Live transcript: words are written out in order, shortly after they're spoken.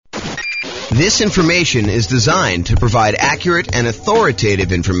This information is designed to provide accurate and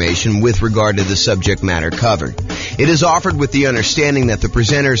authoritative information with regard to the subject matter covered. It is offered with the understanding that the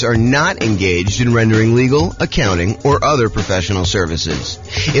presenters are not engaged in rendering legal, accounting, or other professional services.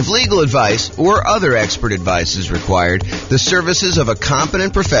 If legal advice or other expert advice is required, the services of a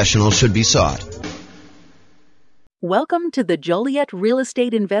competent professional should be sought. Welcome to the Joliet Real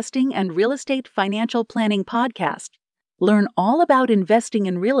Estate Investing and Real Estate Financial Planning Podcast. Learn all about investing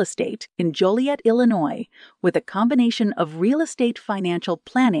in real estate in Joliet, Illinois, with a combination of real estate financial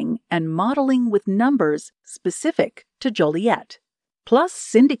planning and modeling with numbers specific to Joliet, plus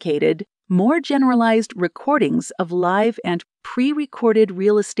syndicated, more generalized recordings of live and pre-recorded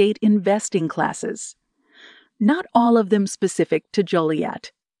real estate investing classes. Not all of them specific to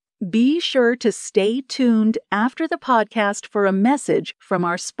Joliet. Be sure to stay tuned after the podcast for a message from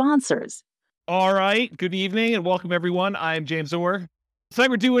our sponsors. All right. Good evening and welcome, everyone. I'm James Orr. Tonight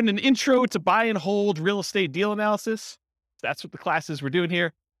we're doing an intro to buy and hold real estate deal analysis. That's what the class is we're doing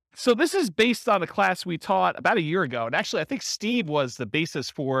here. So this is based on a class we taught about a year ago. And actually, I think Steve was the basis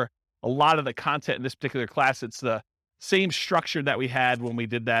for a lot of the content in this particular class. It's the same structure that we had when we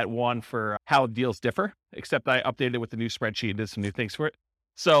did that one for how deals differ, except I updated it with the new spreadsheet and did some new things for it.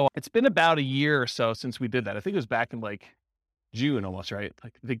 So it's been about a year or so since we did that. I think it was back in like June almost, right? I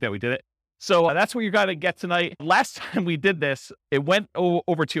think that we did it. So that's what you're going to get tonight. Last time we did this, it went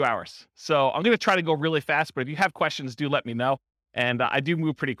over 2 hours. So I'm going to try to go really fast, but if you have questions, do let me know. And I do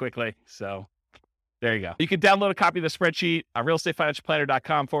move pretty quickly. So there you go. You can download a copy of the spreadsheet on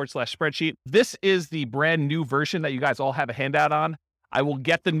realestatefinancialplanner.com/spreadsheet. This is the brand new version that you guys all have a handout on. I will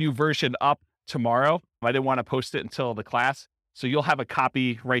get the new version up tomorrow. I didn't want to post it until the class. So you'll have a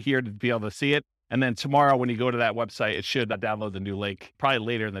copy right here to be able to see it. And then tomorrow when you go to that website, it should download the new link, probably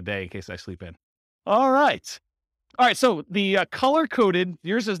later in the day in case I sleep in. All right. So the color-coded,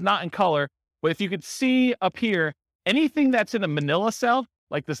 yours is not in color, but if you could see up here, anything that's in a manila cell,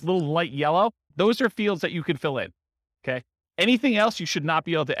 like this little light yellow, those are fields that you can fill in, okay? Anything else you should not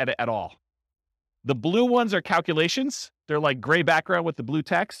be able to edit at all. The blue ones are calculations. They're like gray background with the blue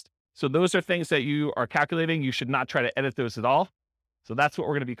text. So those are things that you are calculating. You should not try to edit those at all. So that's what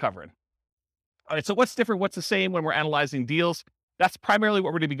we're going to be covering. All right, so what's different? What's the same when we're analyzing deals? That's primarily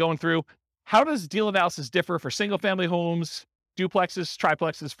what we're going to be going through. How does deal analysis differ for single-family homes, duplexes,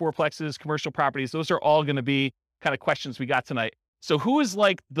 triplexes, fourplexes, commercial properties? Those are all going to be kind of questions we got tonight. So who is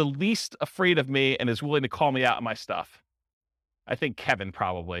like the least afraid of me and is willing to call me out on my stuff? I think Kevin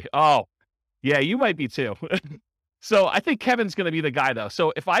probably. Oh, yeah, you might be too. So I think Kevin's going to be the guy though.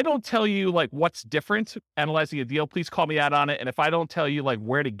 So if I don't tell you like what's different analyzing a deal, please call me out on it. And if I don't tell you like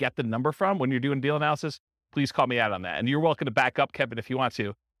where to get the number from when you're doing deal analysis, please call me out on that. And you're welcome to back up Kevin if you want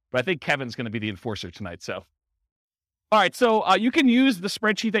to, but I think Kevin's going to be the enforcer tonight. So, all right. So you can use the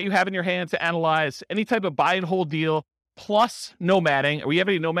spreadsheet that you have in your hand to analyze any type of buy and hold deal plus nomading. Are we have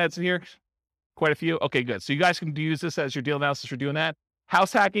any nomads in here? Quite a few. Okay, good. So you guys can use this as your deal analysis for doing that.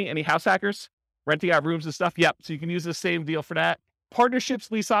 House hacking, any house hackers? Renting out rooms and stuff. Yep. So you can use the same deal for that.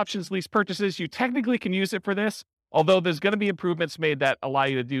 Partnerships, lease options, lease purchases. You technically can use it for this, although there's going to be improvements made that allow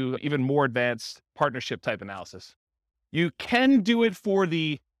you to do even more advanced partnership type analysis. You can do it for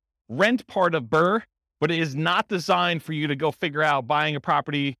the rent part of BRRRR, but it is not designed for you to go figure out buying a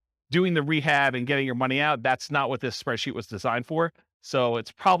property, doing the rehab and getting your money out. That's not what this spreadsheet was designed for. So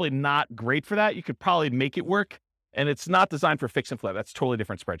it's probably not great for that. You could probably make it work, and it's not designed for fix and flip. That's a totally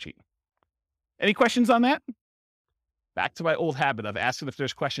different spreadsheet. Any questions on that? Back to my old habit of asking if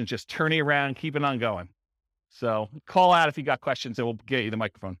there's questions, just turning around, keeping on going. So call out if you got questions and we'll get you the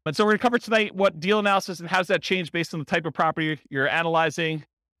microphone. And so we're going to cover tonight what deal analysis and how does that change based on the type of property you're analyzing,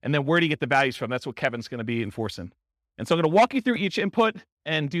 and then where do you get the values from? That's what Kevin's going to be enforcing. And so I'm going to walk you through each input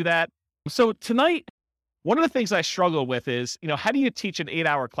and do that. So tonight, one of the things I struggle with is, how do you teach an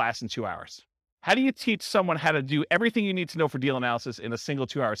 8-hour class in 2 hours? How do you teach someone how to do everything you need to know for deal analysis in a single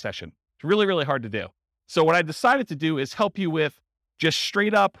 2-hour session? It's really, really hard to do. So what I decided to do is help you with just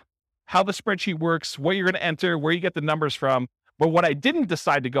straight up how the spreadsheet works, what you're going to enter, where you get the numbers from. But what I didn't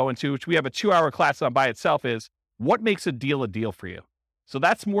decide to go into, which we have a 2-hour class on by itself, is what makes a deal for you. So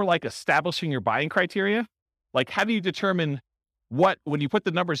that's more like establishing your buying criteria. Like, how do you determine when you put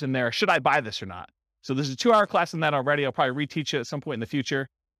the numbers in there, should I buy this or not? So there's a 2-hour class on that already. I'll probably reteach it at some point in the future.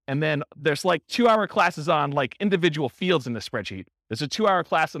 And then there's like 2-hour classes on like individual fields in the spreadsheet. There's a 2-hour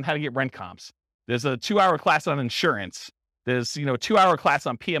class on how to get rent comps. There's a 2-hour class on insurance. There's, 2-hour class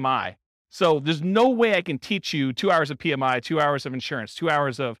on PMI. So there's no way I can teach you 2 hours of PMI, 2 hours of insurance, 2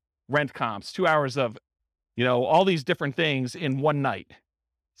 hours of rent comps, 2 hours of, all these different things in one night.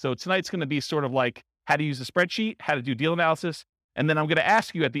 So tonight's going to be sort of like how to use a spreadsheet, how to do deal analysis, And then I'm going to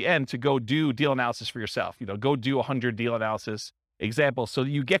ask you at the end to go do deal analysis for yourself. Go do 100 deal analysis examples so that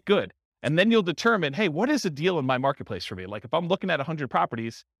you get good. And then you'll determine, hey, what is a deal in my marketplace for me? Like if I'm looking at 100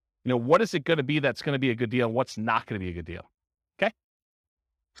 properties, what is it going to be that's going to be a good deal and what's not going to be a good deal?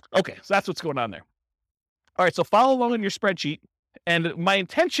 Okay, so that's what's going on there. All right, so follow along in your spreadsheet. And my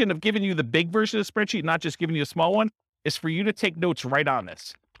intention of giving you the big version of the spreadsheet, not just giving you a small one, is for you to take notes right on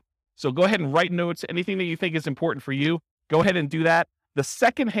this. So go ahead and write notes. Anything that you think is important for you, go ahead and do that. The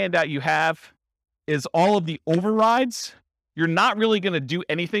second handout you have is all of the overrides. You're not really going to do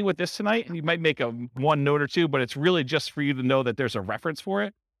anything with this tonight. You might make one note or two, but it's really just for you to know that there's a reference for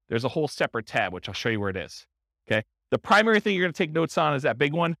it. There's a whole separate tab, which I'll show you where it is. Okay. The primary thing you're going to take notes on is that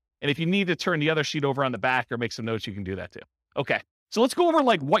big one. And if you need to turn the other sheet over on the back or make some notes, you can do that too. Okay. So let's go over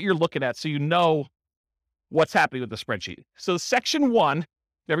like what you're looking at so you know what's happening with the spreadsheet. So section 1,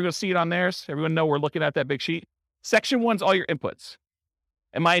 everyone see it on theirs? Everyone know we're looking at that big sheet? Section 1's all your inputs.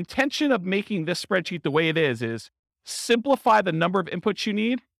 And my intention of making this spreadsheet the way it is simplify the number of inputs you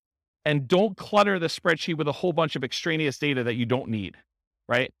need and don't clutter the spreadsheet with a whole bunch of extraneous data that you don't need,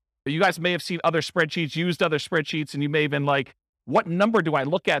 right? You guys may have seen other spreadsheets, used other spreadsheets, and you may have been like, what number do I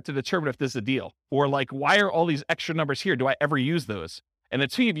look at to determine if this is a deal? Or like, why are all these extra numbers here? Do I ever use those? And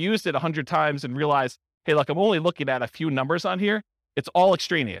until you've used it 100 times and realized, hey, look, I'm only looking at a few numbers on here, it's all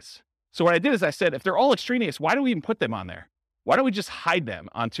extraneous. So what I did is I said, if they're all extraneous, why do we even put them on there? Why don't we just hide them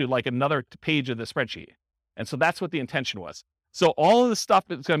onto like another page of the spreadsheet? And so that's what the intention was. So all of the stuff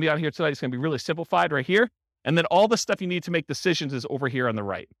that's going to be on here tonight is going to be really simplified right here. And then all the stuff you need to make decisions is over here on the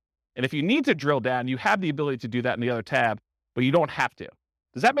right. And if you need to drill down, you have the ability to do that in the other tab, but you don't have to.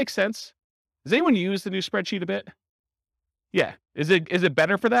 Does that make sense? Does anyone use the new spreadsheet a bit? Yeah. Is it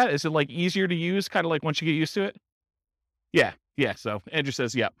better for that? Is it like easier to use, kind of like once you get used to it? Yeah. So Andrew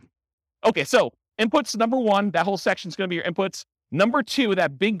says, yep. Okay. So inputs, number 1, that whole section is going to be your inputs. Number 2,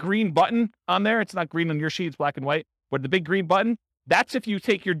 that big green button on there, it's not green on your sheet, it's black and white, but the big green button, that's if you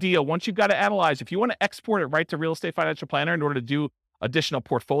take your deal. Once you've got to analyze, if you want to export it right to Real Estate Financial Planner in order to do additional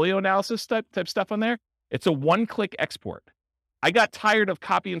portfolio analysis type stuff on there, it's a one-click export. I got tired of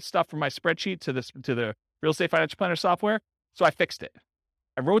copying stuff from my spreadsheet to the Real Estate Financial Planner software, so I fixed it.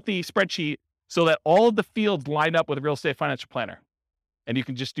 I wrote the spreadsheet so that all of the fields line up with Real Estate Financial Planner. And you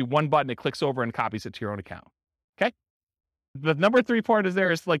can just do one button, it clicks over and copies it to your own account. Okay? The number 3 part is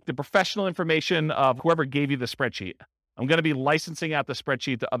like the professional information of whoever gave you the spreadsheet. I'm going to be licensing out the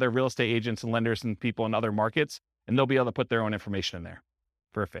spreadsheet to other real estate agents and lenders and people in other markets, and they'll be able to put their own information in there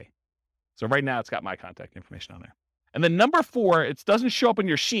for a fee. So right now it's got my contact information on there. And then number 4, it doesn't show up in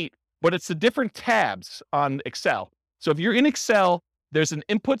your sheet, but it's the different tabs on Excel. So if you're in Excel, there's an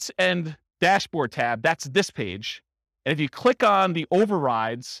inputs and dashboard tab. That's this page. And if you click on the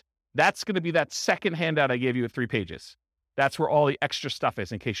overrides, that's going to be that second handout I gave you with 3 pages. That's where all the extra stuff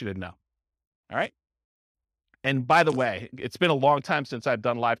is, in case you didn't know. All right. And by the way, it's been a long time since I've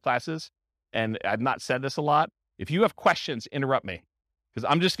done live classes, and I've not said this a lot. If you have questions, interrupt me, because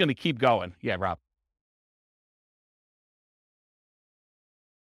I'm just going to keep going. Yeah, Rob.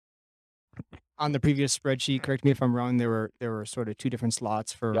 On the previous spreadsheet, correct me if I'm wrong, there were sort of 2 different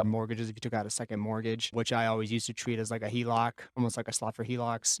slots for mortgages if you took out a second mortgage, which I always used to treat as like a HELOC, almost like a slot for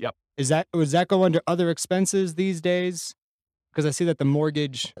HELOCs. Yep. Does that go under other expenses these days? Because I see that the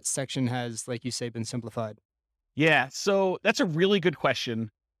mortgage section has, like you say, been simplified. Yeah, so that's a really good question.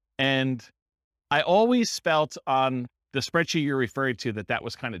 And I always felt on the spreadsheet you're referring to that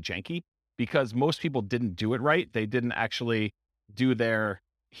was kind of janky because most people didn't do it right. They didn't actually do their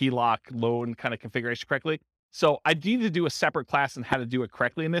HELOC loan kind of configuration correctly. So I need to do a separate class on how to do it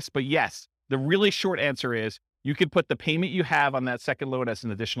correctly in this. But yes, the really short answer is you can put the payment you have on that second loan as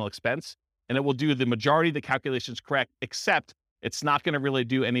an additional expense, and it will do the majority of the calculations correct, except it's not going to really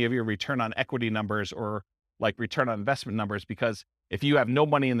do any of your return on equity numbers or like return on investment numbers, because if you have no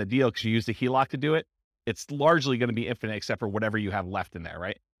money in the deal because you use the HELOC to do it, it's largely going to be infinite except for whatever you have left in there,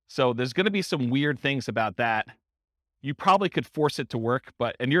 right? So there's going to be some weird things about that. You probably could force it to work,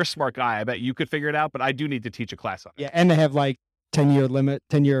 and you're a smart guy. I bet you could figure it out, but I do need to teach a class on it. Yeah, and they have like 10-year limit,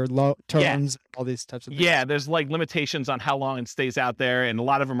 10-year low terms, all these types of things. Yeah, there's like limitations on how long it stays out there, and a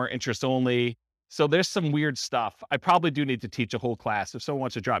lot of them are interest only. So there's some weird stuff. I probably do need to teach a whole class. If someone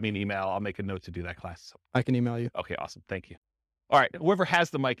wants to drop me an email, I'll make a note to do that class. I can email you. Okay, awesome. Thank you. All right, whoever has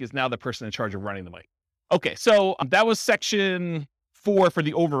the mic is now the person in charge of running the mic. Okay, so that was section 4 for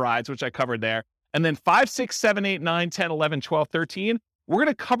the overrides, which I covered there. And then 5, 6, 7, 8, 9, 10, 11, 12, 13, we're going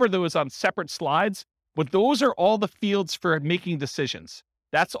to cover those on separate slides, but those are all the fields for making decisions.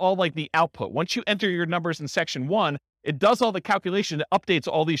 That's all like the output. Once you enter your numbers in section 1, it does all the calculation. It updates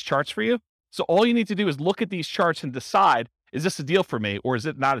all these charts for you. So all you need to do is look at these charts and decide, is this a deal for me or is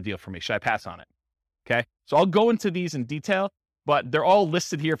it not a deal for me? Should I pass on it? Okay. So I'll go into these in detail, but they're all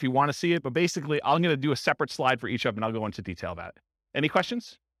listed here if you want to see it. But basically, I'm going to do a separate slide for each of them and I'll go into detail about it. Any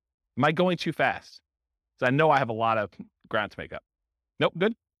questions? Am I going too fast? So I know I have a lot of ground to make up. Nope.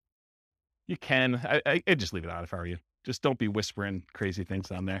 Good. You can. I'd just leave it on if I were you. Just don't be whispering crazy things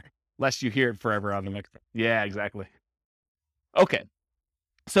on there, lest you hear it forever on the microphone. Yeah, exactly. Okay.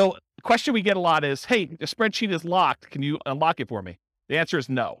 So the question we get a lot is, hey, the spreadsheet is locked. Can you unlock it for me? The answer is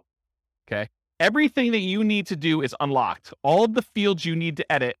no. Okay. Everything that you need to do is unlocked. All of the fields you need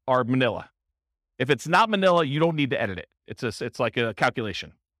to edit are manila. If it's not manila, you don't need to edit it. It's like a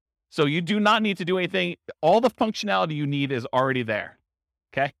calculation. So you do not need to do anything. All the functionality you need is already there.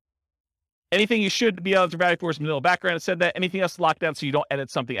 Okay. Anything you should be able to value for is manila background. It said that. Anything else locked down so you don't edit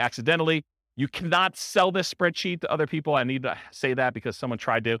something accidentally. You cannot sell this spreadsheet to other people. I need to say that because someone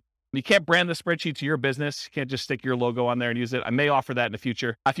tried to. You can't brand the spreadsheet to your business. You can't just stick your logo on there and use it. I may offer that in the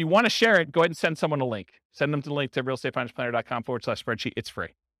future. If you want to share it, go ahead and send someone a link. Send them to the link to realestatefinancialplanner.com/spreadsheet. It's free.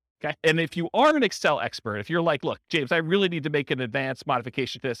 Okay. And if you are an Excel expert, if you're like, look, James, I really need to make an advanced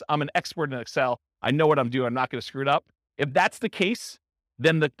modification to this. I'm an expert in Excel. I know what I'm doing. I'm not going to screw it up. If that's the case,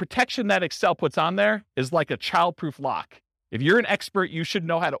 then the protection that Excel puts on there is like a childproof lock. If you're an expert, you should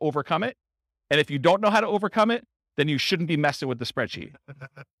know how to overcome it. And if you don't know how to overcome it, then you shouldn't be messing with the spreadsheet.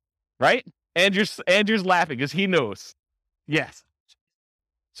 Right? Andrew's laughing because he knows. Yes.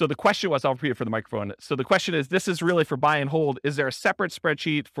 So the question was, I'll repeat it for the microphone. So the question is, this is really for buy and hold. Is there a separate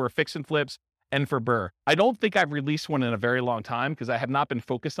spreadsheet for fix and flips and for BRRRR? I don't think I've released one in a very long time because I have not been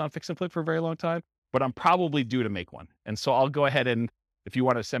focused on fix and flip for a very long time, but I'm probably due to make one. And so I'll go ahead and, if you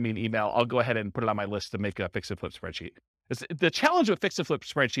want to send me an email, I'll go ahead and put it on my list to make a fix and flip spreadsheet. The challenge with fix and flip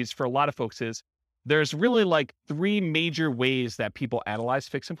spreadsheets for a lot of folks is there's really like 3 major ways that people analyze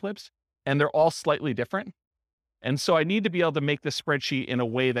fix and flips, and they're all slightly different. And so I need to be able to make the spreadsheet in a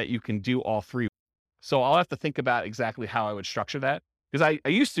way that you can do all 3. So I'll have to think about exactly how I would structure that. Because I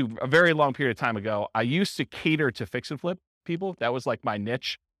used to, a very long period of time ago, I used to cater to fix and flip people. That was like my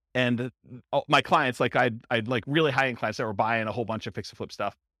niche. And my clients, like I'd like really high-end clients that were buying a whole bunch of fix and flip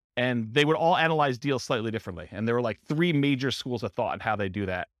stuff. And they would all analyze deals slightly differently. And there were like 3 major schools of thought on how they do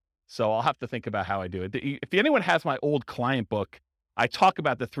that. So I'll have to think about how I do it. If anyone has my old client book, I talk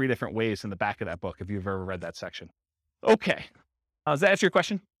about the 3 different ways in the back of that book, if you've ever read that section. Okay. Does that answer your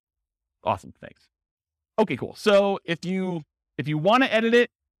question? Awesome. Thanks. Okay, cool. So if you want to edit it,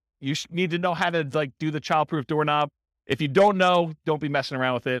 you need to know how to like do the childproof doorknob. If you don't know, don't be messing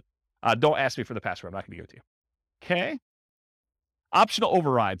around with it. Don't ask me for the password. I'm not going to give it to you. Okay. Optional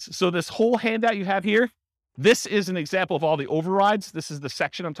overrides. So this whole handout you have here, this is an example of all the overrides. This is the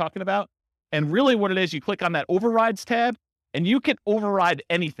section I'm talking about. And really what it is, you click on that overrides tab and you can override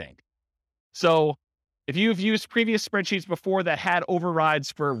anything. So if you've used previous spreadsheets before that had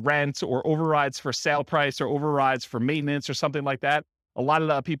overrides for rent or overrides for sale price or overrides for maintenance or something like that, a lot of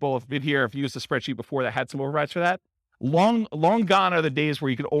the people have been here have used a spreadsheet before that had some overrides for that. Long gone are the days where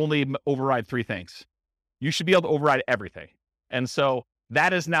you could only override 3 things. You should be able to override everything. And so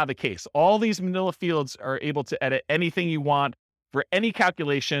that is now the case. All these manila fields are able to edit anything you want for any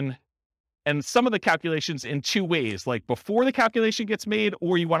calculation. And some of the calculations in 2 ways, like before the calculation gets made,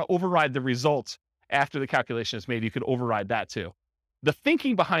 or you want to override the results after the calculation is made, you could override that too. The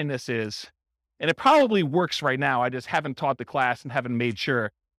thinking behind this is, and it probably works right now, I just haven't taught the class and haven't made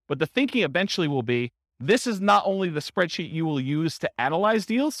sure, but the thinking eventually will be, this is not only the spreadsheet you will use to analyze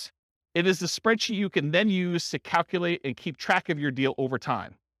deals, it is the spreadsheet you can then use to calculate and keep track of your deal over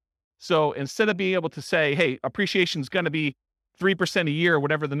time. So instead of being able to say, hey, appreciation is going to be 3% a year, or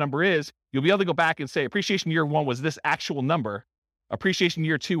whatever the number is, you'll be able to go back and say, appreciation year 1 was this actual number. Appreciation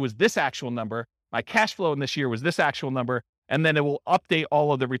year 2 was this actual number. My cash flow in this year was this actual number. And then it will update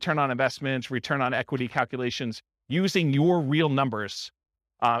all of the return on investments, return on equity calculations using your real numbers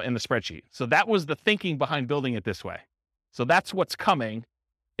in the spreadsheet. So that was the thinking behind building it this way. So that's what's coming.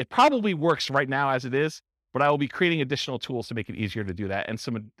 It probably works right now as it is, but I will be creating additional tools to make it easier to do that and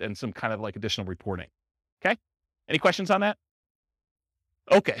some kind of like additional reporting. Okay. Any questions on that?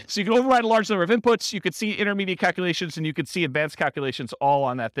 Okay. So you can override a large number of inputs. You could see intermediate calculations and you could see advanced calculations all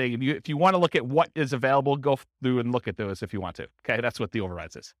on that thing. And if you want to look at what is available, go through and look at those if you want to. Okay. That's what the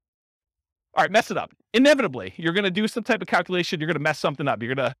overrides is. All right. Mess it up. Inevitably, you're going to do some type of calculation. You're going to mess something up.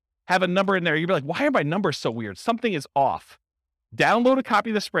 You're going to have a number in there. You'll be like, why are my numbers so weird? Something is off. Download a copy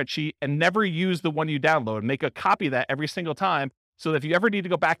of the spreadsheet and never use the one you download. Make a copy of that every single time so that if you ever need to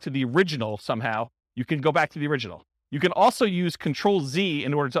go back to the original somehow, you can go back to the original. You can also use Control-Z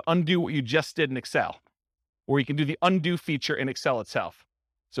in order to undo what you just did in Excel, or you can do the undo feature in Excel itself.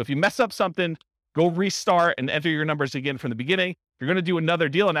 So if you mess up something, go restart and enter your numbers again from the beginning. If you're going to do another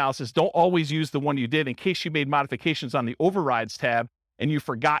deal analysis, don't always use the one you did in case you made modifications on the overrides tab and you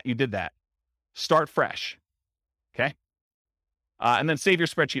forgot you did that. Start fresh. Okay. And then save your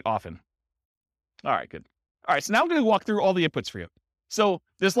spreadsheet often. All right, good. All right, so now I'm going to walk through all the inputs for you. So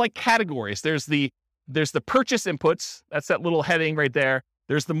there's like categories. There's the purchase inputs. That's that little heading right there.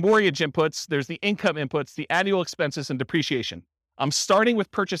 There's the mortgage inputs. There's the income inputs, the annual expenses, and depreciation. I'm starting with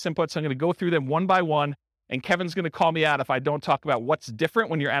purchase inputs. I'm going to go through them one by one, and Kevin's going to call me out if I don't talk about what's different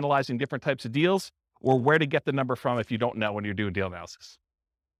when you're analyzing different types of deals or where to get the number from if you don't know when you're doing deal analysis.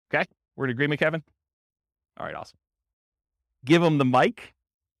 Okay? We're in agreement, Kevin? All right, awesome. Give him the mic.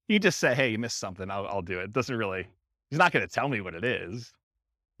 You just say, hey, you missed something. I'll do it. He's not going to tell me what it is.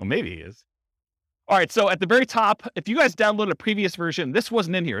 Well, maybe he is. All right, so at the very top, if you guys downloaded a previous version, this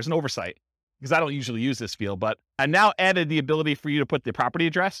wasn't in here. It's an oversight because I don't usually use this field, but I now added the ability for you to put the property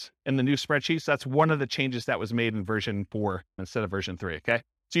address in the new spreadsheet. So that's one of the changes that was made in version 4 instead of version 3, okay?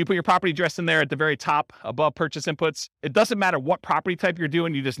 So you put your property address in there at the very top above purchase inputs. It doesn't matter what property type you're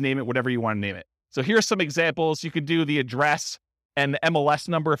doing. You just name it whatever you want to name it. So here's some examples. You could do the address and the MLS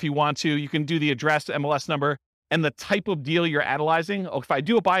number if you want to. You can do the address, MLS number, and the type of deal you're analyzing. Oh, if I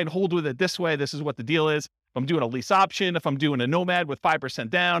do a buy and hold with it this way, this is what the deal is. If I'm doing a lease option, if I'm doing a Nomad with 5%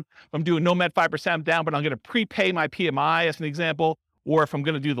 down, if I'm doing Nomad 5% down, but I'm going to prepay my PMI as an example, or if I'm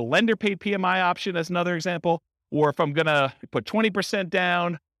going to do the lender paid PMI option as another example, or if I'm going to put 20%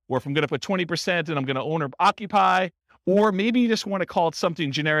 down, or if I'm going to put 20% and I'm going to own or occupy, or maybe you just want to call it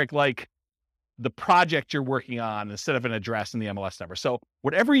something generic like the project you're working on instead of an address and the MLS number. So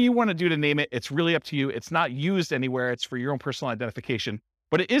whatever you want to do to name it, it's really up to you. It's not used anywhere. It's for your own personal identification,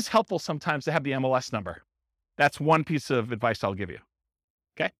 but it is helpful sometimes to have the MLS number. That's one piece of advice I'll give you.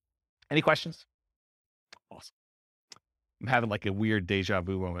 Okay. Any questions? Awesome. I'm having like a weird deja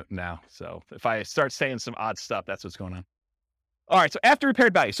vu moment now. So if I start saying some odd stuff, that's what's going on. All right. So after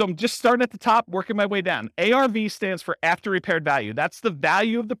repaired value. So I'm just starting at the top, working my way down. ARV stands for after repaired value. That's the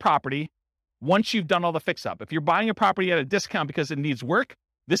value of the property once you've done all the fix up. If you're buying a property at a discount because it needs work,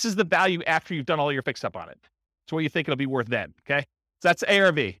 this is the value after you've done all your fix up on it. It's what you think it'll be worth then. Okay. So that's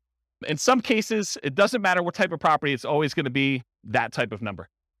ARV. In some cases, it doesn't matter what type of property, it's always going to be that type of number.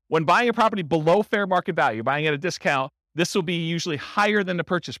 When buying a property below fair market value, buying at a discount, this will be usually higher than the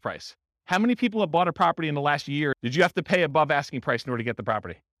purchase price. How many people have bought a property in the last year? Did you have to pay above asking price in order to get the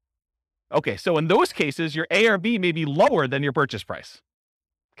property? Okay, so in those cases, your ARV may be lower than your purchase price.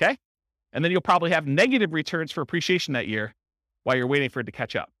 Okay? And then you'll probably have negative returns for appreciation that year while you're waiting for it to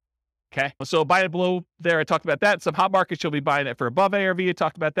catch up. Okay? So buy it below there, I talked about that. Some hot markets, you'll be buying it for above ARV, I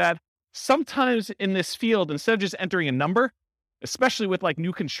talked about that. Sometimes in this field, instead of just entering a number, especially with like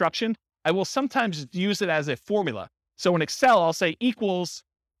new construction, I will sometimes use it as a formula. So in Excel, I'll say equals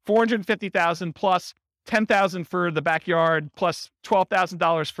 450,000 plus 10,000 for the backyard, plus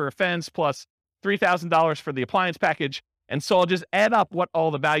 $12,000 for a fence, plus $3,000 for the appliance package. And so I'll just add up what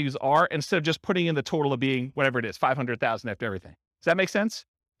all the values are instead of just putting in the total of being whatever it is, 500,000 after everything. Does that make sense?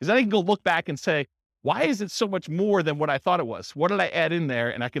 Because then I can go look back and say, why is it so much more than what I thought it was? What did I add in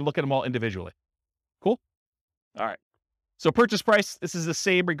there? And I can look at them all individually. Cool? All right. So purchase price, this is the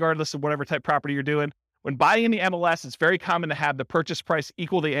same regardless of whatever type property you're doing. When buying in the MLS, it's very common to have the purchase price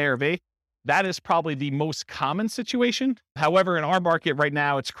equal the ARV. That is probably the most common situation. However, in our market right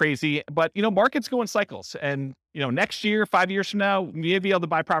now, it's crazy. But, markets go in cycles. And, next year, 5 years from now, we may be able to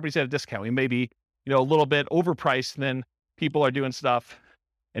buy properties at a discount. We may be, a little bit overpriced than people are doing stuff.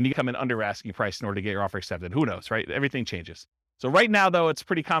 And you come in under asking price in order to get your offer accepted. Who knows, right? Everything changes. So right now, though, it's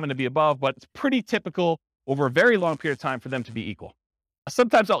pretty common to be above, but it's pretty typical over a very long period of time for them to be equal.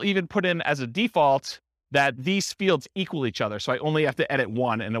 Sometimes I'll even put in as a default that these fields equal each other. So I only have to edit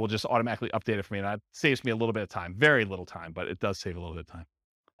one and it will just automatically update it for me. And that saves me a little bit of time, very little time, but it does save a little bit of time.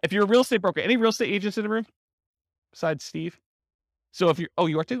 If you're a real estate broker, any real estate agents in the room besides Steve? So if you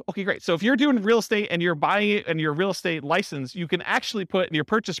are too? Okay, great. So if you're doing real estate and you're buying it and your real estate license, you can actually put in your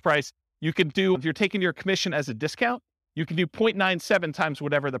purchase price, you can do, if you're taking your commission as a discount, you can do 0.97 times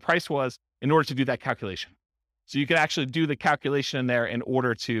whatever the price was in order to do that calculation. So you can actually do the calculation in there in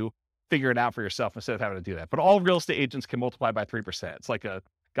order to figure it out for yourself instead of having to do that. But all real estate agents can multiply by 3%. It's like a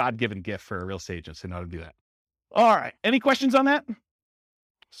God-given gift for real estate agents to know how to do that. All right. Any questions on that?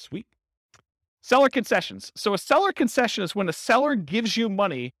 Sweet. Seller concessions. So a seller concession is when a seller gives you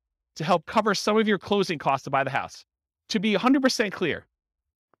money to help cover some of your closing costs to buy the house. To be 100% clear,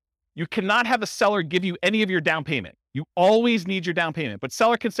 you cannot have a seller give you any of your down payment. You always need your down payment, but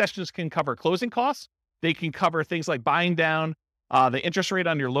seller concessions can cover closing costs. They can cover things like buying down the interest rate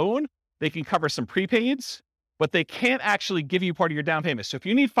on your loan. They can cover some prepaids, but they can't actually give you part of your down payment. So if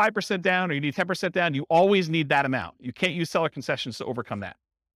you need 5% down or you need 10% down, you always need that amount. You can't use seller concessions to overcome that.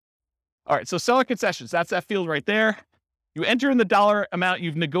 All right, so seller concessions, that's that field right there. You enter in the dollar amount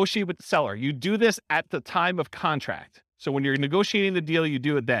you've negotiated with the seller. You do this at the time of contract. So when you're negotiating the deal, you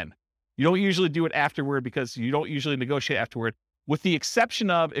do it then. You don't usually do it afterward because you don't usually negotiate afterward, with the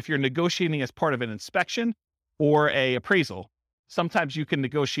exception of if you're negotiating as part of an inspection or a appraisal. Sometimes you can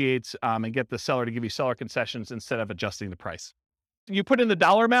negotiate and get the seller to give you seller concessions instead of adjusting the price. You put in the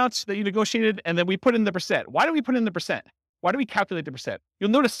dollar amounts that you negotiated, and then we put in the percent. Why do we put in the percent? Why do we calculate the percent? You'll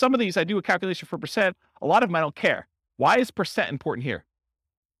notice some of these, I do a calculation for percent. A lot of them I don't care. Why is percent important here?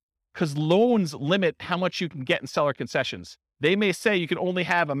 Because loans limit how much you can get in seller concessions. They may say you can only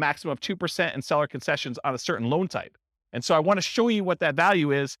have a maximum of 2% in seller concessions on a certain loan type. And so I want to show you what that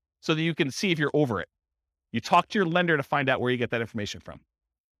value is so that you can see if you're over it. You talk to your lender to find out where you get that information from.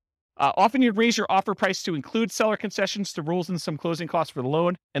 Often you'd raise your offer price to include seller concessions to rules and some closing costs for the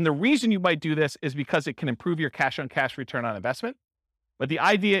loan. And the reason you might do this is because it can improve your cash-on-cash return on investment. But the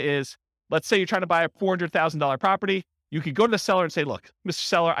idea is, let's say you're trying to buy a $400,000 property. You could go to the seller and say, look, Mr.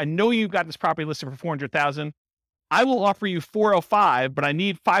 Seller, I know you've got this property listed for $400,000. I will offer you $405,000, but I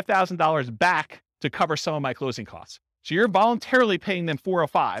need $5,000 back to cover some of my closing costs. So you're voluntarily paying them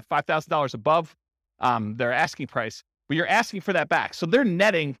 $405,000, $5,000 above their asking price, but you're asking for that back. So they're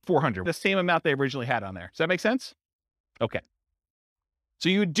netting $400,000, the same amount they originally had on there. Does that make sense? Okay. So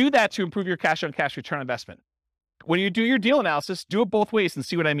you would do that to improve your cash-on-cash return on investment. When you do your deal analysis, do it both ways and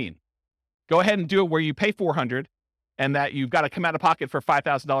see what I mean. Go ahead and do it where you pay $400,000 and that you've got to come out of pocket for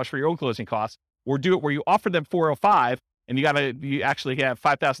 $5,000 for your own closing costs, or do it where you offer them $405,000 and you actually have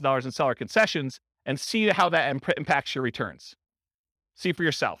 $5,000 in seller concessions, and see how that impacts your returns. See for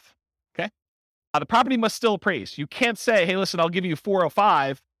yourself. Okay. The property must still appraise. You can't say, hey, listen, I'll give you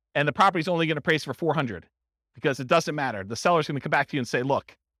 $405,000 and the property's only going to appraise for $400,000, because it doesn't matter. The seller's going to come back to you and say,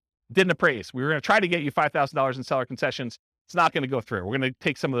 look, didn't appraise. We were going to try to get you $5,000 in seller concessions. It's not going to go through. We're going to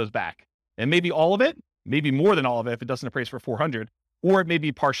take some of those back. And maybe all of it, maybe more than all of it if it doesn't appraise for $400,000, or it may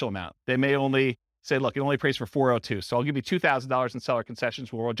be partial amount. They may only say, look, it only appraised for $402,000. So I'll give you $2,000 in seller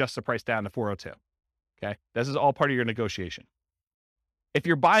concessions. We'll adjust the price down to $402,000. Okay. This is all part of your negotiation. If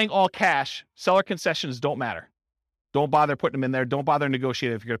you're buying all cash, seller concessions don't matter. Don't bother putting them in there. Don't bother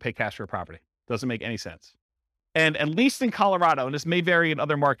negotiating if you're going to pay cash for a property. Doesn't make any sense. And at least in Colorado, and this may vary in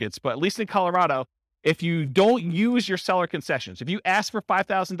other markets, but at least in Colorado, if you don't use your seller concessions, if you ask for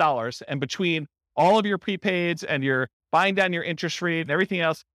 $5,000 and between all of your prepaids and you're buying down your interest rate and everything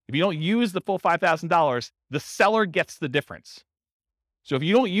else, if you don't use the full $5,000, the seller gets the difference. So if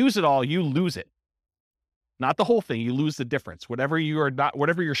you don't use it all, you lose it. Not the whole thing, you lose the difference, whatever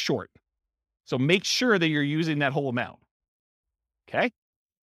you're short. So make sure that you're using that whole amount. Okay?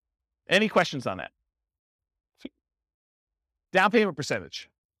 Any questions on that? Down payment percentage.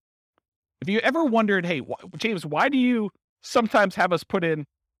 If you ever wondered, hey, James, why do you sometimes have us put in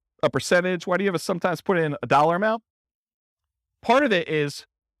a percentage? Why do you have us sometimes put in a dollar amount? Part of it is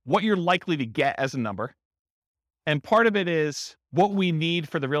what you're likely to get as a number. And part of it is what we need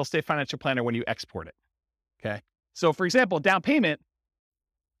for the real estate financial planner when you export it. Okay. So for example, down payment,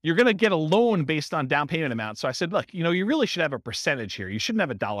 you're going to get a loan based on down payment amount. So I said, look, you really should have a percentage here. You shouldn't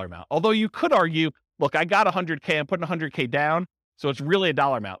have a dollar amount. Although you could argue, look, I got $100K, I'm putting $100K down. So it's really a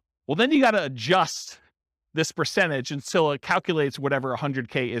dollar amount. Well, then you got to adjust this percentage until it calculates whatever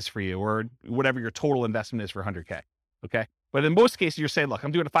 $100K is for you, or whatever your total investment is for $100K. Okay. But in most cases, you're saying, look,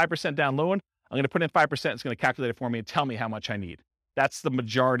 I'm doing a 5% down loan. I'm going to put in 5%. It's going to calculate it for me and tell me how much I need. That's the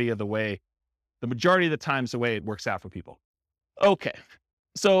majority of the times the way it works out for people. Okay.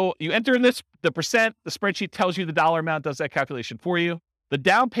 So you enter in the percent, the spreadsheet tells you the dollar amount, does that calculation for you. The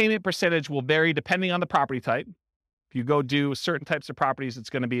down payment percentage will vary depending on the property type. If you go do certain types of properties, it's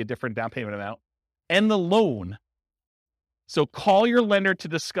going to be a different down payment amount. And the loan. So call your lender to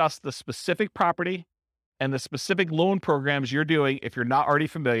discuss the specific property and the specific loan programs you're doing if you're not already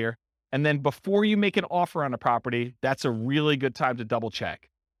familiar. And then before you make an offer on a property, that's a really good time to double check,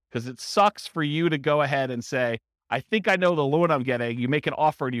 because it sucks for you to go ahead and say, I think I know the loan I'm getting. You make an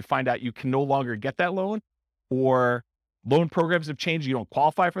offer and you find out you can no longer get that loan, or loan programs have changed. You don't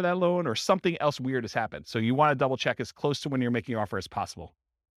qualify for that loan, or something else weird has happened. So you want to double check as close to when you're making your offer as possible.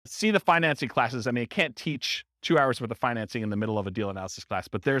 See the financing classes. I mean, I can't teach 2 hours worth of financing in the middle of a deal analysis class,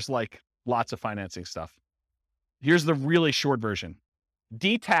 but there's like lots of financing stuff. Here's the really short version.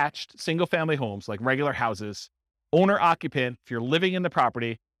 Detached single family homes, like regular houses, owner occupant, if you're living in the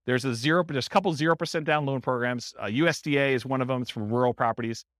property, there's a couple 0% down loan programs. USDA is one of them. It's for rural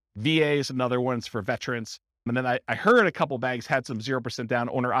properties. VA is another one. It's for veterans. And then I heard a couple banks had some 0% down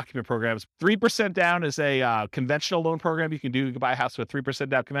owner occupant programs. 3% down is a conventional loan program you can do. You can buy a house with 3%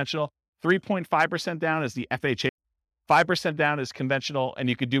 down conventional. 3.5% down is the FHA. 5% down is conventional, and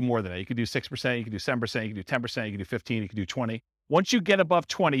you could do more than that. You could do 6%, you could do 7%, you could do 10%, you could do 15%, you could do 20%. Once you get above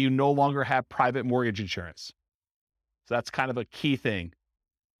 20%, you no longer have private mortgage insurance. So that's kind of a key thing.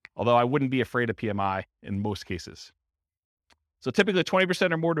 Although I wouldn't be afraid of PMI in most cases. So typically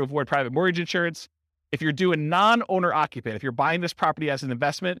 20% or more to avoid private mortgage insurance. If you're doing non-owner occupant, if you're buying this property as an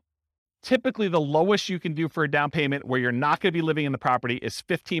investment, typically the lowest you can do for a down payment where you're not going to be living in the property is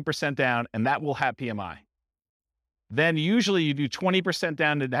 15% down, and that will have PMI. Then usually you do 20%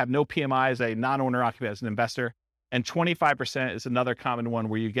 down to have no PMI as a non-owner occupant as an investor, and 25% is another common one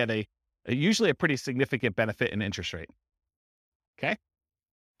where you get usually a pretty significant benefit in interest rate. Okay?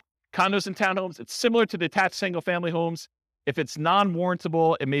 Condos and townhomes, it's similar to detached single-family homes. If it's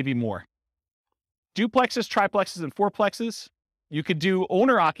non-warrantable, it may be more. Duplexes, triplexes, and fourplexes, you could do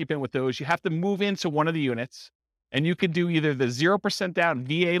owner-occupant with those. You have to move into one of the units, and you could do either the 0% down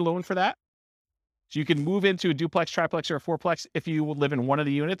VA loan for that. So you can move into a duplex, triplex, or a fourplex if you live in one of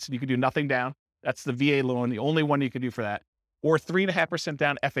the units, and you can do nothing down. That's the VA loan, the only one you can do for that. Or 3.5%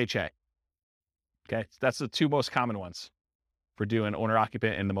 down FHA. Okay, so that's the two most common ones for doing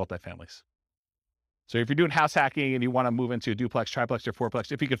owner-occupant in the multifamilies. So if you're doing house hacking and you want to move into a duplex, triplex, or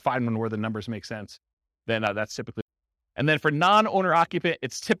fourplex, if you could find one where the numbers make sense, then that's typically. And then for non-owner occupant,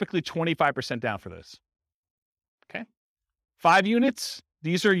 it's typically 25% down for this. Okay. 5 units,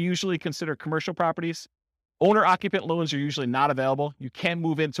 these are usually considered commercial properties. Owner occupant loans are usually not available. You can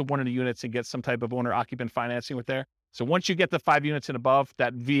move into one of the units and get some type of owner occupant financing with there. So once you get the 5 units and above,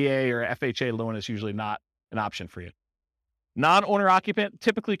 that VA or FHA loan is usually not an option for you. Non-owner occupant,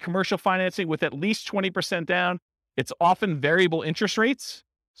 typically commercial financing with at least 20% down. It's often variable interest rates.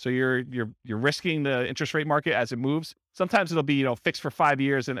 So you're risking the interest rate market as it moves. Sometimes it'll be, fixed for 5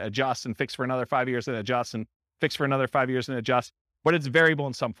 years and adjust, and fixed for another 5 years and adjust, and fixed for another 5 years and adjust. But it's variable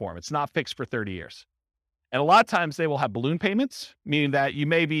in some form. It's not fixed for 30 years. And a lot of times they will have balloon payments, meaning that you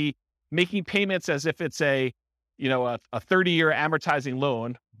may be making payments as if it's a 30-year amortizing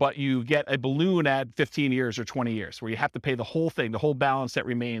loan, but you get a balloon at 15 years or 20 years where you have to pay the whole thing, the whole balance that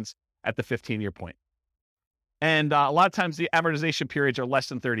remains at the 15-year point. And a lot of times the amortization periods are less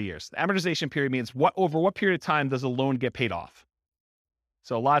than 30 years. The amortization period means over what period of time does a loan get paid off?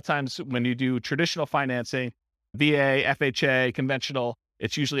 So a lot of times when you do traditional financing, VA, FHA, conventional,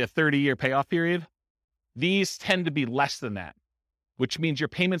 it's usually a 30-year payoff period. These tend to be less than that, which means your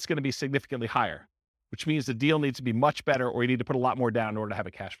payment's going to be significantly higher, which means the deal needs to be much better, or you need to put a lot more down in order to have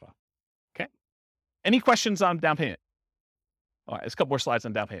a cash flow. Okay. Any questions on down payment? All right, there's a couple more slides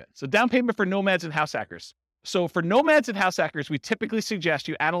on down payment. So down payment for nomads and house hackers. So for nomads and house hackers, we typically suggest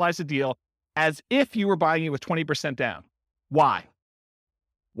you analyze the deal as if you were buying it with 20% down. Why?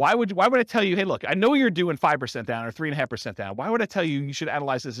 Why would I tell you, hey, look, I know you're doing 5% down or 3.5% down. Why would I tell you should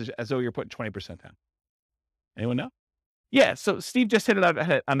analyze this as though you're putting 20% down? Anyone know? Yeah, so Steve just hit it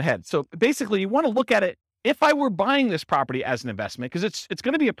on the head. So basically, you want to look at it, if I were buying this property as an investment, because it's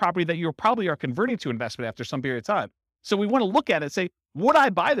going to be a property that you probably are converting to investment after some period of time. So we want to look at it and say, would I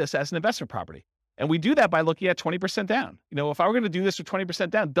buy this as an investment property? And we do that by looking at 20% down. If I were going to do this with 20%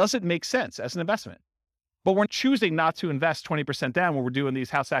 down, does it make sense as an investment? But we're choosing not to invest 20% down when we're doing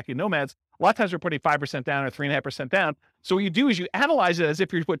these house hacking nomads. A lot of times we're putting 5% down or 3.5% down. So what you do is you analyze it as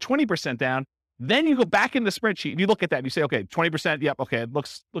if you put 20% down. Then you go back in the spreadsheet and you look at that and you say, okay, 20%, yep, okay, it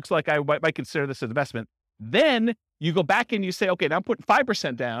looks like I might consider this an investment. Then you go back and you say, okay, now I'm putting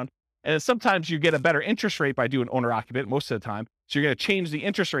 5% down. And then sometimes you get a better interest rate by doing owner occupant most of the time. So you're going to change the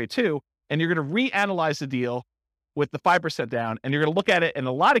interest rate too, and you're going to reanalyze the deal with the 5% down, and you're going to look at it. In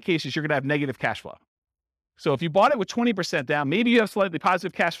a lot of cases, you're going to have negative cash flow. So if you bought it with 20% down, maybe you have slightly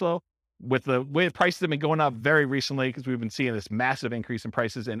positive cash flow. With the way the prices have been going up very recently, because we've been seeing this massive increase in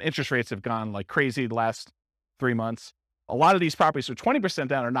prices, and interest rates have gone like crazy the last 3 months. A lot of these properties with 20%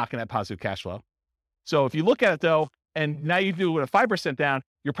 down are not going to have positive cash flow. So if you look at it though, and now you do it with a 5% down,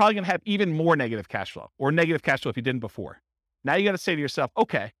 you're probably going to have even more negative cash flow, or negative cash flow if you didn't before. Now you got to say to yourself,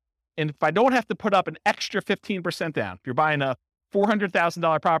 okay, and if I don't have to put up an extra 15% down, if you're buying a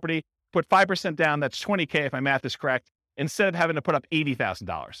 $400,000 property, put 5% down, that's $20K if my math is correct, instead of having to put up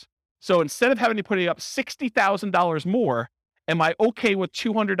 $80,000. So instead of having to put up $60,000 more, am I okay with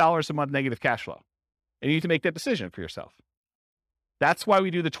 $200 a month negative cash flow? And you need to make that decision for yourself. That's why we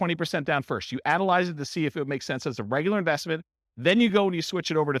do the 20% down first. You analyze it to see if it makes sense as a regular investment. Then you go and you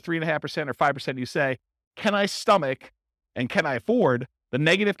switch it over to 3.5% or 5%. You say, can I stomach and can I afford the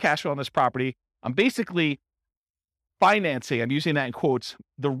negative cash flow on this property? I'm basically financing, I'm using that in quotes,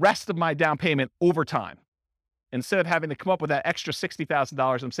 the rest of my down payment over time. instead of having to come up with that extra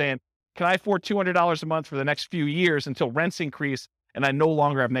 $60,000, I'm saying, can I afford $200 a month for the next few years until rents increase and I no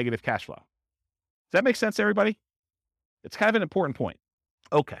longer have negative cash flow? Does that make sense to everybody? It's kind of an important point.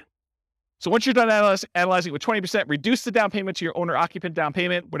 Okay. So once you're done analyzing with 20%, reduce the down payment to your owner-occupant down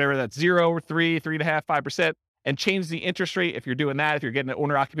payment, whatever that's 0, 3, 3.5%, 5%, and change the interest rate if you're doing that, if you're getting an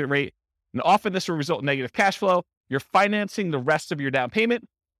owner-occupant rate. And often this will result in negative cash flow. You're financing the rest of your down payment.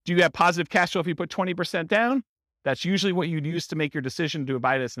 Do you have positive cash flow if you put 20% down? That's usually what you'd use to make your decision to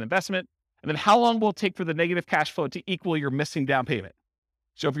buy it as an investment. And then how long will it take for the negative cash flow to equal your missing down payment?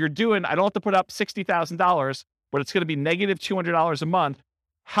 So if you're doing, I don't have to put up $60,000, but it's going to be negative $200 a month.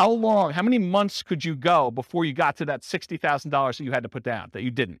 How many months could you go before you got to that $60,000 that you had to put down, that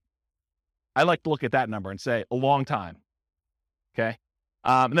you didn't? I like to look at that number and say a long time. Okay.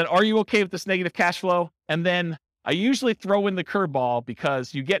 And then are you okay with this negative cash flow? And then I usually throw in the curveball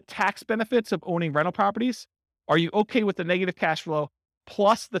because you get tax benefits of owning rental properties. Are you okay with the negative cash flow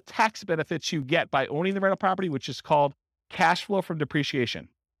plus the tax benefits you get by owning the rental property, which is called cash flow from depreciation?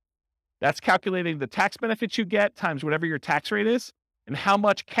 That's calculating the tax benefits you get times whatever your tax rate is and how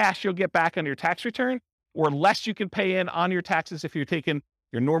much cash you'll get back on your tax return or less you can pay in on your taxes if you're taking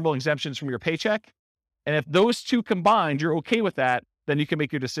your normal exemptions from your paycheck. And if those two combined, you're okay with that, then you can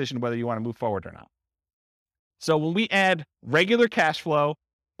make your decision whether you want to move forward or not. So when we add regular cash flow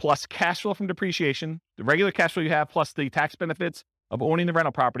plus cash flow from depreciation, the regular cash flow you have plus the tax benefits of owning the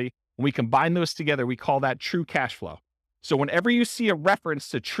rental property, when we combine those together, we call that true cash flow. So whenever you see a reference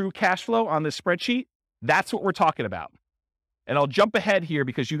to true cash flow on this spreadsheet, that's what we're talking about. And I'll jump ahead here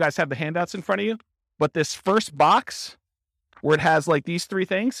because you guys have the handouts in front of you. But this first box where it has like these three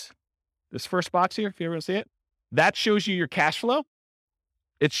things, this first box here, if you ever see it, that shows you your cash flow.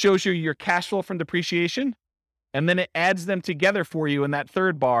 It shows you your cash flow from depreciation. And then it adds them together for you in that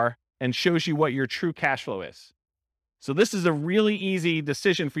third bar and shows you what your true cash flow is. So this is a really easy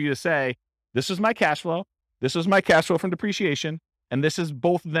decision for you to say, this is my cash flow. This is my cash flow from depreciation. And this is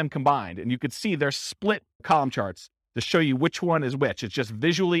both of them combined. And you could see they're split column charts to show you which one is which. It's just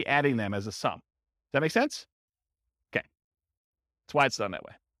visually adding them as a sum. Does that make sense? Okay. That's why it's done that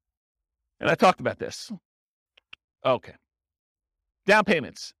way. And I talked about this. Okay. Down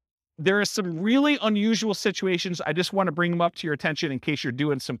payments. There are some really unusual situations. I just want to bring them up to your attention in case you're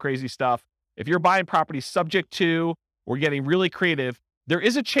doing some crazy stuff. If you're buying property subject to or getting really creative, there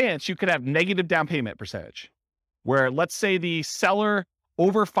is a chance you could have negative down payment percentage where let's say the seller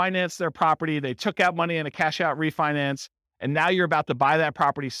overfinanced their property. They took out money in a cash out refinance. And now you're about to buy that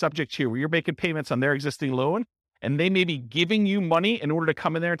property subject to where you're making payments on their existing loan. And they may be giving you money in order to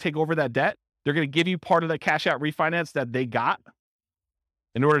come in there and take over that debt. They're going to give you part of the cash out refinance that they got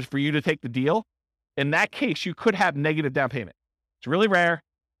in order for you to take the deal. In that case, you could have negative down payment. It's really rare,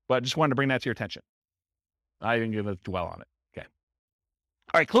 but I just wanted to bring that to your attention. I ain't going to dwell on it. Okay.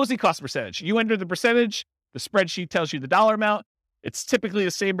 All right, closing cost percentage. You enter the percentage. The spreadsheet tells you the dollar amount. It's typically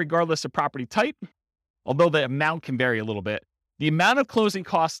the same regardless of property type, although the amount can vary a little bit. The amount of closing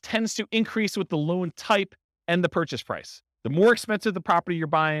costs tends to increase with the loan type and the purchase price. The more expensive the property you're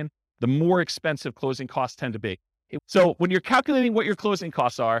buying, the more expensive closing costs tend to be. So when you're calculating what your closing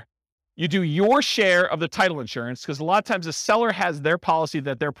costs are, you do your share of the title insurance, because a lot of times the seller has their policy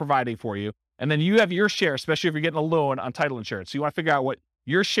that they're providing for you, and then you have your share, especially if you're getting a loan on title insurance. So you want to figure out what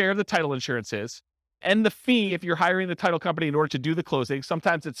your share of the title insurance is, and the fee if you're hiring the title company in order to do the closing.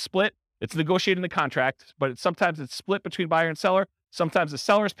 Sometimes it's split. It's negotiated in the contract, but sometimes it's split between buyer and seller. Sometimes the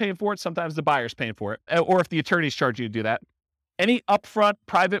seller is paying for it. Sometimes the buyer's paying for it, or if the attorneys charge you to do that. Any upfront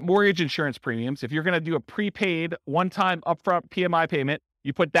private mortgage insurance premiums, if you're going to do a prepaid one-time upfront PMI payment,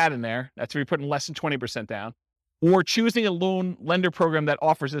 you put that in there. That's where you're putting less than 20% down. Or choosing a loan lender program that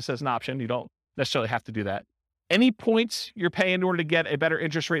offers this as an option. You don't necessarily have to do that. Any points you're paying in order to get a better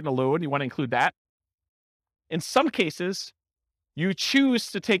interest rate in a loan, you want to include that. In some cases, you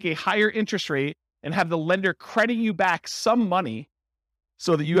choose to take a higher interest rate and have the lender credit you back some money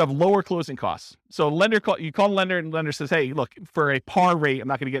so that you have lower closing costs. So you call the lender and the lender says, hey, look, for a par rate, I'm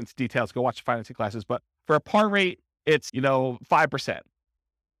not going to get into details, go watch the financing classes, but for a par rate, it's 5%.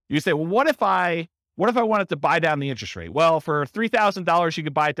 You say, well, what if I wanted to buy down the interest rate? Well, for $3,000, you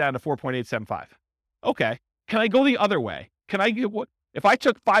could buy it down to 4.875. Okay. Can I go the other way? If I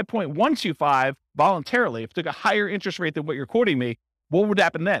took 5.125 voluntarily, if I took a higher interest rate than what you're quoting me, what would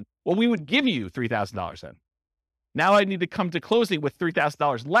happen then? Well, we would give you $3,000 then. Now I need to come to closing with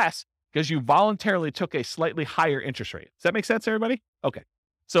 $3,000 less because you voluntarily took a slightly higher interest rate. Does that make sense, everybody? Okay.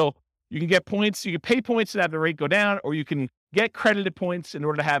 So you can get points, you can pay points to have the rate go down, or you can get credited points in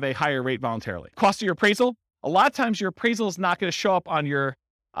order to have a higher rate voluntarily. Cost of your appraisal. A lot of times your appraisal is not going to show up on your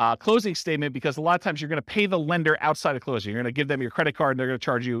closing statement, because a lot of times you're going to pay the lender outside of closing. You're going to give them your credit card and they're going to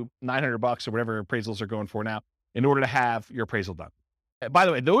charge you $900 or whatever appraisals are going for now in order to have your appraisal done. By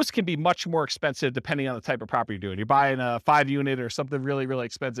the way, those can be much more expensive depending on the type of property you're doing. You're buying a 5-unit or something really, really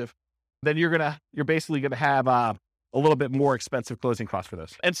expensive, then you're basically going to have a little bit more expensive closing costs for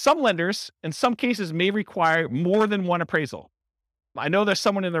those. And some lenders, in some cases, may require more than one appraisal. I know there's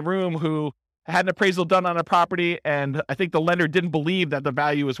someone in the room who had an appraisal done on a property, and I think the lender didn't believe that the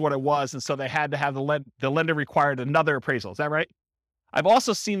value is what it was, and so they had to have the lender required another appraisal. Is that right? I've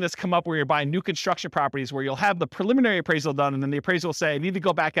also seen this come up where you're buying new construction properties where you'll have the preliminary appraisal done, and then the appraisal will say, I need to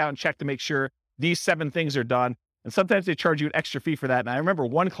go back out and check to make sure these 7 things are done. And sometimes they charge you an extra fee for that. And I remember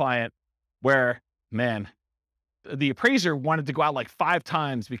one client where, man, the appraiser wanted to go out like 5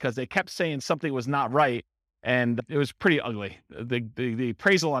 times because they kept saying something was not right. And it was pretty ugly. The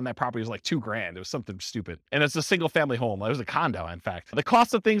appraisal on that property was like $2,000. It was something stupid. And it's a single family home. It was a condo, in fact. The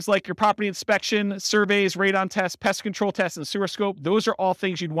cost of things like your property inspection, surveys, radon tests, pest control tests, and sewer scope, those are all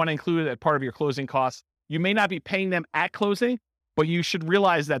things you'd want to include as part of your closing costs. You may not be paying them at closing, but you should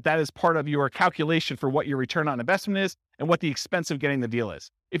realize that that is part of your calculation for what your return on investment is and what the expense of getting the deal is.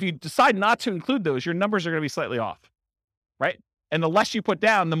 If you decide not to include those, your numbers are going to be slightly off, right? And the less you put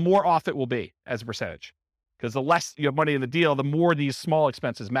down, the more off it will be as a percentage. Because the less you have money in the deal, the more these small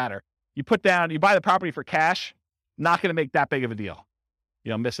expenses matter. You buy the property for cash, not going to make that big of a deal.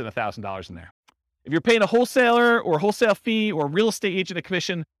 Missing $1,000 in there. If you're paying a wholesaler or wholesale fee or real estate agent a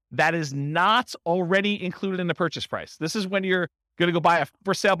commission, that is not already included in the purchase price. This is when you're going to go buy a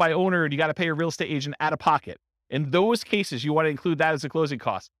for sale by owner and you got to pay your real estate agent out of pocket. In those cases, you want to include that as a closing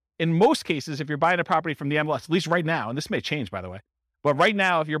cost. In most cases, if you're buying a property from the MLS, at least right now, and this may change, by the way, but right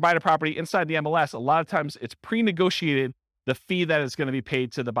now, if you're buying a property inside the MLS, a lot of times it's pre-negotiated the fee that is going to be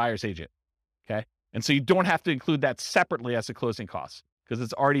paid to the buyer's agent, okay? And so you don't have to include that separately as a closing cost because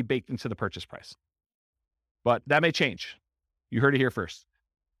it's already baked into the purchase price. But that may change. You heard it here first.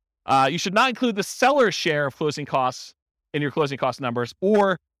 You should not include the seller's share of closing costs in your closing cost numbers,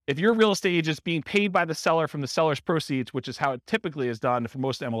 or if your real estate agent is being paid by the seller from the seller's proceeds, which is how it typically is done for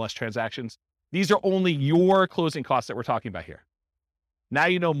most MLS transactions, these are only your closing costs that we're talking about here. Now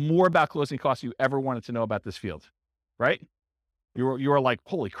you know more about closing costs you ever wanted to know about this field, right? You were like,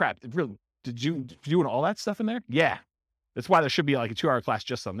 holy crap, did you doing all that stuff in there? Yeah. That's why there should be like a 2-hour class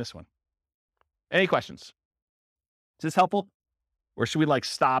just on this one. Any questions? Is this helpful? Or should we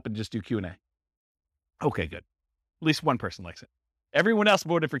stop and just do Q&A? Okay, good. At least one person likes it. Everyone else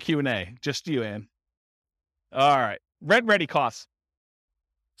voted for Q&A. Just you, Ann. All right. Rent ready costs.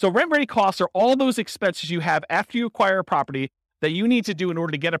 So rent ready costs are all those expenses you have after you acquire a property that you need to do in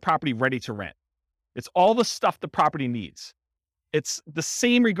order to get a property ready to rent. It's all the stuff the property needs. It's the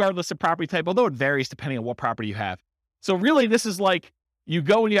same regardless of property type, although it varies depending on what property you have. So really, this is like you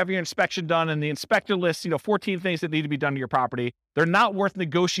go and you have your inspection done and the inspector lists, 14 things that need to be done to your property. They're not worth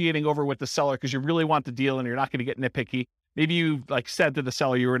negotiating over with the seller because you really want the deal and you're not going to get nitpicky. Maybe you said to the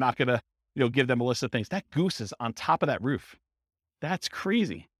seller you were not going to give them a list of things. That goose is on top of that roof. That's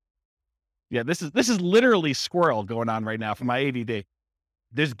crazy. Yeah, this is literally squirrel going on right now for my ADD.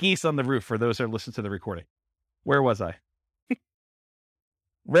 There's geese on the roof for those that listen to the recording. Where was I?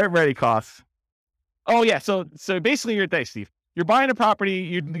 Rent ready costs. Oh yeah, so basically you're there, Steve. You're buying a property,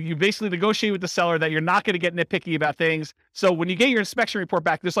 you basically negotiate with the seller that you're not going to get nitpicky about things. So when you get your inspection report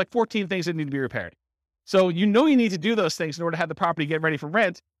back, there's 14 things that need to be repaired. So you need to do those things in order to have the property get ready for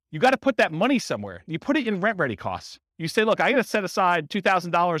rent. You got to put that money somewhere. You put it in rent ready costs. You say, look, I got to set aside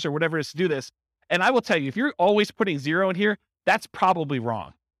 $2,000 or whatever it is to do this. And I will tell you, if you're always putting zero in here, that's probably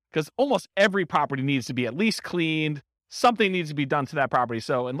wrong because almost every property needs to be at least cleaned. Something needs to be done to that property.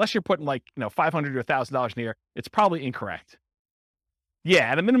 So unless you're putting $500 to $1,000 in here, it's probably incorrect.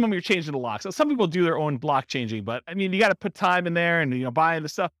 Yeah, at a minimum, you're changing the locks. So some people do their own block changing, but you got to put time in there and, buying the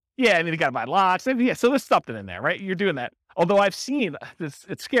stuff. Yeah, you got to buy locks. Yeah, so there's something in there, right? You're doing that. Although I've seen, it's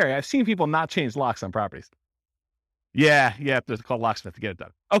scary. I've seen people not change locks on properties. Yeah, you have to call locksmith to get it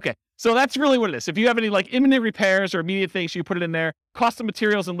done. Okay, so that's really what it is. If you have any imminent repairs or immediate things, you put it in there. Cost of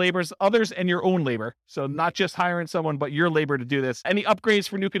materials and labors, others and your own labor. So not just hiring someone, but your labor to do this. Any upgrades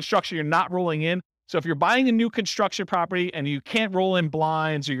for new construction you're not rolling in. So if you're buying a new construction property and you can't roll in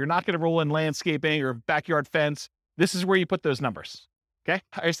blinds or you're not going to roll in landscaping or backyard fence, this is where you put those numbers. Okay,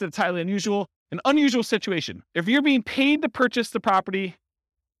 I said it's highly unusual. An unusual situation. If you're being paid to purchase the property,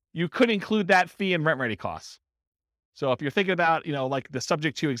 you could include that fee in rent ready costs. So if you're thinking about, the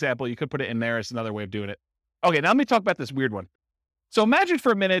subject to example, you could put it in there as another way of doing it. Okay, now let me talk about this weird one. So imagine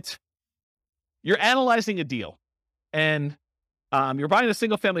for a minute, you're analyzing a deal and you're buying a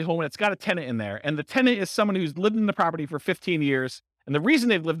single family home and it's got a tenant in there. And the tenant is someone who's lived in the property for 15 years And the reason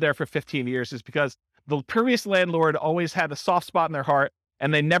they've lived there for 15 years is because the previous landlord always had a soft spot in their heart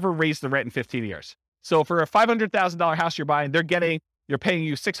and they never raised the rent in 15 years. So for a $500,000 house you're buying, you're paying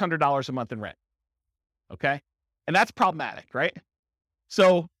you $600 a month in rent. Okay. And that's problematic, right?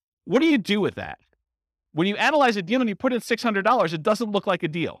 So what do you do with that? When you analyze a deal and you put in $600, it doesn't look like a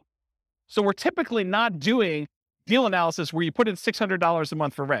deal. So we're typically not doing deal analysis where you put in $600 a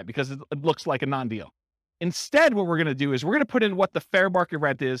month for rent because it looks like a non-deal. Instead, what we're going to do is we're going to put in what the fair market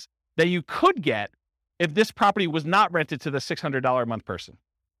rent is that you could get if this property was not rented to the $600 a month person.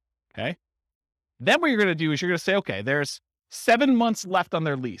 Okay. Then what you're going to do is you're going to say, okay, there's 7 months left on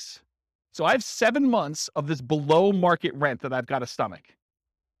their lease. So I have 7 months of this below market rent that I've got to stomach.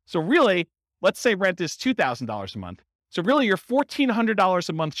 So really, let's say rent is $2,000 a month. So really you're $1,400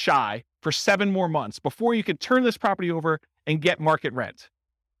 a month shy for 7 more months before you can turn this property over and get market rent.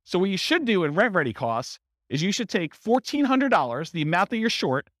 So what you should do in rent ready costs is you should take $1,400, the amount that you're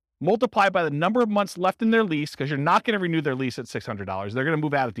short, multiply by the number of months left in their lease, because you're not going to renew their lease at $600. They're going to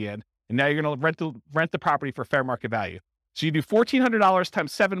move out at the end. And now you're going to rent the property for fair market value. So you do $1,400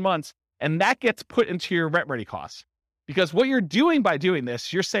 times 7 months, and that gets put into your rent ready costs. Because what you're doing by doing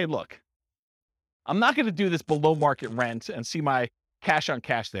this, you're saying, look, I'm not going to do this below market rent and see my cash on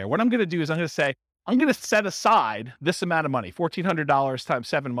cash there. What I'm going to do is I'm going to say, I'm going to set aside this amount of money, $1,400 times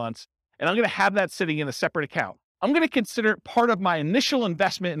 7 months, and I'm going to have that sitting in a separate account. I'm going to consider it part of my initial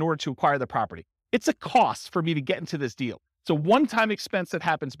investment in order to acquire the property. It's a cost for me to get into this deal. It's a one-time expense that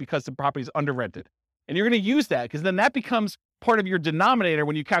happens because the property is under rented. And you're going to use that because then that becomes part of your denominator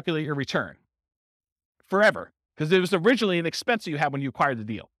when you calculate your return forever, because it was originally an expense that you had when you acquired the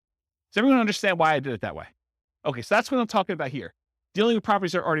deal. Does everyone understand why I did it that way? Okay, so that's what I'm talking about here. Dealing with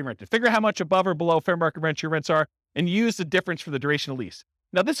properties that are already rented. Figure out how much above or below fair market rent your rents are and use the difference for the duration of lease.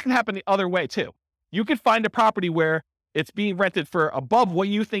 Now, this can happen the other way too. You could find a property where it's being rented for above what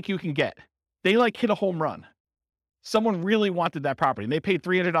you think you can get. They hit a home run. Someone really wanted that property and they paid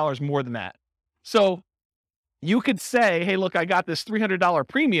 $300 more than that. So you could say, hey, look, I got this $300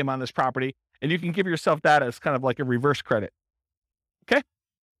 premium on this property, and you can give yourself that as kind of like a reverse credit. Okay?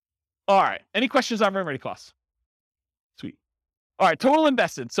 All right. Any questions on rent ready costs? Sweet. All right. Total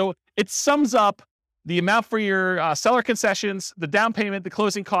invested. So it sums up the amount for your seller concessions, the down payment, the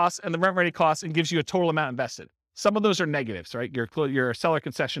closing costs, and the rent ready costs, and gives you a total amount invested. Some of those are negatives, right? Your seller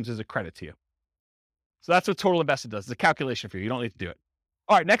concessions is a credit to you. So that's what total invested does. It's a calculation for you. You don't need to do it.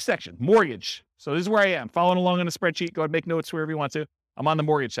 All right. Next section, mortgage. So this is where I am. Following along on the spreadsheet. Go ahead and make notes wherever you want to. I'm on the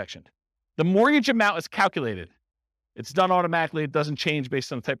mortgage section. The mortgage amount is calculated. It's done automatically. It doesn't change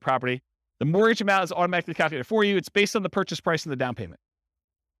based on the type of property. The mortgage amount is automatically calculated for you. It's based on the purchase price and the down payment.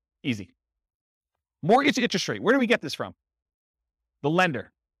 Easy. Mortgage interest rate. Where do we get this from? The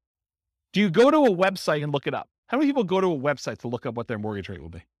lender. Do you go to a website and look it up? How many people go to a website to look up what their mortgage rate will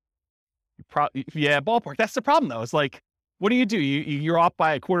be? Yeah, ballpark. That's the problem though. It's like, what do? You're off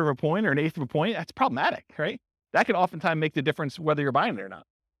by 1/4 of a point or 1/8 of a point. That's problematic, right? That can oftentimes make the difference whether you're buying it or not.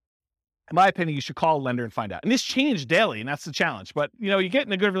 In my opinion, you should call a lender and find out. And this changes daily, and that's the challenge. But you get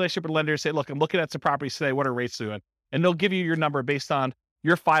in a good relationship with a lender, say, look, I'm looking at some properties today. What are rates doing? And they'll give you your number based on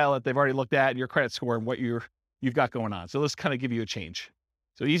your file that they've already looked at, and your credit score, and what you've got going on. So let's kind of give you a change.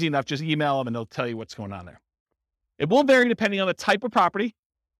 So easy enough, just email them and they'll tell you what's going on there. It will vary depending on the type of property.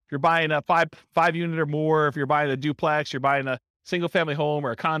 If you're buying a five unit or more, if you're buying a duplex, you're buying a single family home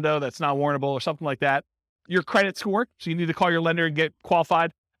or a condo that's not warrantable or something like that. Your credit score, so you need to call your lender and get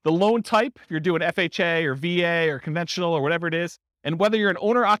qualified. The loan type, if you're doing FHA or VA or conventional or whatever it is, and whether you're an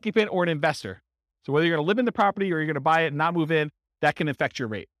owner occupant or an investor. So whether you're going to live in the property or you're going to buy it and not move in, that can affect your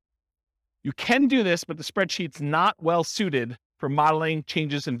rate. You can do this, but the spreadsheet's not well suited for modeling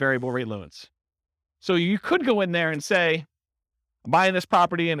changes in variable rate loans. So you could go in there and say, I'm buying this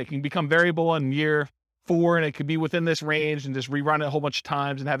property and it can become variable in year 4 and it could be within this range, and just rerun it a whole bunch of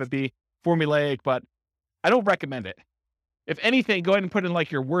times and have it be formulaic, but I don't recommend it. If anything, go ahead and put in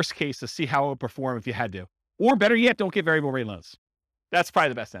your worst case to see how it would perform if you had to. Or better yet, don't get variable rate loans. That's probably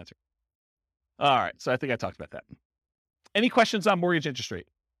the best answer. All right, so I think I talked about that. Any questions on mortgage interest rate?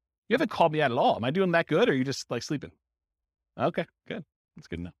 You haven't called me out at all. Am I doing that good, or are you just sleeping? Okay, good. That's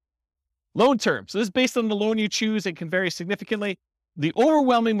good enough. Loan term. So this is based on the loan you choose and can vary significantly. The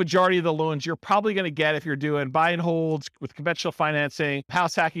overwhelming majority of the loans you're probably going to get if you're doing buy and holds with conventional financing,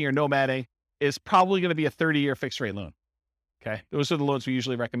 house hacking, or nomading is probably going to be a 30-year fixed rate loan. Okay, those are the loans we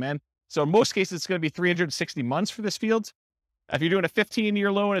usually recommend. So in most cases, it's going to be 360 months for this field. If you're doing a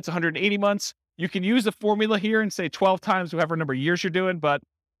 15-year loan, it's 180 months. You can use the formula here and say 12 times whatever number of years you're doing, but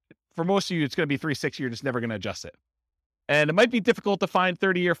for most of you, it's going to be 360. You're just never going to adjust it. And it might be difficult to find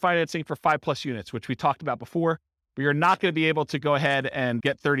 30-year financing for 5+ units, which we talked about before. but you're not going to be able to go ahead and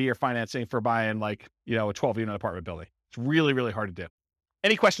get 30-year financing for buying like, a 12-unit apartment building. It's really, really hard to do.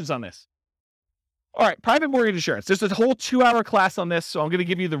 Any questions on this? All right, private mortgage insurance. There's a whole 2-hour class on this, so I'm going to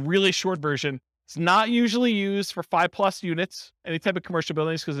give you the really short version. It's not usually used for 5+ units, any type of commercial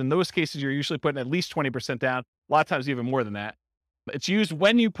buildings, because in those cases, you're usually putting at least 20% down, a lot of times even more than that. It's used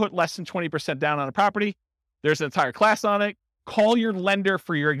when you put less than 20% down on a property. There's an entire class on it. Call your lender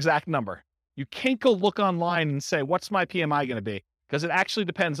for your exact number. You can't go look online and say, what's my PMI going to be? Because it actually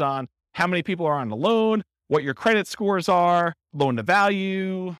depends on how many people are on the loan, what your credit scores are, loan to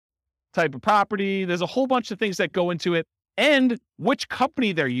value, type of property. There's a whole bunch of things that go into it, and which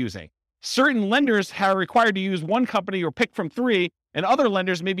company they're using. Certain lenders are required to use one company or pick from 3, and other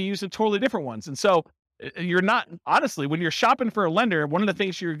lenders may be using totally different ones. And so you're not, honestly, when you're shopping for a lender, one of the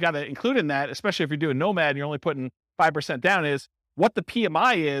things you've got to include in that, especially if you're doing Nomad and you're only putting 5% down, is what the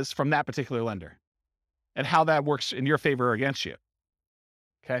PMI is from that particular lender and how that works in your favor or against you.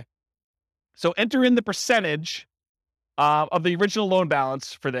 Okay. So enter in the percentage of the original loan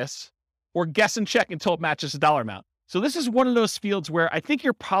balance for this, or guess and check until it matches the dollar amount. So this is one of those fields where I think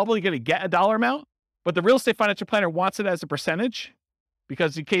you're probably going to get a dollar amount, but the real estate financial planner wants it as a percentage,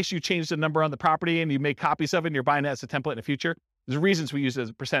 because in case you change the number on the property and you make copies of it and you're buying it as a template in the future, there's reasons we use it as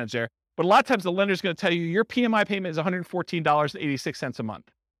a percentage there. But a lot of times the lender's going to tell you your PMI payment is $114.86 a month.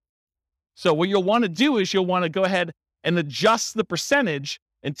 So what you'll want to do is you'll want to go ahead and adjust the percentage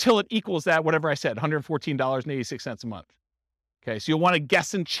until it equals that, whatever I said, $114.86 a month. Okay, so you'll want to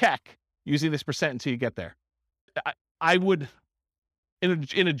guess and check using this percent until you get there. I would,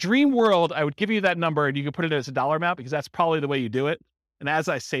 in a dream world, I would give you that number and you can put it as a dollar amount, because that's probably the way you do it. And as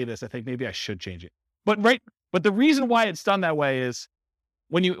I say this, I think maybe I should change it. But the reason why it's done that way is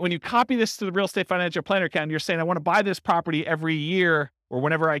when you copy this to the real estate financial planner account, you're saying, I want to buy this property every year or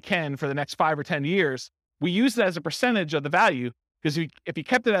whenever I can for the next 5 or 10 years. We use it as a percentage of the value, because if you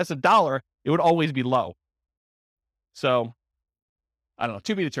kept it as a dollar, it would always be low. So I don't know,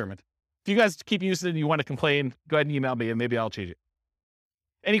 to be determined. If you guys keep using it and you want to complain, go ahead and email me and maybe I'll change it.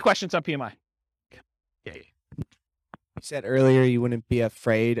 Any questions on PMI? Yeah. You said earlier you wouldn't be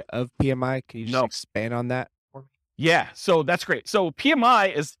afraid of PMI. Can you just No. expand on that for me? Yeah, so that's great. So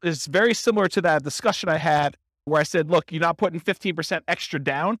PMI is very similar to that discussion I had where I said, look, you're not putting 15% extra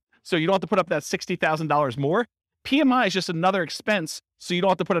down, so you don't have to put up that $60,000 more. PMI is just another expense, so you don't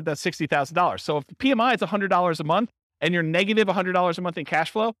have to put up that $60,000. So if the PMI is $100 a month and you're negative $100 a month in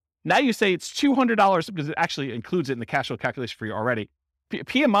cash flow, now you say it's $200, because it actually includes it in the cash flow calculation for you already.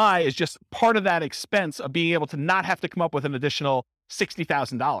 PMI is just part of that expense of being able to not have to come up with an additional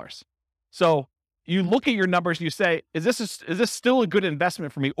 $60,000. So you look at your numbers and you say, is this still a good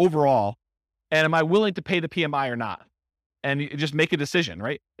investment for me overall? And am I willing to pay the PMI or not? And you just make a decision,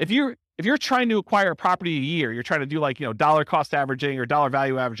 right? If you're trying to acquire a property a year, you're trying to do like, dollar cost averaging or dollar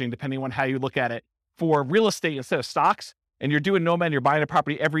value averaging, depending on how you look at it, for real estate instead of stocks, and you're doing Nomad, you're buying a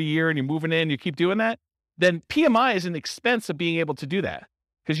property every year and you're moving in, you keep doing that, then PMI is an expense of being able to do that,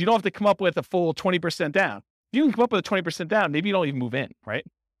 because you don't have to come up with a full 20% down. If you can come up with a 20% down, maybe you don't even move in, right?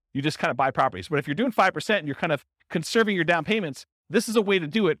 You just kind of buy properties. But if you're doing 5% and you're kind of conserving your down payments, this is a way to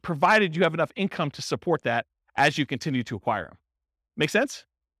do it, provided you have enough income to support that as you continue to acquire them. Make sense?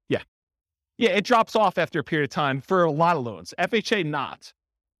 Yeah. Yeah, it drops off after a period of time for a lot of loans. FHA, not.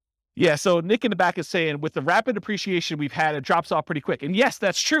 Yeah, so Nick in the back is saying, with the rapid appreciation we've had, it drops off pretty quick. And yes,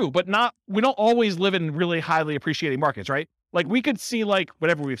 that's true, but we don't always live in really highly appreciating markets, right? Like we could see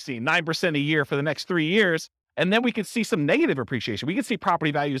whatever we've seen, 9% a year for the next 3 years, and then we could see some negative appreciation. We could see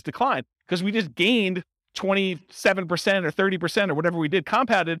property values decline because we just gained 27% or 30% or whatever we did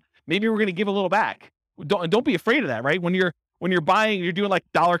compounded. Maybe we're going to give a little back. Don't be afraid of that, right? When you're buying, you're doing like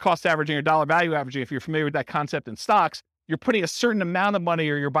dollar cost averaging or dollar value averaging. If you're familiar with that concept in stocks, you're putting a certain amount of money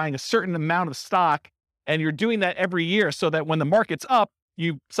or you're buying a certain amount of stock, and you're doing that every year so that when the market's up,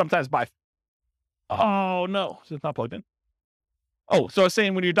 you sometimes buy. Oh no, it's not plugged in. Oh, so I was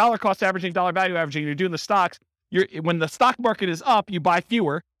saying when you're dollar cost averaging, dollar value averaging, you're doing the stocks, when the stock market is up, you buy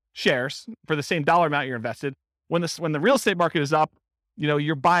fewer shares for the same dollar amount you're invested. When the real estate market is up,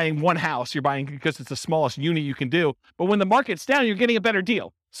 you're buying one house, you're buying because it's the smallest unit you can do. But when the market's down, you're getting a better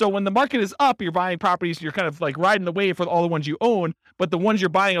deal. So when the market is up, you're buying properties, you're kind of like riding the wave for all the ones you own, but the ones you're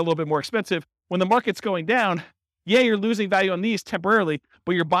buying are a little bit more expensive. When the market's going down, yeah, you're losing value on these temporarily,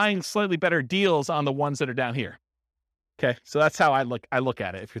 but you're buying slightly better deals on the ones that are down here. Okay, so that's how I look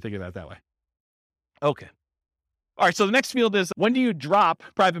at it, if you're thinking about it that way. Okay. All right, so the next field is, when do you drop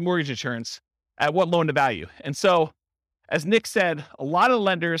private mortgage insurance at what loan to value? And so, as Nick said, a lot of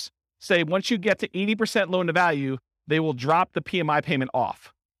lenders say once you get to 80% loan to value, they will drop the PMI payment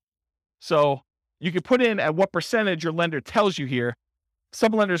off. So you can put in at what percentage your lender tells you here.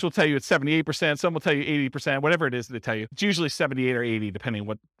 Some lenders will tell you it's 78%. Some will tell you 80%, whatever it is they tell you. It's usually 78 or 80, depending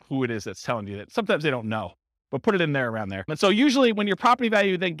on who it is that's telling you that. Sometimes they don't know, but put it in there around there. And so usually when your property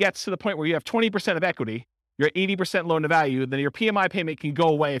value then gets to the point where you have 20% of equity, you're at 80% loan to value, then your PMI payment can go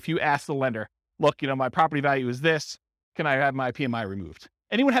away if you ask the lender, look, my property value is this. Can I have my PMI removed?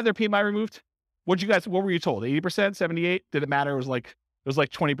 Anyone have their PMI removed? What were you told? 80%, 78? Did it matter? It was like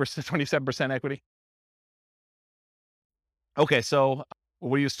 20%, 27% equity. Okay, so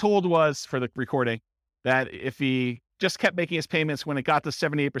what he was told was, for the recording, that if he just kept making his payments, when it got to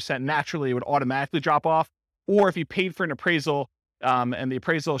 78%, naturally it would automatically drop off. Or if he paid for an appraisal and the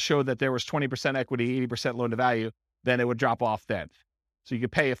appraisal showed that there was 20% equity, 80% loan to value, then it would drop off then. So you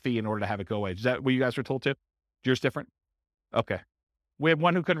could pay a fee in order to have it go away. Is that what you guys were told too? Yours different? Okay. We had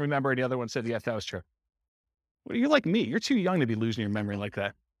one who couldn't remember and the other one said, yes, that was true. Well, you're like me. You're too young to be losing your memory like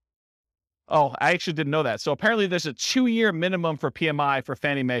that. Oh, I actually didn't know that. So apparently there's a 2-year minimum for PMI for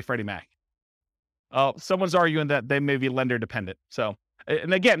Fannie Mae, Freddie Mac. Oh, someone's arguing that they may be lender dependent. So,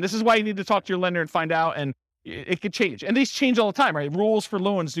 and again, this is why you need to talk to your lender and find out, and it could change. And these change all the time, right? Rules for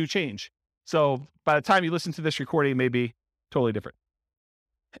loans do change. So by the time you listen to this recording, it may be totally different.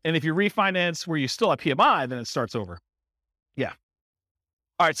 And if you refinance where you still have PMI, then it starts over. Yeah.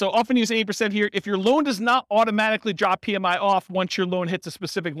 All right, so often use 80% here. If your loan does not automatically drop PMI off once your loan hits a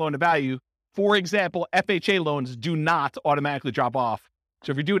specific loan to value, for example, FHA loans do not automatically drop off.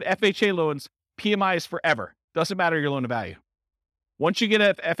 So if you're doing FHA loans, PMI is forever. Doesn't matter your loan to value. Once you get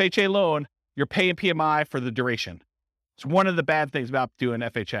an FHA loan, you're paying PMI for the duration. It's one of the bad things about doing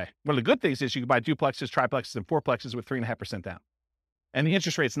FHA. One of the good things is you can buy duplexes, triplexes, and fourplexes with 3.5% down. And the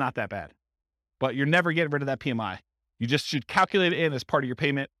interest rate's not that bad. But you're never getting rid of that PMI. You just should calculate it in as part of your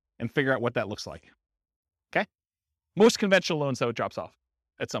payment and figure out what that looks like. Okay? Most conventional loans, though, it drops off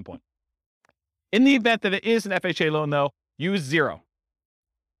at some point. In the event that it is an FHA loan, though, use 0.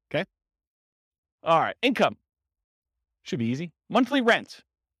 Okay? All right. Income. Should be easy. Monthly rent.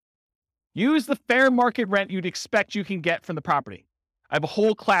 Use the fair market rent you'd expect you can get from the property. I have a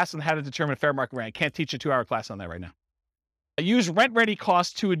whole class on how to determine fair market rent. I can't teach a 2-hour class on that right now. I use rent-ready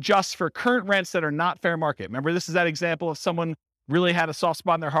costs to adjust for current rents that are not fair market. Remember, this is that example of someone really had a soft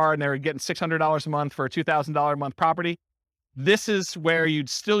spot in their heart and they were getting $600 a month for a $2,000 a month property. This is where you'd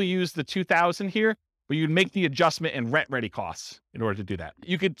still use the $2,000 here, but you'd make the adjustment in rent-ready costs in order to do that.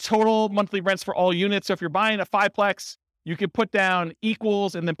 You could total monthly rents for all units. So if you're buying a 5-plex, you could put down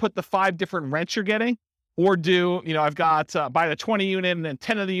equals and then put the 5 different rents you're getting, or do, I've got buy the 20 unit and then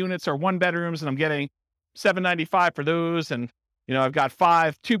 10 of the units are 1 bedrooms and I'm getting $795 for those. And, I've got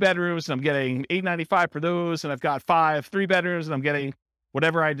 5 2-bedrooms and I'm getting $895 for those. And I've got 5 3-bedrooms and I'm getting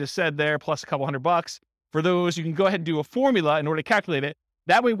whatever I just said there, plus a couple $100 for those. You can go ahead and do a formula in order to calculate it.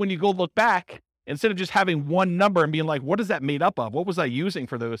 That way, when you go look back, instead of just having one number and being like, what is that made up of? What was I using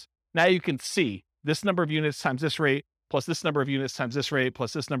for those? Now you can see this number of units times this rate, plus this number of units times this rate,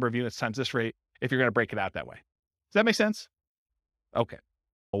 plus this number of units times this rate, if you're going to break it out that way. Does that make sense? Okay.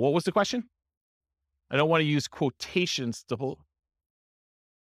 Well, what was the question? I don't want to use quotations to hold.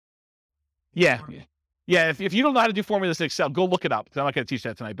 Yeah. If you don't know how to do formulas in Excel, go look it up. I'm not going to teach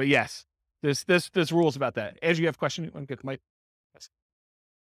that tonight, but yes, there's rules about that. Andrew, you have a question? You want to get the mic? Yes.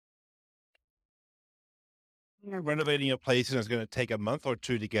 You're renovating a place and it's going to take a month or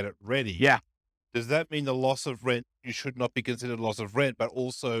 2 to get it ready. Yeah. Does that mean the loss of rent, you should not be considered loss of rent, but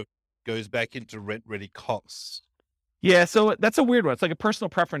also goes back into rent-ready costs? Yeah, so that's a weird one. It's like a personal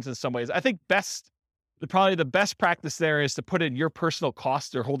preference in some ways. I think probably the best practice there is to put in your personal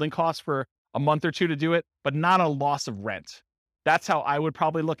costs or holding costs for a month or 2 to do it, but not a loss of rent. That's how I would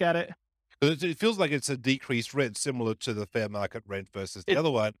probably look at it. It feels like it's a decreased rent, similar to the fair market rent versus the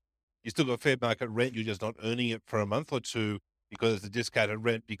other one. You still got fair market rent, you're just not earning it for a month or 2 because it's a discounted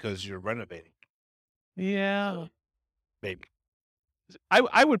rent because you're renovating. Yeah. Maybe.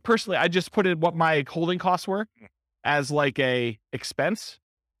 I would personally, I just put in what my holding costs were as like a expense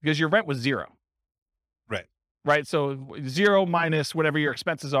because your rent was 0. Right. So 0 minus whatever your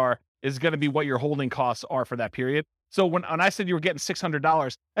expenses are is going to be what your holding costs are for that period. So when I said you were getting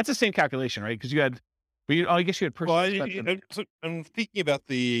 $600, that's the same calculation, right? Because I guess you had personal expenses. So I'm thinking about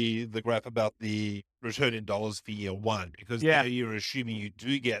the graph about the return in dollars for year 1, because there you're assuming you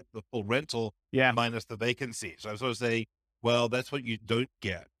do get the full rental minus the vacancy. So I was sort of saying, well, that's what you don't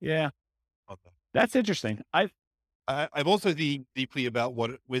get. Yeah. That's interesting. I'm also deeply about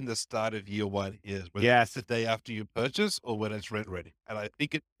when the start of year 1 is, whether it's the day after you purchase or when it's rent ready. And I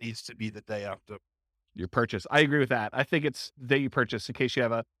think it needs to be the day after your purchase. I agree with that. I think it's the day you purchase in case you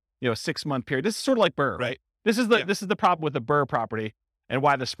have a 6-month period. This is sort of like Burr, right? This is the problem with the Burr property. and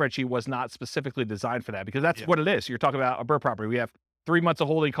why the spreadsheet was not specifically designed for that, because that's what it is. You're talking about a BRRRR property. We have 3 months of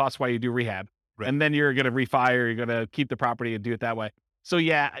holding costs while you do rehab, and then you're going to refi or you're going to keep the property and do it that way. So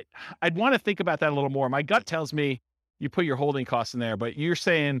yeah, I'd want to think about that a little more. My gut tells me you put your holding costs in there, but you're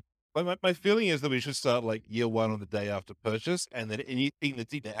saying... My feeling is that we should start like year 1 on the day after purchase, and then anything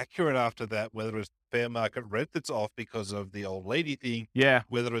that's inaccurate after that, whether it's fair market rent that's off because of the old lady thing,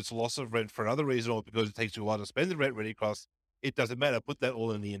 whether it's loss of rent for another reason or because it takes you a while to spend the rent ready costs, it doesn't matter. Put that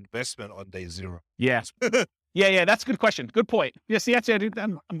all in the investment on day 0. Yeah. Yeah. That's a good question. Good point. Yes,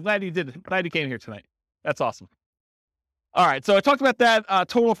 I'm glad you did it. Glad you came here tonight. That's awesome. All right. So I talked about that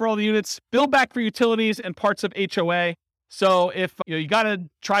total for all the units. Bill back for utilities and parts of HOA. So if you got a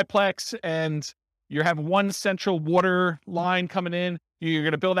triplex and you have one central water line coming in, you're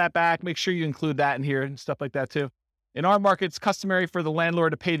going to bill that back. Make sure you include that in here and stuff like that too. In our market, it's customary for the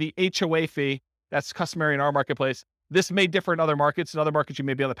landlord to pay the HOA fee. That's customary in our marketplace. This may differ in other markets. In other markets, you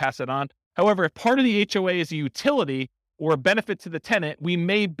may be able to pass it on. However, if part of the HOA is a utility or a benefit to the tenant, we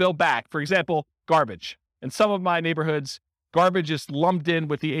may bill back. For example, garbage. In some of my neighborhoods, garbage is lumped in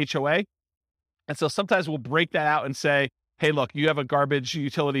with the HOA. And so sometimes we'll break that out and say, hey, look, you have a garbage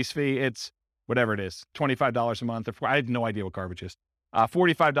utilities fee. It's whatever it is, $25 a month. I have no idea what garbage is.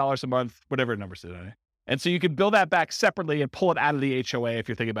 $45 a month, whatever numbers it is. And so you can bill that back separately and pull it out of the HOA if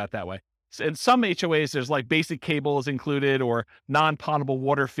you're thinking about it that way. In some HOAs, there's like basic cables included or non-potable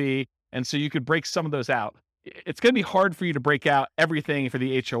water fee. And so you could break some of those out. It's going to be hard for you to break out everything for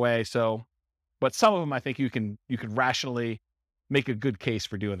the HOA. But some of them, I think you can rationally make a good case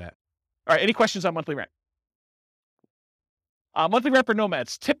for doing that. All right. Any questions on monthly rent? Monthly rent for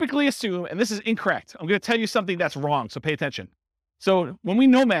nomads typically assume, and this is incorrect. I'm going to tell you something that's wrong, so pay attention. So when we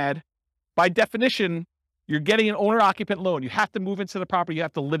nomad, by definition, you're getting an owner-occupant loan. You have to move into the property. You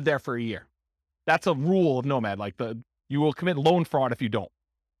have to live there for a year. That's a rule of nomad. You will commit loan fraud if you don't.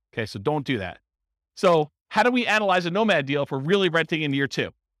 Okay, so don't do that. So how do we analyze a nomad deal if we're really renting in year 2?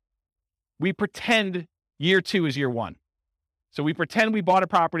 We pretend year 2 is year 1. So we pretend we bought a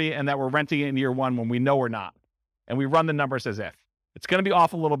property and that we're renting it in year 1 when we know we're not. And we run the numbers as if. It's going to be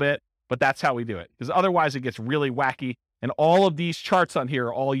off a little bit, but that's how we do it. Because otherwise it gets really wacky. And all of these charts on here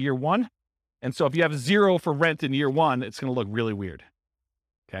are all year 1. And so if you have 0 for rent in year 1, it's going to look really weird.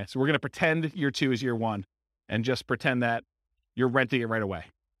 Okay, so we're going to pretend year 2 is year 1 and just pretend that you're renting it right away,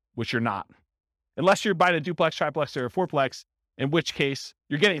 which you're not. Unless you're buying a duplex, triplex, or a fourplex, in which case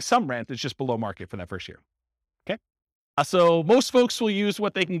you're getting some rent that's just below market for that first year. Okay, so most folks will use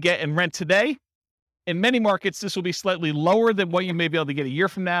what they can get in rent today. In many markets, this will be slightly lower than what you may be able to get a year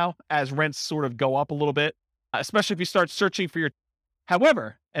from now as rents sort of go up a little bit, especially if you start searching for your...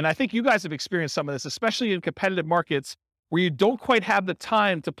 However, and I think you guys have experienced some of this, especially in competitive markets where you don't quite have the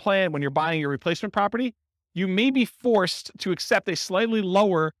time to plan when you're buying your replacement property, you may be forced to accept a slightly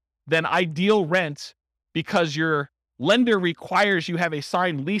lower than ideal rent because your lender requires you have a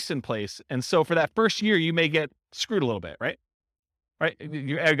signed lease in place. And so for that first year, you may get screwed a little bit, right? Right?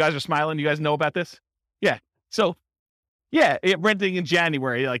 You guys are smiling. You guys know about this? Yeah. So, renting in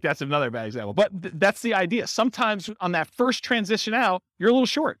January, that's another bad example. But that's the idea. Sometimes on that first transition out, you're a little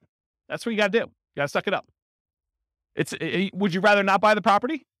short. That's what you got to do. You got to suck it up. Would you rather not buy the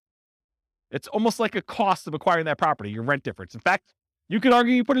property? It's almost like a cost of acquiring that property, your rent difference. In fact, you could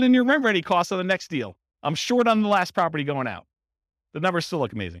argue you put it in your rent ready cost on the next deal. I'm short on the last property going out. The numbers still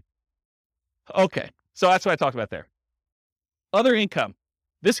look amazing. Okay. So that's what I talked about there. Other income.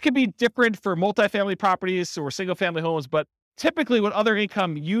 This could be different for multifamily properties or single family homes, but typically what other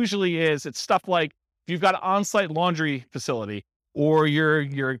income usually is, it's stuff like if you've got an on-site laundry facility or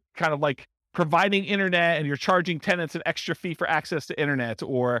you're kind of like providing internet and you're charging tenants an extra fee for access to internet,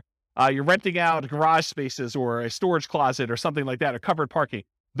 or you're renting out garage spaces or a storage closet or something like that, or covered parking.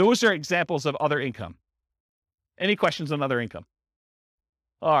 Those are examples of other income. Any questions on other income?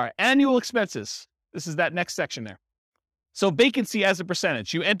 All right, annual expenses. This is that next section there. So vacancy as a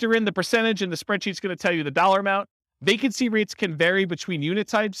percentage. You enter in the percentage and the spreadsheet's going to tell you the dollar amount. Vacancy rates can vary between unit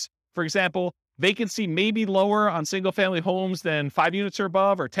types. For example, vacancy may be lower on single family homes than 5 units or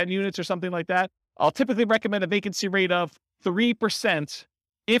above or 10 units or something like that. I'll typically recommend a vacancy rate of 3%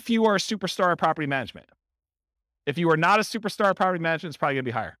 if you are a superstar at property management. If you are not a superstar at property management, it's probably going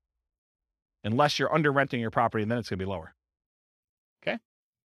to be higher. Unless you're under renting your property, and then it's going to be lower. Okay?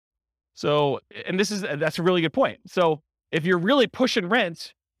 So, and that's a really good point. So, if you're really pushing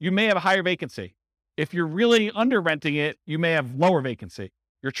rent, you may have a higher vacancy. If you're really under renting it, you may have lower vacancy.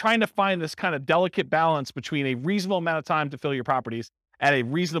 You're trying to find this kind of delicate balance between a reasonable amount of time to fill your properties at a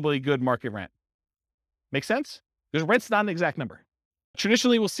reasonably good market rent. Make sense? Because rent's not an exact number.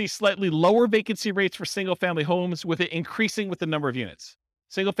 Traditionally, we'll see slightly lower vacancy rates for single family homes with it increasing with the number of units.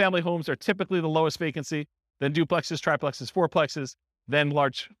 Single family homes are typically the lowest vacancy, then duplexes, triplexes, fourplexes, then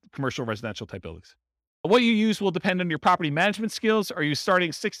large commercial residential type buildings. What you use will depend on your property management skills. Are you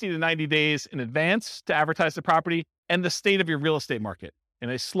starting 60 to 90 days in advance to advertise the property, and the state of your real estate market? In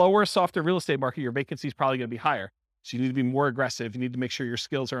a slower, softer real estate market, your vacancy is probably going to be higher. So you need to be more aggressive. You need to make sure your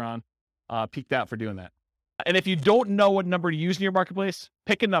skills are on peaked out for doing that. And if you don't know what number to use in your marketplace,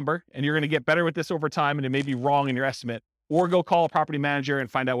 pick a number, and you're going to get better with this over time, and it may be wrong in your estimate, or go call a property manager and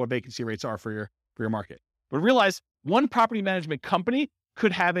find out what vacancy rates are for your market. But realize one property management company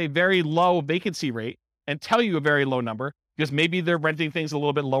could have a very low vacancy rate and tell you a very low number because maybe they're renting things a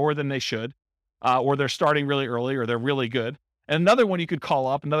little bit lower than they should, or they're starting really early, or they're really good. And another one you could call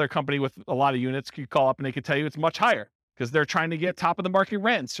up, another company with a lot of units could call up and they could tell you it's much higher because they're trying to get top of the market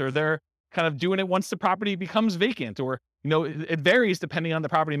rents, or they're kind of doing it once the property becomes vacant, or, it varies depending on the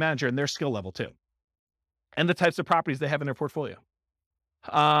property manager and their skill level too, and the types of properties they have in their portfolio.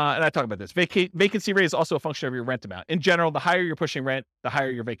 And I talk about this. Vacancy rate is also a function of your rent amount. In general, the higher you're pushing rent, the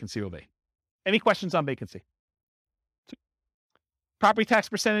higher your vacancy will be. Any questions on vacancy? Property tax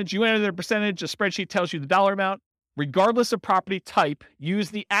percentage, you enter the percentage, a spreadsheet tells you the dollar amount. Regardless of property type,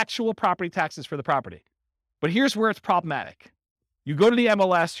 use the actual property taxes for the property. But here's where it's problematic. You go to the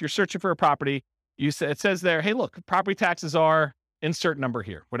MLS, you're searching for a property, it says there, hey, look, property taxes are insert number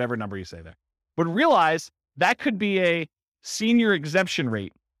here, whatever number you say there. But realize that could be a senior exemption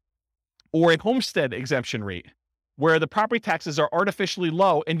rate or a homestead exemption rate where the property taxes are artificially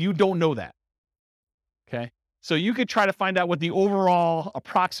low and you don't know that. Okay. So you could try to find out what the overall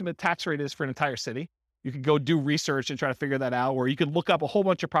approximate tax rate is for an entire city. You could go do research and try to figure that out, or you could look up a whole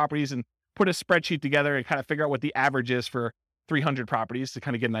bunch of properties and put a spreadsheet together and kind of figure out what the average is for 300 properties to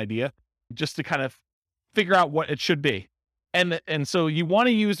kind of get an idea, just to kind of figure out what it should be. And so you want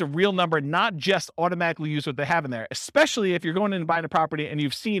to use a real number, not just automatically use what they have in there, especially if you're going in and buying a property and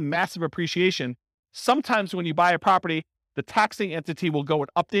you've seen massive appreciation. Sometimes when you buy a property, the taxing entity will go and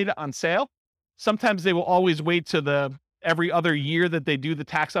update it on sale. Sometimes they will always wait to every other year that they do the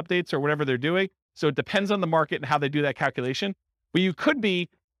tax updates or whatever they're doing. So it depends on the market and how they do that calculation. But you could be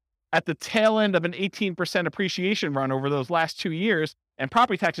at the tail end of an 18% appreciation run over those last 2 years, and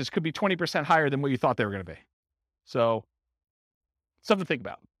property taxes could be 20% higher than what you thought they were going to be. So something to think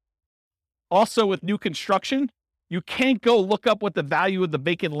about. Also, with new construction, you can't go look up what the value of the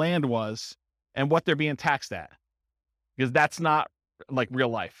vacant land was and what they're being taxed at, because that's not like real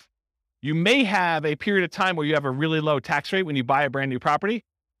life. You may have a period of time where you have a really low tax rate when you buy a brand new property,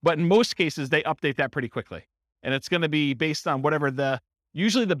 but in most cases, they update that pretty quickly. And it's going to be based on whatever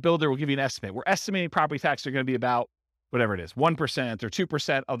usually the builder will give you an estimate. We're estimating property taxes are going to be about whatever it is, 1% or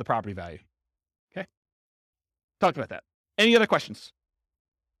 2% of the property value. Okay. Talked about that. Any other questions?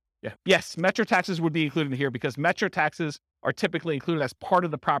 Yeah. Yes, metro taxes would be included here because metro taxes are typically included as part of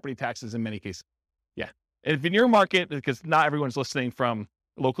the property taxes in many cases. Yeah. And if in your market, because not everyone's listening from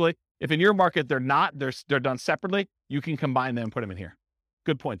locally, if in your market they're not, they're done separately, you can combine them and put them in here.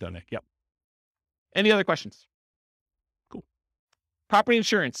 Good point though, Nick. Yep. Any other questions? Cool. Property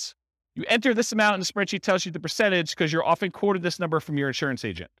insurance. You enter this amount and the spreadsheet tells you the percentage because you're often quoted this number from your insurance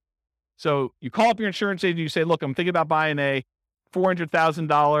agent. So you call up your insurance agent, you say, look, I'm thinking about buying a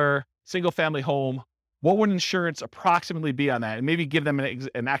 $400,000 single family home. What would insurance approximately be on that? And maybe give them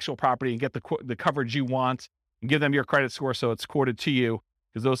an actual property and get the coverage you want and give them your credit score so it's quoted to you,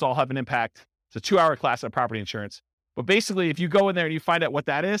 because those all have an impact. It's a 2-hour class on property insurance. But basically, if you go in there and you find out what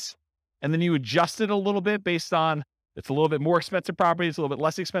that is, and then you adjust it a little bit based on it's a little bit more expensive property, it's a little bit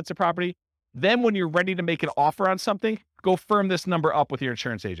less expensive property, then when you're ready to make an offer on something, go firm this number up with your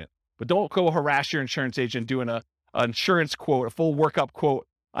insurance agent. But don't go harass your insurance agent doing an insurance quote, a full workup quote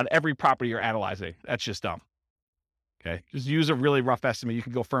on every property you're analyzing. That's just dumb. Okay. Just use a really rough estimate. You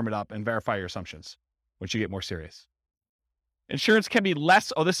can go firm it up and verify your assumptions once you get more serious. Insurance can be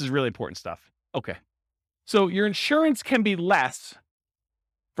less. Oh, this is really important stuff. Okay. So your insurance can be less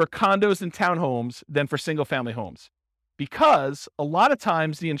for condos and townhomes than for single family homes, because a lot of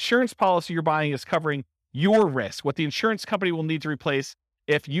times the insurance policy you're buying is covering your risk, what the insurance company will need to replace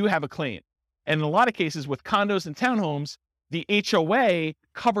if you have a claim. And in a lot of cases with condos and townhomes, the HOA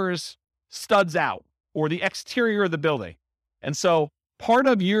covers studs out or the exterior of the building. And so part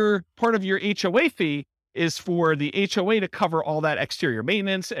of your HOA fee is for the HOA to cover all that exterior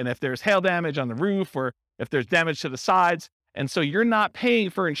maintenance, and if there's hail damage on the roof or if there's damage to the sides. And so you're not paying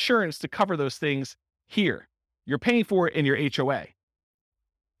for insurance to cover those things here. You're paying for it in your HOA.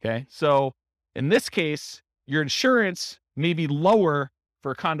 Okay. So in this case, your insurance may be lower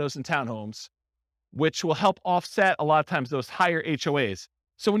for condos and townhomes, which will help offset a lot of times those higher HOAs.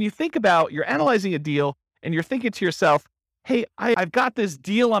 So when you think about, you're analyzing a deal and you're thinking to yourself, hey, I've got this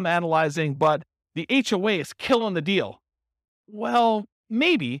deal I'm analyzing, but the HOA is killing the deal. Well,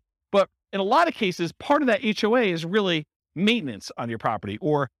 maybe, but in a lot of cases, part of that HOA is really maintenance on your property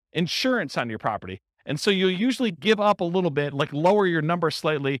or insurance on your property. And so you'll usually give up a little bit, like lower your number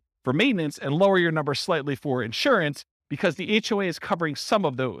slightly for maintenance and lower your number slightly for insurance because the HOA is covering some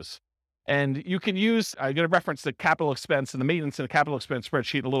of those. And you can use, I'm going to reference the capital expense and the maintenance and the capital expense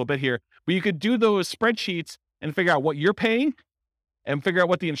spreadsheet a little bit here, but you could do those spreadsheets and figure out what you're paying and figure out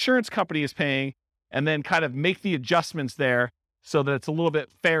what the insurance company is paying and then kind of make the adjustments there so that it's a little bit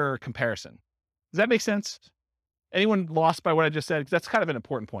fairer comparison. Does that make sense? Anyone lost by what I just said? Because that's kind of an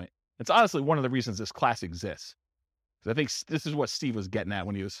important point. It's honestly one of the reasons this class exists. Because I think this is what Steve was getting at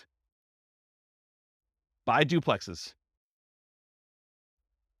when he was buy duplexes.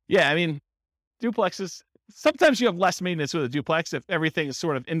 Yeah, I mean, duplexes, sometimes you have less maintenance with a duplex if everything is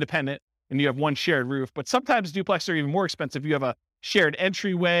sort of independent and you have one shared roof, but sometimes duplexes are even more expensive. You have a shared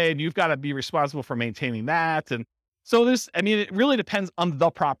entryway and you've got to be responsible for maintaining that. And so it really depends on the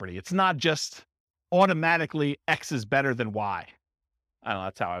property. It's not just automatically X is better than Y. I don't know,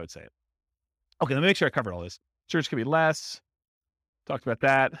 that's how I would say it. Okay, let me make sure I covered all this. Insurance can be less. Talked about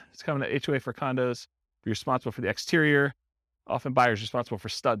that. It's coming to HOA for condos. Be responsible for the exterior. Often buyers responsible for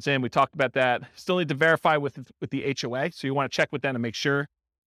studs in. We talked about that. Still need to verify with the HOA. So you want to check with them to make sure.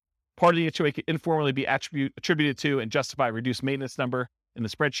 Part of the HOA can informally be attributed to and justify a reduced maintenance number in the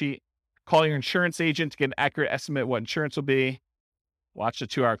spreadsheet. Call your insurance agent to get an accurate estimate of what insurance will be. Watch the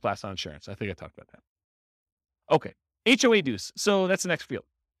 2-hour class on insurance. I think I talked about that. Okay. HOA dues. So that's the next field.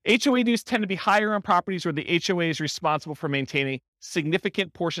 HOA dues tend to be higher on properties where the HOA is responsible for maintaining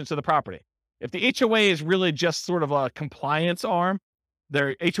significant portions of the property. If the HOA is really just sort of a compliance arm,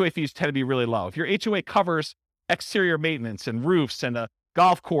 their HOA fees tend to be really low. If your HOA covers exterior maintenance and roofs and a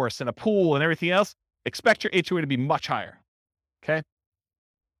golf course and a pool and everything else, expect your HOA to be much higher. Okay?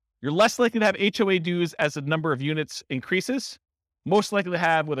 You're less likely to have HOA dues as the number of units increases, most likely to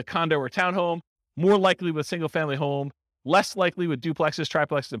have with a condo or townhome, more likely with a single-family home, less likely with duplexes,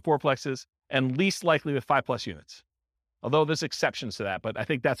 triplexes, and fourplexes, and least likely with 5+ units. Although there's exceptions to that, but I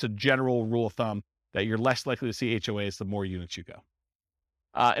think that's a general rule of thumb that you're less likely to see HOAs the more units you go.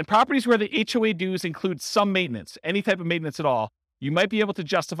 In properties where the HOA dues include some maintenance, any type of maintenance at all, you might be able to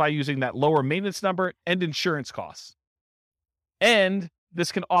justify using that lower maintenance number and insurance costs. And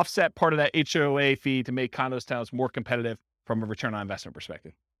this can offset part of that HOA fee to make condos, towns more competitive from a return on investment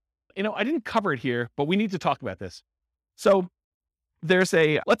perspective. I didn't cover it here, but we need to talk about this. So let's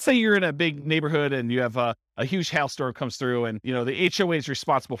say you're in a big neighborhood and you have a huge hailstorm comes through and, the HOA is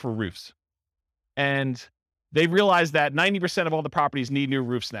responsible for roofs. And they realize that 90% of all the properties need new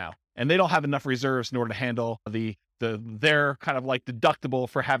roofs now. And they don't have enough reserves in order to handle their kind of like deductible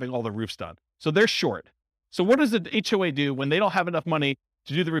for having all the roofs done. So they're short. So what does the HOA do when they don't have enough money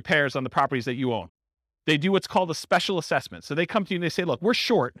to do the repairs on the properties that you own? They do what's called a special assessment. So they come to you and they say, look, we're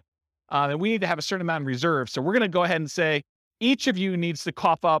short and we need to have a certain amount in reserve. So we're going to go ahead and say, each of you needs to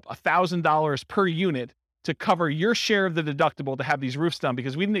cough up $1,000 per unit to cover your share of the deductible to have these roofs done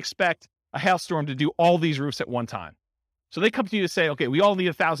because we didn't expect a hailstorm to do all these roofs at one time. So they come to you to say, okay, we all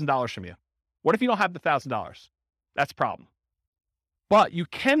need $1,000 from you. What if you don't have the $1,000? That's a problem. But you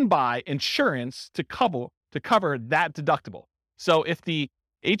can buy insurance to cover that deductible. So if the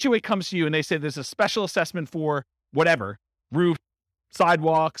HOA comes to you and they say there's a special assessment for whatever, roof,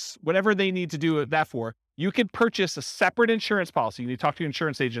 sidewalks, whatever they need to do that for, you can purchase a separate insurance policy. You need to talk to your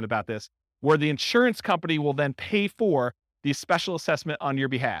insurance agent about this, where the insurance company will then pay for the special assessment on your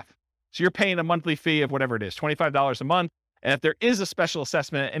behalf. So you're paying a monthly fee of whatever it is, $25 a month. And if there is a special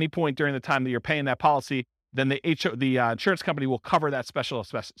assessment at any point during the time that you're paying that policy, then the insurance company will cover that special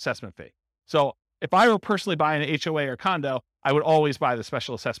assessment fee. So if I were personally buying an HOA or condo, I would always buy the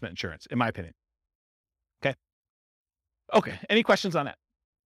special assessment insurance, in my opinion. Okay. Any questions on that?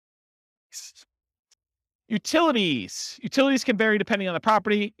 Utilities. Utilities can vary depending on the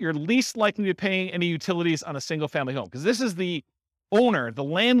property. You're least likely to be paying any utilities on a single family home because this is the owner, the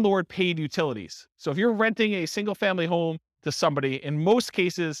landlord paid utilities. So if you're renting a single family home to somebody, in most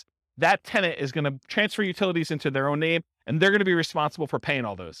cases, that tenant is going to transfer utilities into their own name and they're going to be responsible for paying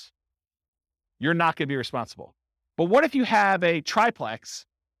all those. You're not going to be responsible. But what if you have a triplex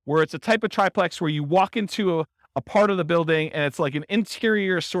where it's a type of triplex where you walk into a part of the building and it's like an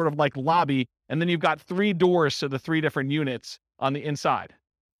interior sort of like lobby, and then you've got 3 doors to the 3 different units on the inside?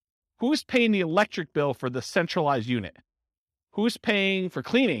 Who's paying the electric bill for the centralized unit? Who's paying for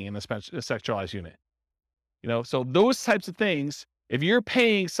cleaning in the centralized unit? So those types of things, if you're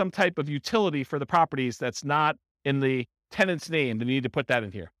paying some type of utility for the properties that's not in the tenant's name, then you need to put that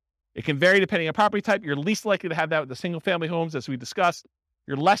in here. It can vary depending on property type. You're least likely to have that with the single family homes, as we discussed.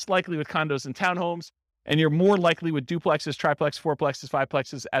 You're less likely with condos and townhomes, and you're more likely with duplexes, triplexes, fourplexes,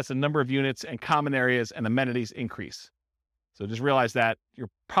 fiveplexes as the number of units and common areas and amenities increase. So just realize that your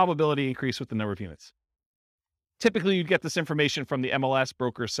probability increase with the number of units. Typically, you get this information from the MLS,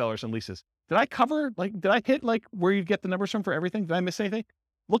 brokers, sellers, and leases. Did I hit where you get the numbers from for everything? Did I miss anything?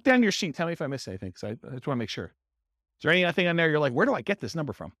 Look down your sheet. Tell me if I missed anything, because I just want to make sure. Is there anything on there you're like, where do I get this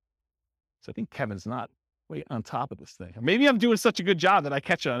number from? So I think Kevin's not way on top of this thing. Or maybe I'm doing such a good job that I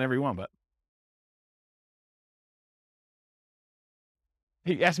catch it on every one, but.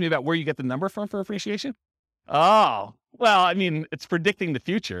 He asked me about where you get the number from for appreciation. Oh, well, I mean, it's predicting the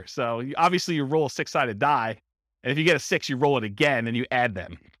future. So obviously you roll a 6-sided die. And if you get a 6, you roll it again and you add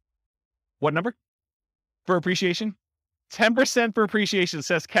them. What number for appreciation? 10% for appreciation,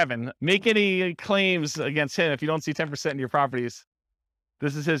 says Kevin. Make any claims against him if you don't see 10% in your properties.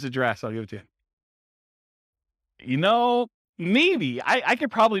 This is his address. I'll give it to you. You know, maybe. I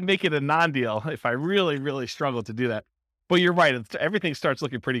could probably make it a non-deal if I really, really struggle to do that. But you're right. Everything starts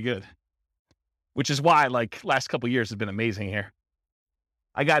looking pretty good, which is why, last couple of years has been amazing here.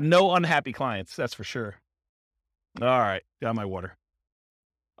 I got no unhappy clients, that's for sure. All right, got my water.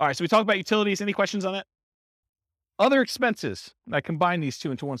 All right, so we talked about utilities. Any questions on that? Other expenses. I combine these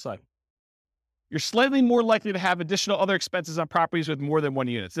two into one slide. You're slightly more likely to have additional other expenses on properties with more than one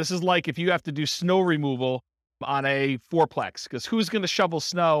unit. This is like if you have to do snow removal on a fourplex, because who's going to shovel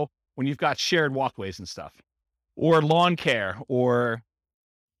snow when you've got shared walkways and stuff? Or lawn care, or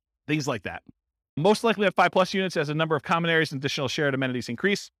things like that. Most likely have 5+ units as a number of common areas and additional shared amenities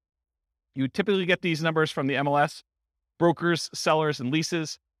increase. You typically get these numbers from the MLS, brokers, sellers, and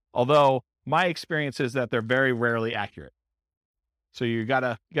leases, although my experience is that they're very rarely accurate. So you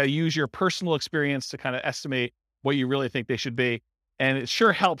gotta use your personal experience to kind of estimate what you really think they should be. And it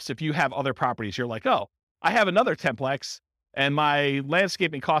sure helps if you have other properties. You're like, oh, I have another 10plex and my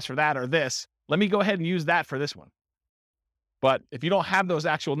landscaping costs for that are this. Let me go ahead and use that for this one. But if you don't have those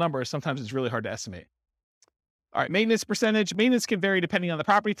actual numbers, sometimes it's really hard to estimate. All right, maintenance percentage. Maintenance can vary depending on the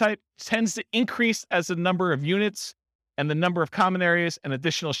property type. It tends to increase as the number of units and the number of common areas and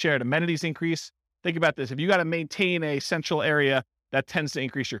additional shared amenities increase. Think about this. If you got to maintain a central area, that tends to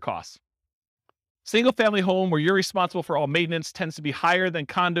increase your costs. Single family home where you're responsible for all maintenance tends to be higher than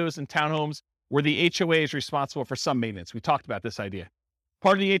condos and townhomes where the HOA is responsible for some maintenance. We talked about this idea.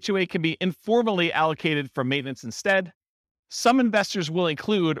 Part of the HOA can be informally allocated for maintenance instead. Some investors will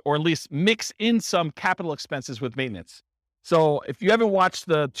include or at least mix in some capital expenses with maintenance. So if you haven't watched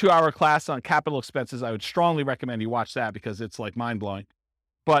the 2-hour class on capital expenses, I would strongly recommend you watch that because it's mind-blowing.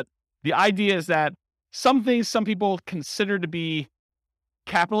 But the idea is that some things some people consider to be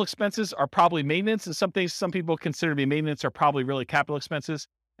capital expenses are probably maintenance, and some things some people consider to be maintenance are probably really capital expenses.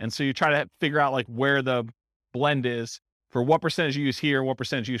 And so you try to figure out where the blend is for what percentage you use here and what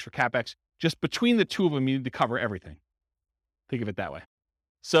percentage you use for CapEx. Just between the two of them, you need to cover everything. Think of it that way.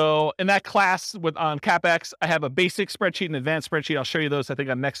 So in that class on CapEx, I have a basic spreadsheet and advanced spreadsheet. I'll show you those, I think,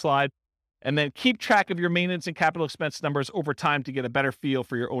 on the next slide. And then keep track of your maintenance and capital expense numbers over time to get a better feel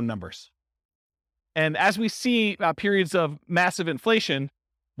for your own numbers. And as we see periods of massive inflation,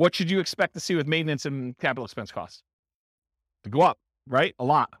 what should you expect to see with maintenance and capital expense costs? To go up, right? A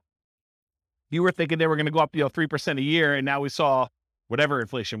lot. You were thinking they were going to go up 3% a year, and now we saw whatever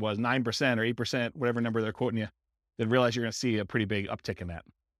inflation was, 9% or 8%, whatever number they're quoting you. Then realize you're going to see a pretty big uptick in that.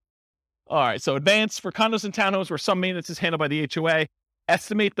 All right, so advanced for condos and townhomes where some maintenance is handled by the HOA,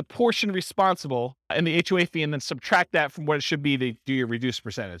 estimate the portion responsible in the HOA fee and then subtract that from what it should be to do your reduced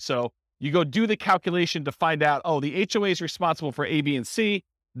percentage. So you go do the calculation to find out, oh, the HOA is responsible for A, B, and C.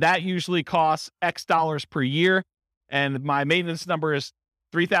 That usually costs X dollars per year. And my maintenance number is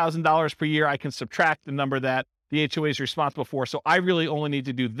 $3,000 per year. I can subtract the number that the HOA is responsible for. So I really only need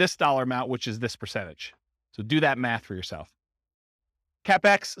to do this dollar amount, which is this percentage. So do that math for yourself.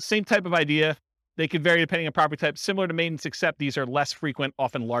 CapEx, same type of idea. They can vary depending on property type, similar to maintenance, except these are less frequent,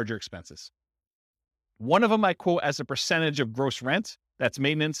 often larger expenses. One of them I quote as a percentage of gross rent. That's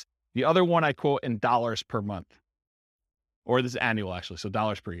maintenance. The other one I quote in dollars per month. Or this is annual, actually, so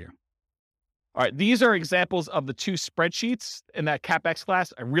dollars per year. All right, these are examples of the two spreadsheets in that CapEx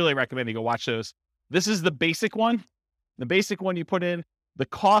class. I really recommend you go watch those. This is the basic one. The basic one you put in the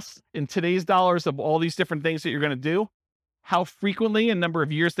cost in today's dollars of all these different things that you're going to do, how frequently and number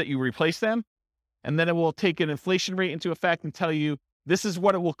of years that you replace them, and then it will take an inflation rate into effect and tell you this is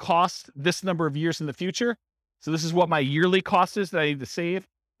what it will cost this number of years in the future. So this is what my yearly cost is that I need to save.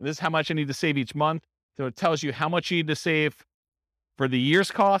 And this is how much I need to save each month. So it tells you how much you need to save for the year's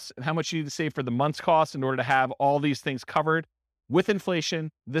costs and how much you need to save for the month's costs in order to have all these things covered with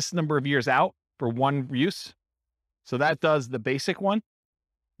inflation this number of years out for one use. So that does the basic one.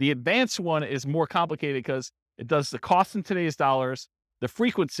 The advanced one is more complicated because it does the cost in today's dollars, the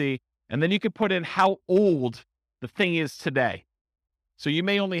frequency, and then you can put in how old the thing is today. So you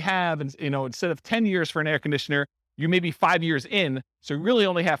may only have, instead of 10 years for an air conditioner, you may be 5 years in. So you really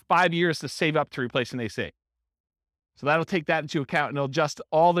only have 5 years to save up to replace an AC. So that'll take that into account, and it'll adjust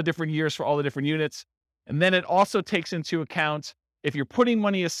all the different years for all the different units. And then it also takes into account if you're putting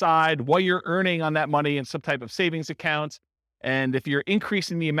money aside, what you're earning on that money in some type of savings account, and if you're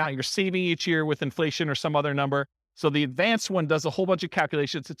increasing the amount you're saving each year with inflation or some other number. So the advanced one does a whole bunch of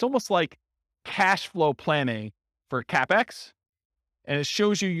calculations. It's almost like cash flow planning for CapEx, and it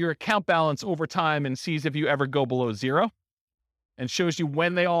shows you your account balance over time and sees if you ever go below zero, and shows you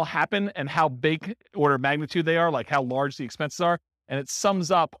when they all happen and how big order of magnitude they are, like how large the expenses are, and it sums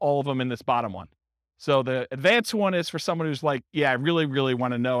up all of them in this bottom one. So the advanced one is for someone who's like, yeah, I really, really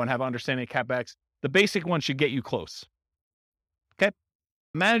want to know and have understanding of CapEx. The basic one should get you close. Okay.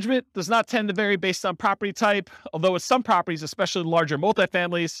 Management does not tend to vary based on property type, although with some properties, especially larger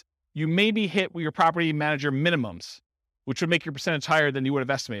multifamilies, you may be hit with your property manager minimums, which would make your percentage higher than you would have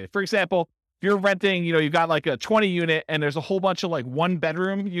estimated. For example, if you're renting, you've got like a 20 unit and there's a whole bunch of like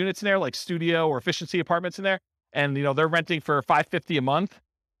 1-bedroom units in there, like studio or efficiency apartments in there. And, they're renting for $550 a month,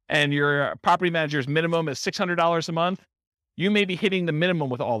 and your property manager's minimum is $600 a month. You may be hitting the minimum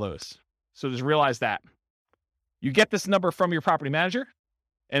with all those. So just realize that. You get this number from your property manager.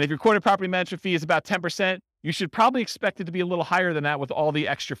 And if your quoted property management fee is about 10%, you should probably expect it to be a little higher than that with all the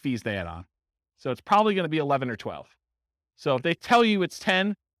extra fees they add on. So it's probably going to be 11 or 12. So if they tell you it's 10,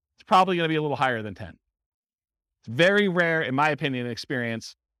 it's probably going to be a little higher than 10. It's very rare, in my opinion and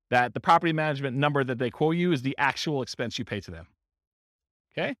experience, that the property management number that they quote you is the actual expense you pay to them.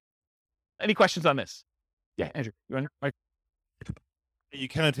 Okay? Any questions on this? Yeah, Andrew, you want to? Are you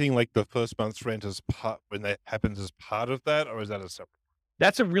counting like the first month's rent as part when that happens as part of that, or is that a separate?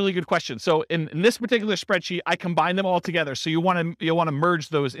 That's a really good question. So in this particular spreadsheet, I combine them all together. So you'll want to merge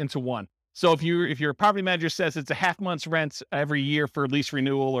those into one. So if your property manager says it's a half month's rent every year for lease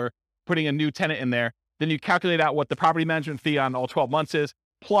renewal or putting a new tenant in there, then you calculate out what the property management fee on all 12 months is,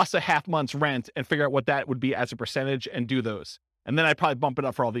 plus a half month's rent, and figure out what that would be as a percentage and do those. And then I'd probably bump it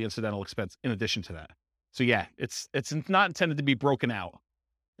up for all the incidental expense in addition to that. So yeah, it's not intended to be broken out.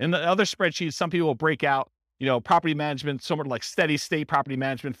 In the other spreadsheets, some people will break out, property management, somewhat like steady state property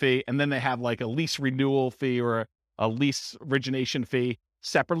management fee, and then they have like a lease renewal fee or a lease origination fee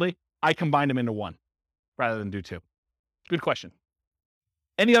separately. I combine them into one rather than do two. Good question.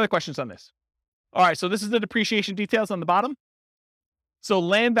 Any other questions on this? All right, so this is the depreciation details on the bottom. So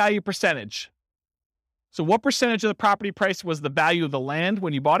land value percentage. So what percentage of the property price was the value of the land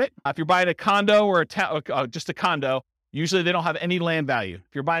when you bought it? If you're buying a condo or just a condo, usually they don't have any land value.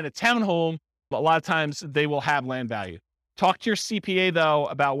 If you're buying a townhome, a lot of times they will have land value. Talk to your CPA, though,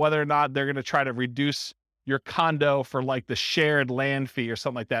 about whether or not they're going to try to reduce your condo for like the shared land fee or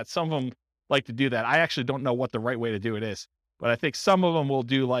something like that. Some of them like to do that. I actually don't know what the right way to do it is, but I think some of them will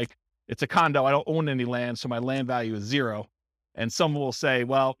do like, it's a condo, I don't own any land, so my land value is zero. And some will say,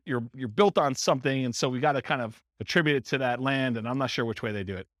 well, you're built on something, and so we got to kind of attribute it to that land, and I'm not sure which way they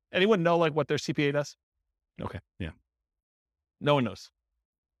do it. Anyone know like what their CPA does? Okay, yeah. No one knows.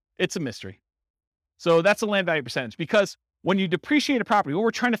 It's a mystery. So that's the land value percentage, because when you depreciate a property, what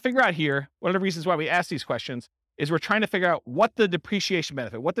we're trying to figure out here, one of the reasons why we ask these questions, is we're trying to figure out what the depreciation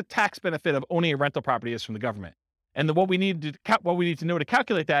benefit, what the tax benefit of owning a rental property is from the government. And what we need to know to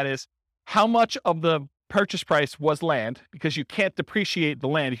calculate that is how much of the purchase price was land, because you can't depreciate the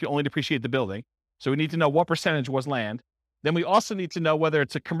land, you can only depreciate the building. So we need to know what percentage was land. Then we also need to know whether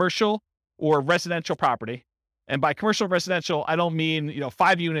it's a commercial or residential property. And by commercial residential, I don't mean,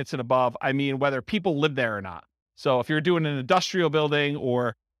 5 units and above. I mean whether people live there or not. So if you're doing an industrial building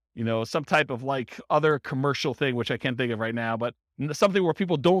or, some type of like other commercial thing, which I can't think of right now, but something where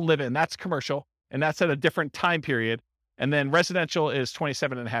people don't live in, that's commercial. And that's at a different time period. And then residential is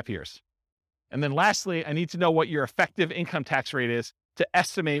 27 and a half years. And then lastly, I need to know what your effective income tax rate is to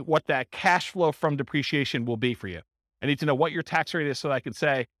estimate what that cash flow from depreciation will be for you. I need to know what your tax rate is so that I can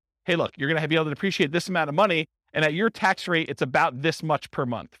say, hey, look, you're going to be able to depreciate this amount of money, and at your tax rate, it's about this much per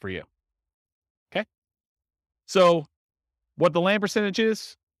month for you. Okay? So what the land percentage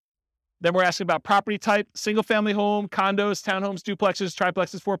is, then we're asking about property type, single family home, condos, townhomes, duplexes,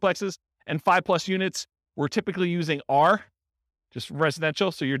 triplexes, fourplexes, and 5+ units. We're typically using R, just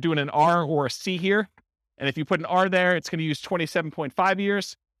residential. So you're doing an R or a C here. And if you put an R there, it's going to use 27.5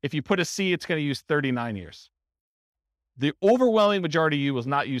 years. If you put a C, it's going to use 39 years. The overwhelming majority of you will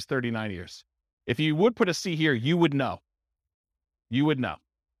not use 39 years. If you would put a C here, you would know. You would know.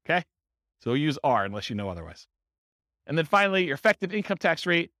 Okay. So use R unless you know otherwise. And then finally, your effective income tax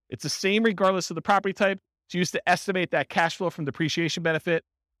rate, it's the same regardless of the property type. It's used to estimate that cash flow from depreciation benefit.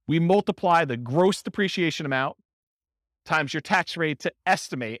 We multiply the gross depreciation amount times your tax rate to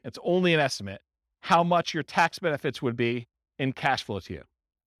estimate, it's only an estimate, how much your tax benefits would be in cash flow to you.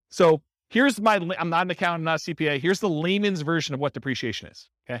 So here's I'm not an accountant, not a CPA. Here's the layman's version of what depreciation is,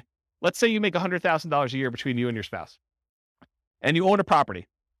 okay? Let's say you make $100,000 a year between you and your spouse, and you own a property.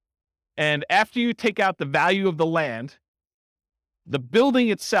 And after you take out the value of the land, the building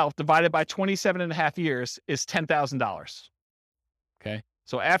itself divided by 27 and a half years is $10,000, okay?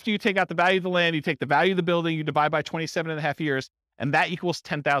 So after you take out the value of the land, you take the value of the building, you divide by 27 and a half years, and that equals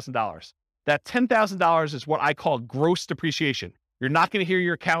 $10,000. That $10,000 is what I call gross depreciation. You're not going to hear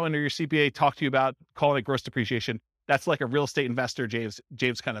your accountant or your CPA talk to you about calling it gross depreciation. That's like a real estate investor,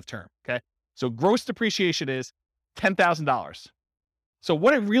 James kind of term, okay? So gross depreciation is $10,000. So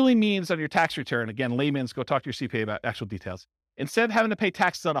what it really means on your tax return, again, layman's, go talk to your CPA about actual details. Instead of having to pay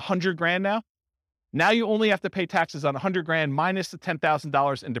taxes on $100,000 now you only have to pay taxes on $100,000 minus the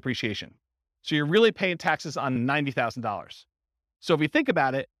 $10,000 in depreciation. So you're really paying taxes on $90,000. So if you think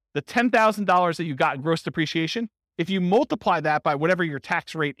about it, the $10,000 that you got in gross depreciation, if you multiply that by whatever your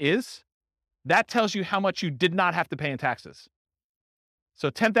tax rate is, that tells you how much you did not have to pay in taxes. So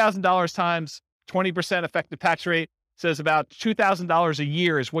 $10,000 times 20% effective tax rate says about $2,000 a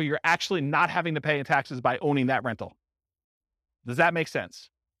year is what you're actually not having to pay in taxes by owning that rental. Does that make sense?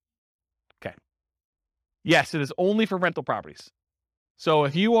 Okay. Yes, it is only for rental properties. So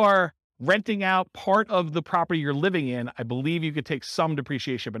if you are renting out part of the property you're living in, I believe you could take some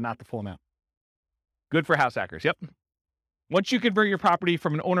depreciation, but not the full amount. Good for house hackers. Yep. Once you convert your property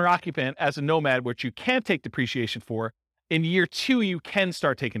from an owner-occupant as a nomad, which you can take depreciation for, in year 2, you can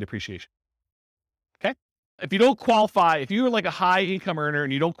start taking depreciation. Okay? If you don't qualify, if you're like a high income earner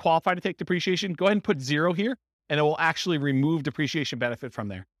and you don't qualify to take depreciation, go ahead and put 0 here, and it will actually remove depreciation benefit from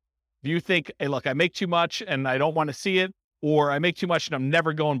there. If you think, hey, look, I make too much and I don't want to see it, or I make too much and I'm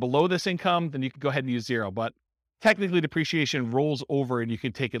never going below this income, then you can go ahead and use 0. But technically depreciation rolls over and you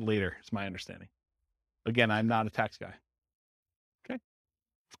can take it later, is my understanding. Again, I'm not a tax guy. Okay.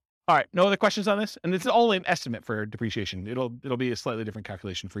 All right. No other questions on this? And this is only an estimate for depreciation. It'll be a slightly different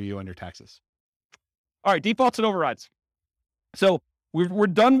calculation for you on your taxes. All right. Defaults and overrides. So we're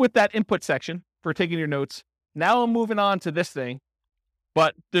done with that input section for taking your notes. Now I'm moving on to this thing.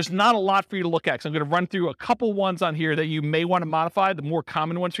 But there's not a lot for you to look at. So I'm going to run through a couple ones on here that you may want to modify, the more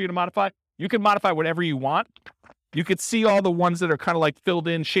common ones for you to modify. You can modify whatever you want. You could see all the ones that are kind of like filled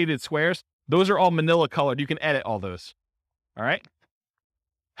in shaded squares. Those are all manila colored. You can edit all those. All right.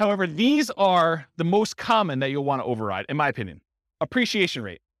 However, these are the most common that you'll want to override, in my opinion. Appreciation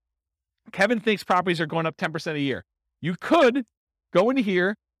rate. Kevin thinks properties are going up 10% a year. You could go into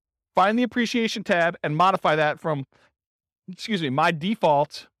here, find the appreciation tab, and modify that from my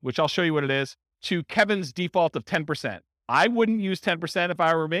default, which I'll show you what it is, to Kevin's default of 10%. I wouldn't use 10% if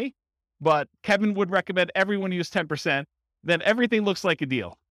I were me, but Kevin would recommend everyone use 10%. Then everything looks like a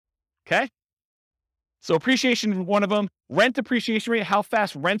deal. Okay? So appreciation is one of them. Rent appreciation rate, how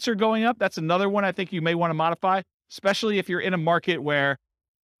fast rents are going up. That's another one I think you may want to modify, especially if you're in a market where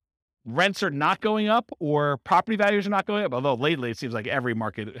rents are not going up or property values are not going up. Although lately it seems like every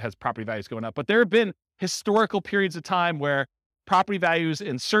market has property values going up. But there have been historical periods of time where property values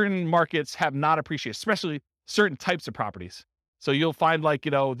in certain markets have not appreciated, especially certain types of properties. So you'll find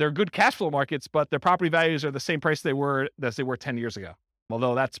they're good cash flow markets, but their property values are the same price as they were 10 years ago.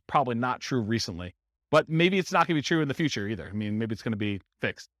 Although that's probably not true recently. But maybe it's not going to be true in the future either. I mean, maybe it's going to be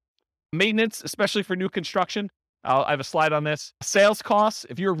fixed. Maintenance, especially for new construction. I have a slide on this. Sales costs.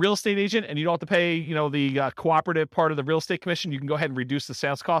 If you're a real estate agent and you don't have to pay, the cooperative part of the real estate commission, you can go ahead and reduce the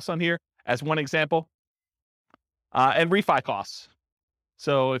sales costs on here as one example. And refi costs.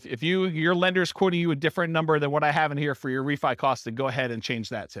 So if your lender is quoting you a different number than what I have in here for your refi costs, then go ahead and change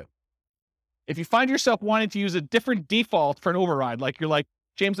that too. If you find yourself wanting to use a different default for an override, like you're like,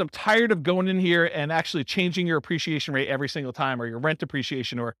 James, I'm tired of going in here and actually changing your appreciation rate every single time, or your rent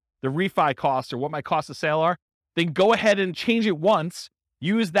appreciation, or the refi cost, or what my cost of sale are, then go ahead and change it once.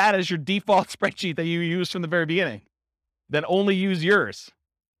 Use that as your default spreadsheet that you used from the very beginning. Then only use yours.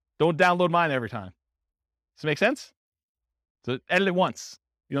 Don't download mine every time. Does it make sense? So edit it once.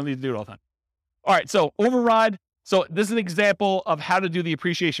 You don't need to do it all the time. All right, so override. So this is an example of how to do the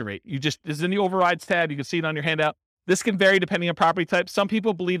appreciation rate. This is in the overrides tab. You can see it on your handout. This can vary depending on property type. Some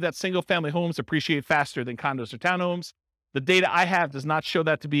people believe that single family homes appreciate faster than condos or townhomes. The data I have does not show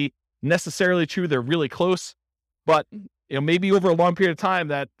that to be necessarily true. They're really close, but maybe over a long period of time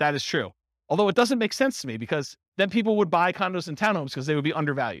that is true. Although it doesn't make sense to me, because then people would buy condos and townhomes because they would be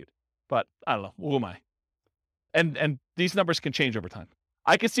undervalued. But I don't know. Who am I? And these numbers can change over time.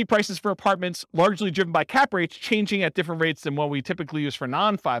 I can see prices for apartments largely driven by cap rates changing at different rates than what we typically use for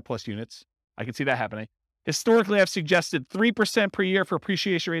non-5+ units. I can see that happening. Historically, I've suggested 3% per year for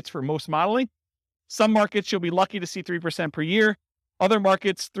appreciation rates for most modeling. Some markets, you'll be lucky to see 3% per year. Other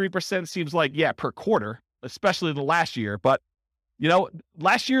markets, 3% seems like, per quarter, especially the last year. But,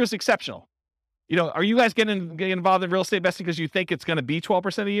 last year is exceptional. Are you guys getting involved in real estate investing because you think it's going to be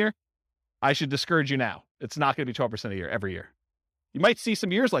 12% a year? I should discourage you now. It's not going to be 12% a year every year. You might see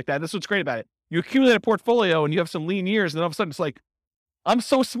some years like that. That's what's great about it. You accumulate a portfolio and you have some lean years, and then all of a sudden it's like, I'm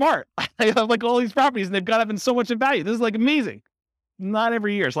so smart. I have like all these properties and they've got up in so much in value. This is like amazing. Not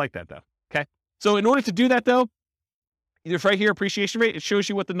every year is like that though. Okay. So in order to do that though, if right here, appreciation rate, it shows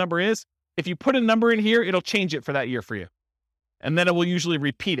you what the number is. If you put a number in here, it'll change it for that year for you. And then it will usually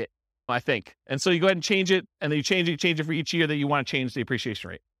repeat it, I think. And so you go ahead and change it, and then you change it for each year that you want to change the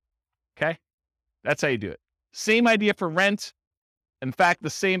appreciation rate. Okay. That's how you do it. Same idea for rent. In fact, the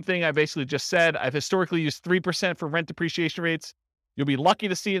same thing I basically just said. I've historically used 3% for rent depreciation rates. You'll be lucky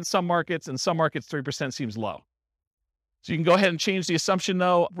to see in some markets. In some markets, 3% seems low. So you can go ahead and change the assumption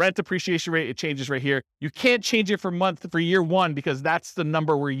though. Rent depreciation rate, it changes right here. You can't change it for year one because that's the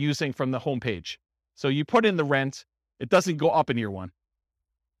number we're using from the homepage. So you put in the rent, it doesn't go up in year one,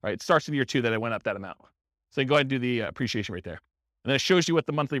 right? It starts in year two that it went up that amount. So you go ahead and do the appreciation rate there. And then it shows you what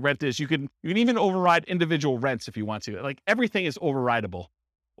the monthly rent is. You can even override individual rents if you want to. Like everything is overrideable.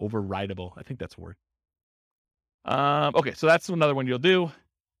 Overrideable. I think that's a word. Okay, so that's another one you'll do.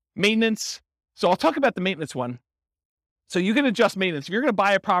 Maintenance. So I'll talk about the maintenance one. So you can adjust maintenance. If you're going to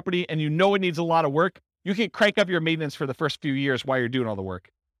buy a property and you know it needs a lot of work, you can crank up your maintenance for the first few years while you're doing all the work.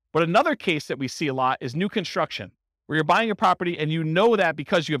 But another case that we see a lot is new construction, where you're buying a property and you know that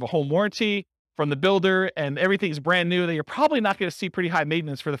because you have a home warranty from the builder and everything's brand new, that you're probably not going to see pretty high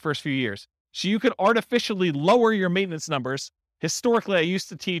maintenance for the first few years. So you can artificially lower your maintenance numbers. Historically, I used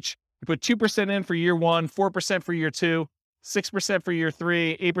to teach you put 2% in for year one, 4% for year two, 6% for year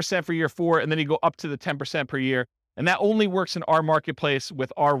three, 8% for year four, and then you go up to the 10% per year. And that only works in our marketplace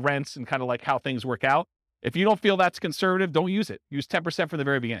with our rents and kind of like how things work out. If you don't feel that's conservative, don't use it. Use 10% from the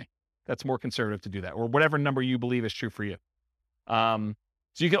very beginning. That's more conservative to do that, or whatever number you believe is true for you. So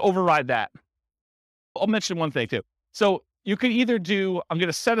you can override that. I'll mention one thing too. So you could either do, I'm going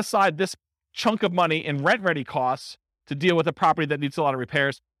to set aside this chunk of money in rent-ready costs to deal with a property that needs a lot of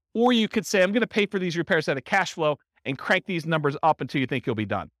repairs, or you could say, I'm going to pay for these repairs out of cash flow and crank these numbers up until you think you'll be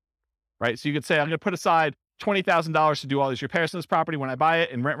done, right? So you could say, I'm going to put aside $20,000 to do all these repairs on this property when I buy it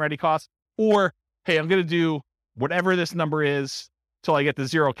in rent-ready costs, or, hey, I'm going to do whatever this number is till I get to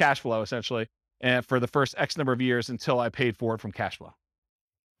zero cash flow, essentially, and for the first X number of years until I paid for it from cash flow.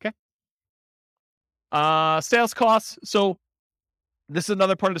 Okay. Sales costs. So this is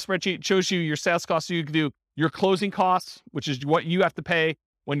another part of the spreadsheet. It shows you your sales costs. So you can do your closing costs, which is what you have to pay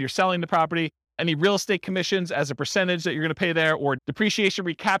when you're selling the property, any real estate commissions as a percentage that you're going to pay there, or depreciation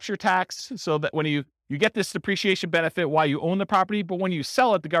recapture tax, so that when you get this depreciation benefit while you own the property, but when you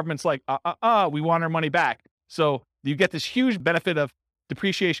sell it, the government's like, we want our money back. So you get this huge benefit of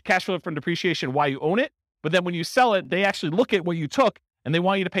depreciation, cash flow from depreciation while you own it. But then when you sell it, they actually look at what you took and they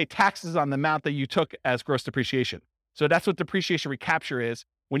want you to pay taxes on the amount that you took as gross depreciation. So that's what depreciation recapture is.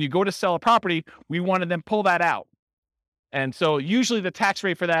 When you go to sell a property, we want to then pull that out. And so usually the tax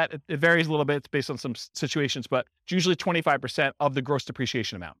rate for that, it varies a little bit. It's based on some situations, but it's usually 25% of the gross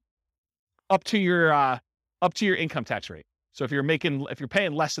depreciation amount up to your income tax rate. So if you're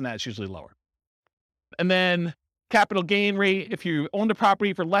paying less than that, it's usually lower. And then capital gain rate, if you own the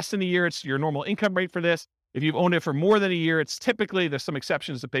property for less than a year, it's your normal income rate for this. If you've owned it for more than a year, it's typically, there's some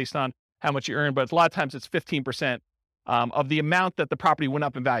exceptions based on how much you earn, but a lot of times it's 15% of the amount that the property went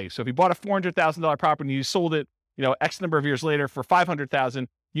up in value. So if you bought a $400,000 property and you sold it, X number of years later for $500,000,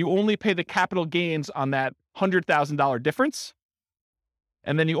 you only pay the capital gains on that $100,000 difference.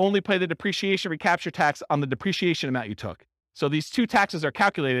 And then you only pay the depreciation recapture tax on the depreciation amount you took. So these two taxes are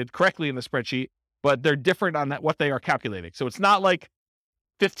calculated correctly in the spreadsheet, but they're different on what they are calculating. So it's not like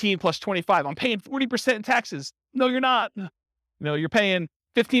 15 plus 25. I'm paying 40% in taxes. No, you're not. You're paying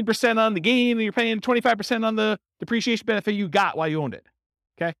 15% on the gain and you're paying 25% on the depreciation benefit you got while you owned it.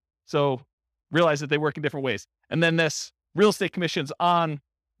 Okay. So realize that they work in different ways. And then this real estate commissions on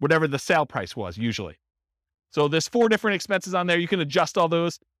whatever the sale price was usually. So there's 4 different expenses on there. You can adjust all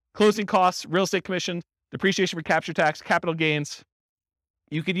those: closing costs, real estate commission, depreciation recapture tax, capital gains.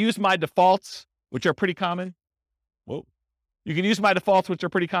 You could use my defaults, which are pretty common. You can use my defaults, which are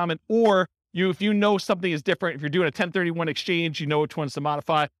pretty common, or if you know something is different, if you're doing a 1031 exchange, you know which ones to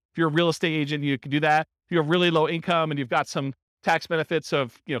modify. If you're a real estate agent, you can do that. you have really low income and you've got some tax benefits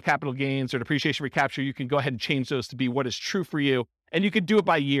of, capital gains or depreciation recapture, you can go ahead and change those to be what is true for you. And you could do it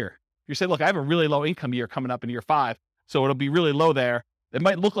by year. You say, look, I have a really low income year coming up in year 5, so it'll be really low there. It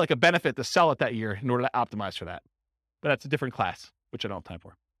might look like a benefit to sell it that year in order to optimize for that. But that's a different class, which I don't have time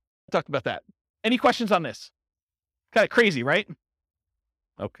for. I talked about that. Any questions on this? Kind of crazy, right?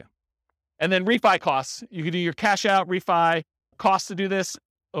 Okay. And then refi costs. You can do your cash out, refi costs to do this,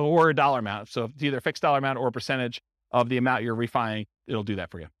 or a dollar amount. So it's either a fixed dollar amount or a percentage of the amount you're refining. It'll do that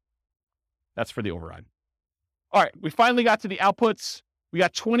for you. That's for the override. All right. We finally got to the outputs. We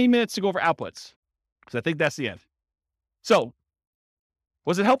got 20 minutes to go over outputs because I think that's the end. So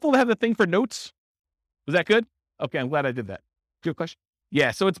was it helpful to have the thing for notes? Was that good? Okay. I'm glad I did that. Do you have a question?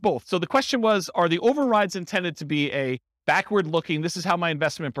 Yeah. So it's both. So the question was, are the overrides intended to be a backward looking, this is how my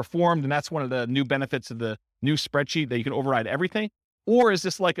investment performed, and that's one of the new benefits of the new spreadsheet, that you can override everything? Or is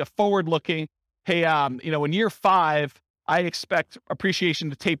this like a forward looking, hey, in year 5, I expect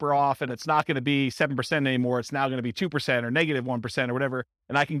appreciation to taper off and it's not going to be 7% anymore. It's now going to be 2% or negative 1% or whatever.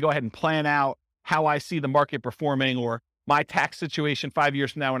 And I can go ahead and plan out how I see the market performing, or my tax situation 5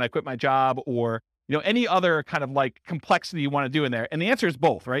 years from now when I quit my job, or, any other kind of like complexity you want to do in there. And the answer is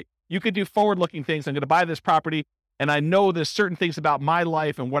both, right? You could do forward looking things. I'm going to buy this property and I know there's certain things about my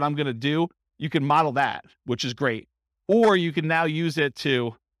life and what I'm going to do. You can model that, which is great. Or you can now use it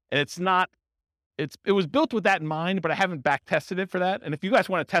to, and it was built with that in mind, but I haven't back tested it for that. And if you guys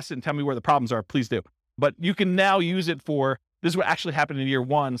want to test it and tell me where the problems are, please do. But you can now use it for, this is what actually happened in year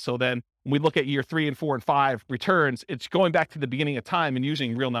 1. So then when we look at year 3 and 4 and 5 returns, it's going back to the beginning of time and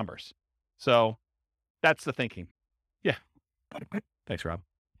using real numbers. So that's the thinking. Yeah. Thanks, Rob.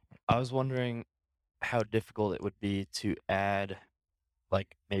 I was wondering how difficult it would be to add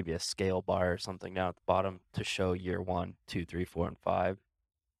like maybe a scale bar or something down at the bottom to show year 1, 2, 3, 4, and 5.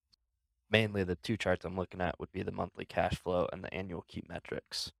 Mainly the 2 charts I'm looking at would be the monthly cash flow and the annual key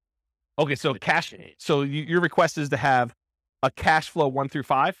metrics. Okay, so your request is to have a cash flow 1 through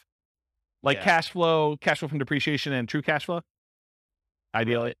 5? Like cash flow from depreciation and true cash flow?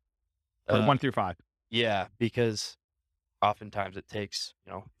 Ideally. Or 1 through 5? Yeah, because oftentimes it takes,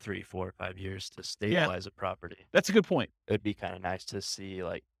 3, 4, 5 years to stabilize a property. That's a good point. It would be kind of nice to see,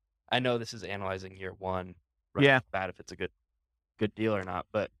 like, I know this is analyzing year 1, right off the bat, if it's a good deal or not,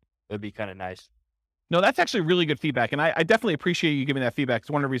 but it would be kind of nice. No, that's actually really good feedback. And I definitely appreciate you giving that feedback.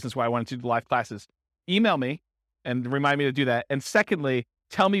 It's one of the reasons why I wanted to do the live classes. Email me and remind me to do that. And secondly,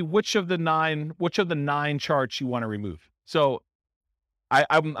 tell me which of the 9 charts you want to remove. So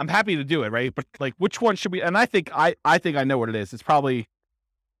I'm happy to do it, right? But like, which one should we? And I think I know what it is. It's probably,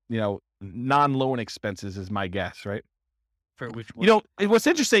 non-loan expenses is my guess, right? For which one? What's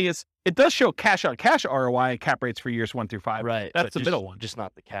interesting is it does show cash on cash ROI and cap rates for years 1 through 5. Right. That's the middle one. Just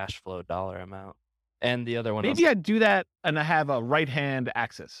not the cash flow dollar amount. And the other one. Maybe I'd do that and I have a right hand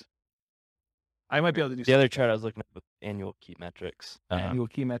axis. I might be able to do the other chart I was looking at with annual key metrics. Annual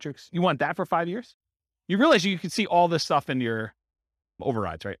key metrics. You want that for 5 years? You realize you can see all this stuff in your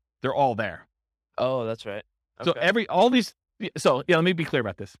overrides, right? They're all there. Oh, that's right. Okay. So let me be clear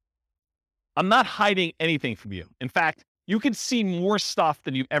about this. I'm not hiding anything from you. In fact, you can see more stuff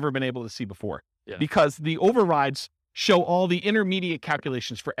than you've ever been able to see before, because the overrides show all the intermediate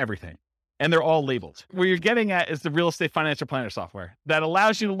calculations for everything, and they're all labeled. Where you're getting at is the real estate financial planner software that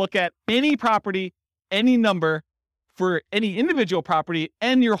allows you to look at any property, any number for any individual property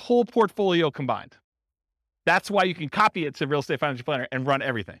and your whole portfolio combined. That's why you can copy it to Real Estate Financial Planner and run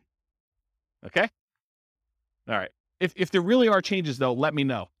everything. Okay? All right. If there really are changes, though, let me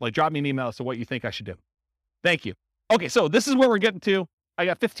know. Like, drop me an email as to what you think I should do. Thank you. Okay, so this is where we're getting to. I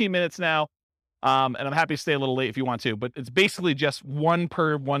got 15 minutes now, and I'm happy to stay a little late if you want to, but it's basically just one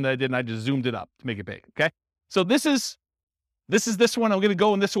per one that I did, and I just zoomed it up to make it big, okay? So this is this one. I'm going to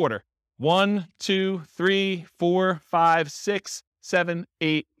go in this order. 1, 2, 3, 4, 5, 6, 7,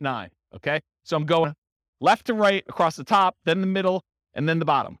 8, 9, okay? So I'm going left to right across the top, then the middle, and then the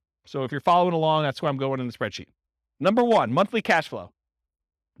bottom. So if you're following along, that's where I'm going in the spreadsheet. Number 1, monthly cash flow.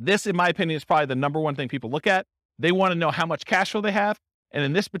 This, in my opinion, is probably the number one thing people look at. They want to know how much cash flow they have. And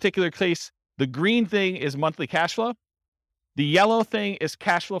in this particular case, the green thing is monthly cash flow. The yellow thing is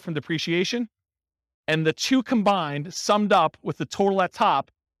cash flow from depreciation. And the 2 combined, summed up with the total at top,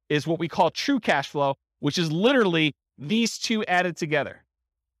 is what we call true cash flow, which is literally these 2 added together.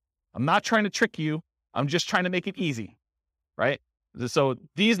 I'm not trying to trick you. I'm just trying to make it easy, right? So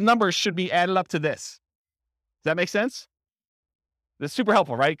these numbers should be added up to this. Does that make sense? That's super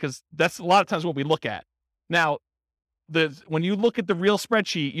helpful, right? Because that's a lot of times what we look at. Now, when you look at the real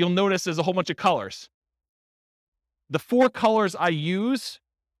spreadsheet, you'll notice there's a whole bunch of colors. The 4 colors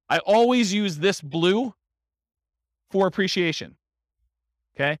I always use this blue for appreciation.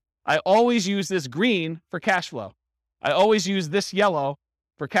 Okay. I always use this green for cash flow. I always use this yellow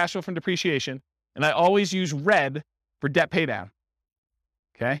for cash flow from depreciation. And I always use red for debt paydown.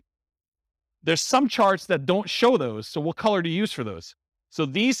 Okay. There's some charts that don't show those. So what color to use for those? So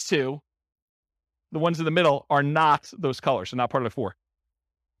these two, the ones in the middle, are not those colors. They're not part of the four.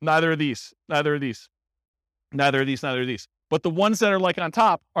 Neither of these, neither of these, neither of these, neither of these. But the ones that are like on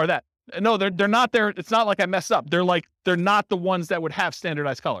top are that. No, they're not there. It's not like I messed up. They're not the ones that would have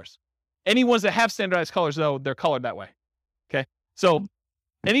standardized colors. Any ones that have standardized colors, though, they're colored that way. Okay. So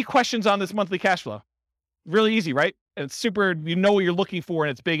any questions on this monthly cash flow? Really easy, right? And it's super, you know what you're looking for,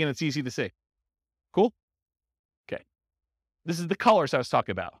 and it's big and it's easy to see. Cool? Okay. This is the colors I was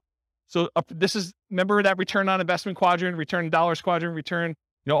talking about. So this is, remember that return on investment quadrant, return in dollars quadrant, return,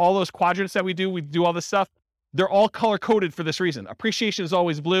 all those quadrants that we do all this stuff. They're all color coded for this reason. Appreciation is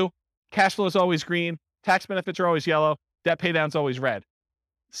always blue. Cash flow is always green. Tax benefits are always yellow. Debt pay down is always red.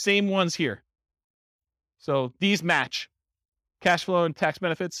 Same ones here. So these match. Cash flow and tax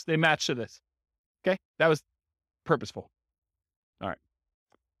benefits, they match to this. Okay? That was purposeful. All right.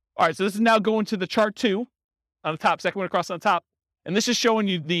 So this is now going to the chart 2 on the top, second one across on the top. And this is showing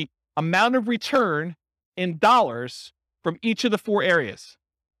you the amount of return in dollars from each of the 4 areas.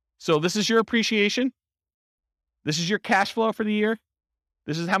 So this is your appreciation. This is your cash flow for the year.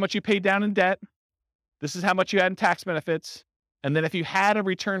 This is how much you paid down in debt. This is how much you had in tax benefits. And then if you had a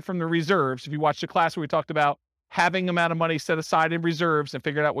return from the reserves, if you watched the class where we talked about having amount of money set aside in reserves and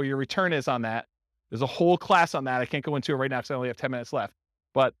figured out what your return is on that, there's a whole class on that. I can't go into it right now because I only have 10 minutes left.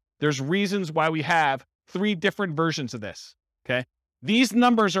 But there's reasons why we have 3 different versions of this, okay? These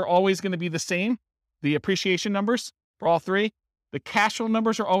numbers are always going to be the same, the appreciation numbers for all 3. The cash flow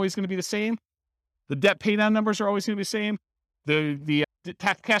numbers are always going to be the same. The debt pay down numbers are always going to be the same. The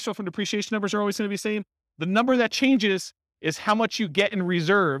cash flow from depreciation numbers are always going to be the same. The number that changes is how much you get in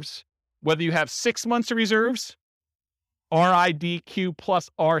reserves, whether you have 6 months of reserves, RIDQ plus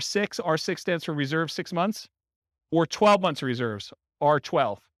R6. R6 stands for reserve 6 months, or 12 months of reserves,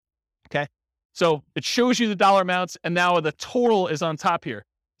 R12. Okay. So it shows you the dollar amounts, and now the total is on top here.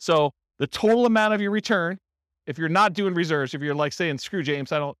 So the total amount of your return, if you're not doing reserves, if you're like saying, screw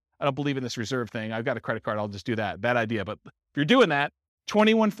James, I don't believe in this reserve thing. I've got a credit card. I'll just do that. Bad idea. But if you're doing that,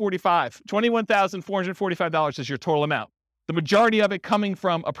 $21,445 is your total amount. The majority of it coming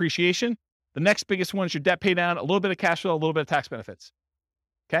from appreciation. The next biggest one is your debt pay down, a little bit of cash flow, a little bit of tax benefits.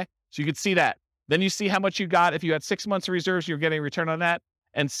 Okay. So you can see that. Then you see how much you got. If you had 6 months of reserves, you're getting a return on that.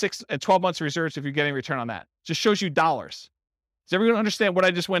 And 12 months of reserves if you're getting a return on that. Just shows you dollars. Does everyone understand what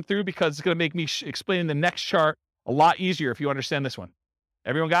I just went through? Because it's going to make me explaining the next chart a lot easier if you understand this one.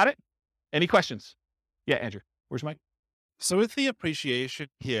 Everyone got it? Any questions? Yeah, Andrew. Where's Mike? So with the appreciation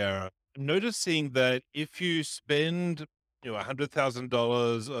here, I'm noticing that if you spend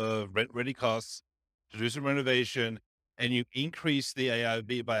 $100,000 of rent-ready costs to do some renovation, and you increase the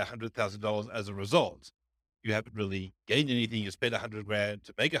ARV by $100,000 as a result, you haven't really gained anything. You spent $100,000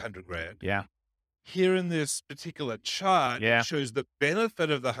 to make $100,000. Yeah. Here in this particular chart, it shows the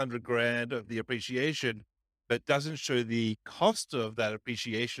benefit of the $100,000 of the appreciation, but doesn't show the cost of that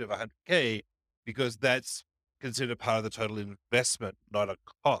appreciation of $100K, because that's considered part of the total investment, not a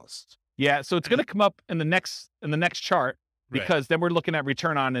cost. Yeah. So it's going to come up in the next chart, because then we're looking at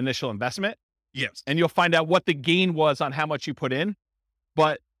return on initial investment. Yes. And you'll find out what the gain was on how much you put in.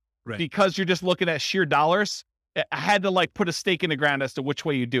 But because you're just looking at sheer dollars, I had to put a stake in the ground as to which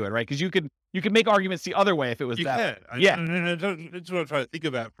way you do it, right? Because you could make arguments the other way if it was that. That's what I'm trying to think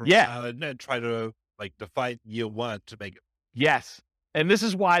about. And then try to define year 1 to make it. Yes. And this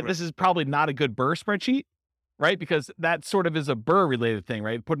is why this is probably not a good BRRRR spreadsheet, right? Because that sort of is a BRRRR related thing,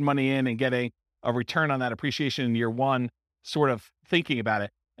 right? Putting money in and getting a return on that appreciation in year 1, sort of thinking about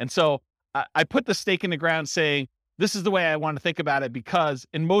it. And so I put the stake in the ground saying, this is the way I want to think about it, because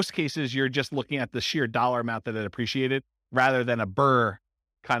in most cases, you're just looking at the sheer dollar amount that it appreciated rather than a BRRRR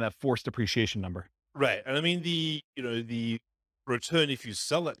kind of forced appreciation number. Right. And I mean, the return, if you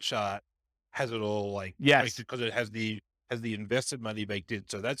sell that chart, has it all because it has the invested money baked in.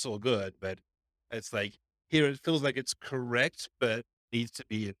 So that's all good. But it's here it feels like it's correct, but needs to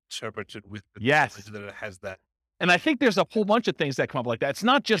be interpreted with the knowledge that it has that. And I think there's a whole bunch of things that come up like that. It's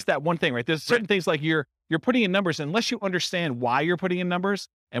not just that one thing, right? There's certain things like you're putting in numbers, unless you understand why you're putting in numbers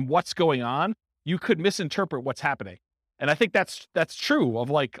and what's going on, you could misinterpret what's happening. And I think that's true of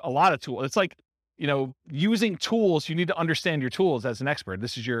a lot of tools. It's using tools, you need to understand your tools as an expert.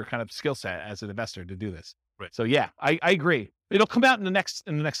 This is your kind of skill set as an investor to do this. Right. So yeah, I agree. It'll come out in the next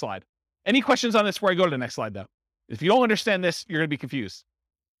slide. Any questions on this before I go to the next slide though? If you don't understand this, you're going to be confused.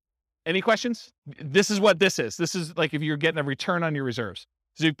 Any questions? This is what this is. This is like if you're getting a return on your reserves.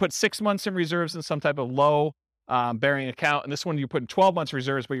 So you put 6 months in reserves in some type of low bearing account. And this one, you put 12 months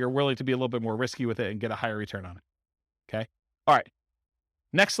reserves, but you're willing to be a little bit more risky with it and get a higher return on it. Okay. All right.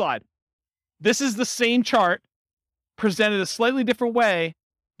 Next slide. This is the same chart presented a slightly different way,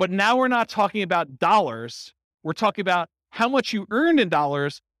 but now we're not talking about dollars. We're talking about how much you earned in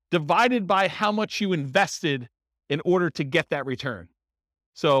dollars divided by how much you invested in order to get that return.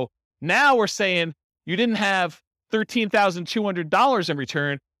 So now we're saying you didn't have $13,200 in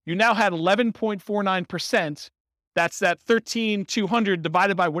return. You now had 11.49%. That's that 13,200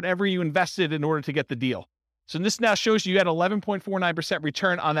 divided by whatever you invested in order to get the deal. So this now shows you had 11.49%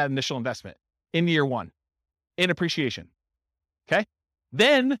 return on that initial investment in year one in appreciation. Okay.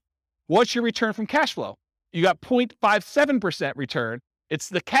 Then what's your return from cash flow? You got 0.57% return. It's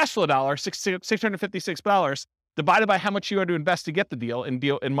the cash flow dollar, $656 divided by how much you had to invest to get the deal in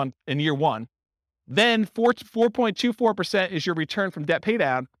year one. Then 4.24% is your return from debt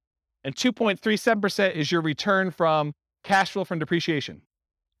paydown, and 2.37% is your return from cash flow from depreciation.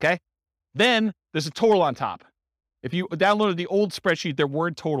 Okay. Then there's a total on top. If you downloaded the old spreadsheet, there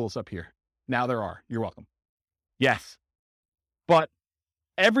weren't totals up here. Now there are. You're welcome. Yes. But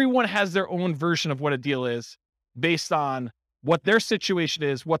everyone has their own version of what a deal is based on what their situation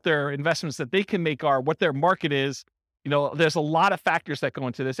is, what their investments that they can make are, what their market is. There's a lot of factors that go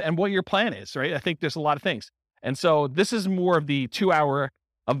into this and what your plan is, right? I think there's a lot of things. And so this is more of the 2 hour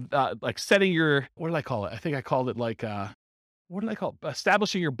of like setting your, what did I call it? I think I called it like, what did I call it?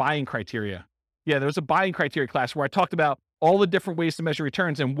 Establishing your buying criteria. Yeah, there was a buying criteria class where I talked about all the different ways to measure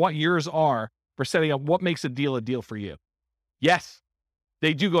returns and what yours are for setting up what makes a deal for you. Yes,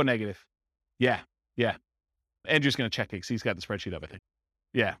 they do go negative. Yeah. Andrew's going to check it because he's got the spreadsheet up, I think.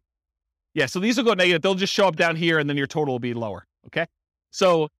 Yeah. So these will go negative. They'll just show up down here and then your total will be lower. Okay.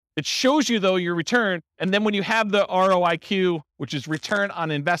 So it shows you though your return. And then when you have the ROIQ, which is return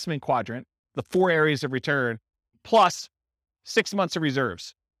on investment quadrant, the 4 areas of return plus 6 months of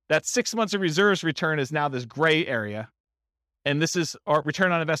reserves. That 6 months of reserves return is now this gray area. And this is our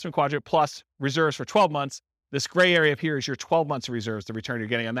return on investment quadrant plus reserves for 12 months. This gray area up here is your 12 months of reserves, the return you're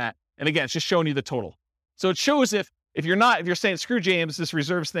getting on that. And again, it's just showing you the total. So it shows if you're saying, screw James, this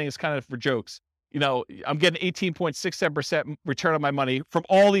reserves thing is kind of for jokes. I'm getting 18.67% return on my money from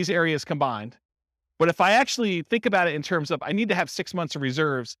all these areas combined. But if I actually think about it in terms of, I need to have 6 months of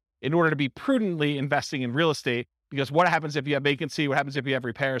reserves in order to be prudently investing in real estate, because what happens if you have vacancy? What happens if you have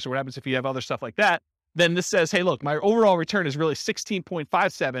repairs? Or what happens if you have other stuff like that? Then this says, hey, look, my overall return is really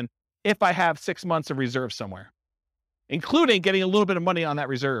 16.57 if I have 6 months of reserve somewhere, including getting a little bit of money on that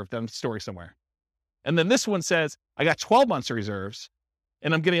reserve that I'm storing somewhere. And then this one says, I got 12 months of reserves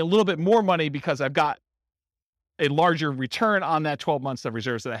and I'm getting a little bit more money because I've got a larger return on that 12 months of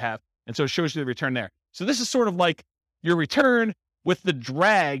reserves that I have. And so it shows you the return there. So this is sort of like your return with the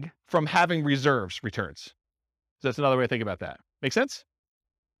drag from having reserves returns. So that's another way to think about that. Make sense?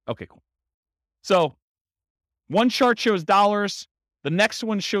 Okay, cool. So one chart shows dollars. The next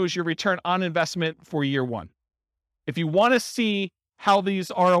one shows your return on investment for year one. If you want to see how these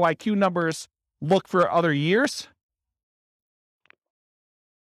ROIQ numbers look for other years,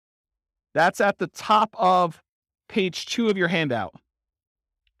 that's at the top of page 2 of your handout.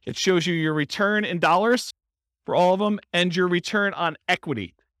 It shows you your return in dollars for all of them and your return on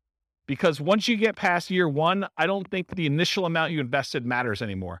equity. Because once you get past year one, I don't think the initial amount you invested matters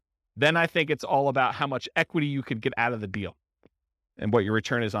anymore. Then I think it's all about how much equity you could get out of the deal and what your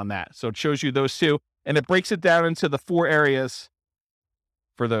return is on that. So it shows you those two, and it breaks it down into the 4 areas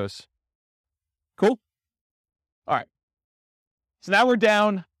for those. Cool? All right. So now we're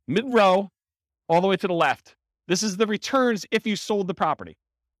down mid-row all the way to the left. This is the returns if you sold the property.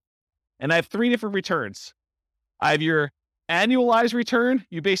 And I have 3 different returns. I have your annualized return.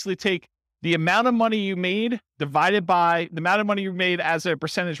 You basically take the amount of money you made divided by the amount of money you made as a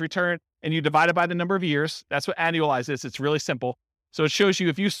percentage return, and you divide it by the number of years. That's what annualized is. It's really simple. So it shows you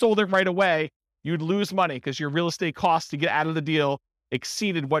if you sold it right away, you'd lose money because your real estate costs to get out of the deal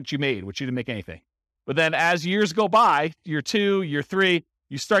exceeded what you made, which you didn't make anything. But then as years go by, year 2, year 3,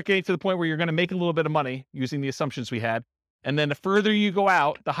 you start getting to the point where you're going to make a little bit of money using the assumptions we had. And then the further you go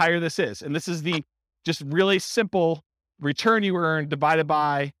out, the higher this is. And this is the just really simple return you earn divided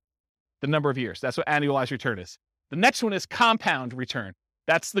by the number of years. That's what annualized return is. The next one is compound return.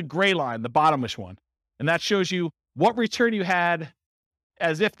 That's the gray line, the bottomish one. And that shows you what return you had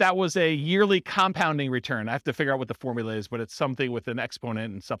as if that was a yearly compounding return. I have to figure out what the formula is, but it's something with an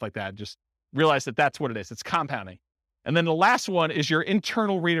exponent and stuff like that. Just realize that that's what it is. It's compounding. And then the last one is your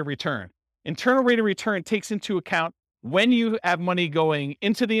internal rate of return. Internal rate of return takes into account when you have money going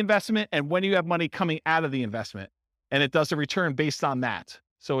into the investment and when you have money coming out of the investment. And it does a return based on that.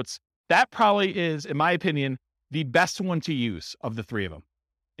 So that probably is, in my opinion, the best one to use of the three of them,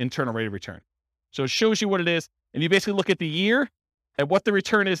 internal rate of return. So it shows you what it is. And you basically look at the year and what the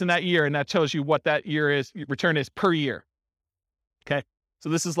return is in that year. And that tells you what that return is per year. Okay. So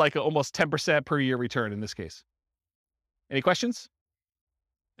this is like almost 10% per year return in this case. Any questions?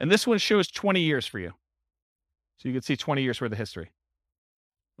 And this one shows 20 years for you. So you can see 20 years worth of history.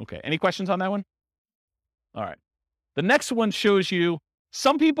 Okay. Any questions on that one? All right. The next one shows you,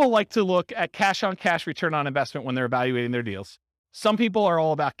 some people like to look at cash on cash return on investment when they're evaluating their deals. Some people are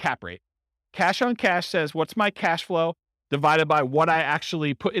all about cap rate. Cash on cash says, what's my cash flow divided by what I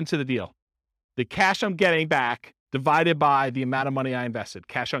actually put into the deal? The cash I'm getting back divided by the amount of money I invested.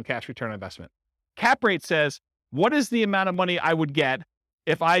 Cash on cash return on investment. Cap rate says, what is the amount of money I would get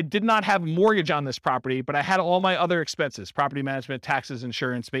if I did not have a mortgage on this property, but I had all my other expenses, property management, taxes,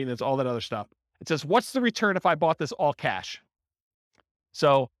 insurance, maintenance, all that other stuff. It says, what's the return if I bought this all cash?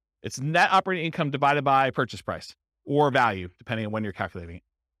 So it's net operating income divided by purchase price or value, depending on when you're calculating it.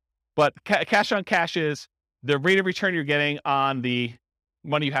 But cash on cash is the rate of return you're getting on the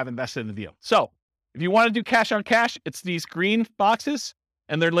money you have invested in the deal. So if you want to do cash on cash, it's these green boxes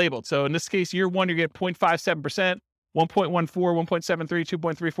and they're labeled. So in this case, year one, you get 0.57%, 1.14, 1.73,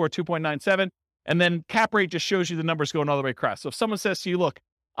 2.34, 2.97. And then cap rate just shows you the numbers going all the way across. So if someone says to you, look,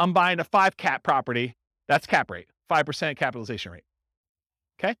 I'm buying a 5 cap property, that's cap rate, 5% capitalization rate.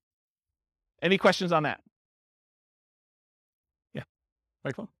 Okay? Any questions on that? Yeah.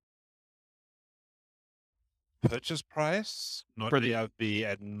 Microphone. Purchase price, not For the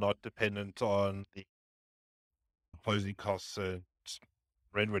ERV, and not dependent on the closing costs and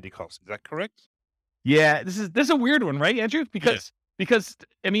rent ready costs. Is that correct? Yeah, this is a weird one, right, Andrew? Because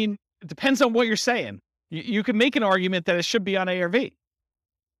I mean, it depends on what you're saying. You can make an argument that it should be on ARV.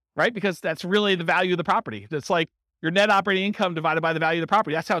 Right? Because that's really the value of the property. It's like your net operating income divided by the value of the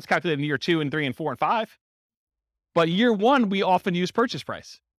property. That's how it's calculated in year 2 and 3 and 4 and 5. But year 1, we often use purchase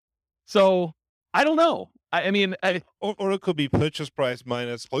price. So I don't know. I mean, or it could be purchase price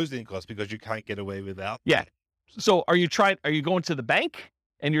minus closing costs because you can't get away without. Yeah. So are you going to the bank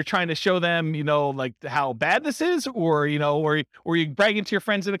and you're trying to show them, like how bad this is, or, or you bragging to your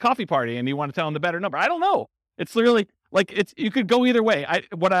friends at a coffee party and you want to tell them the better number? I don't know. It's literally like you could go either way.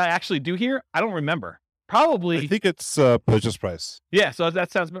 What I actually do here, I don't remember. Probably. I think it's purchase price. Yeah. So that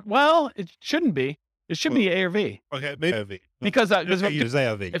sounds, well, it shouldn't be. It should be ARV. Okay, maybe ARV. Because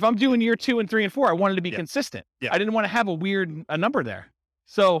if I'm doing year 2 and 3 and 4, I wanted to be consistent. Yeah. I didn't want to have a number there.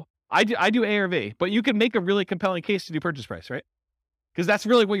 So I do ARV, but you can make a really compelling case to do purchase price, right? Because that's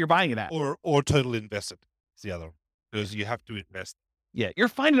really what you're buying it at. Or total invested. It's the other one. Because you have to invest. Yeah, you're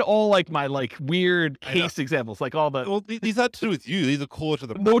finding all my weird case examples, like all the. Well, these are to do with you. These are core to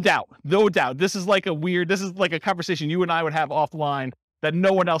the. No doubt. This is like a conversation you and I would have offline that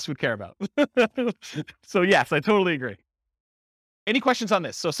no one else would care about. So yes, I totally agree. Any questions on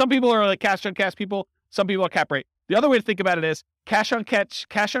this? So some people are like cash on cash people. Some people are cap rate. The other way to think about it is cash on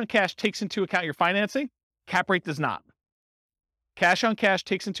cash takes into account your financing. Cap rate does not. Cash on cash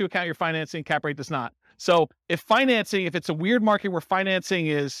takes into account your financing. Cap rate does not. So if it's a weird market where financing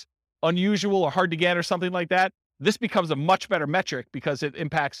is unusual or hard to get or something like that, this becomes a much better metric because it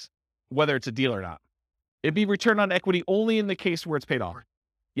impacts whether it's a deal or not. It'd be return on equity only in the case where it's paid off.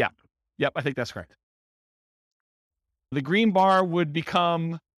 Yeah. Yep. I think that's correct. The green bar would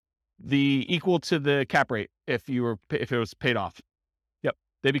become the equal to the cap rate if it was paid off. Yep.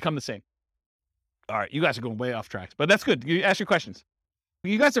 They become the same. All right. You guys are going way off track, but that's good. You ask your questions.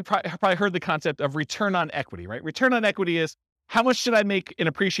 You guys have probably heard the concept of return on equity, right? Return on equity is how much should I make in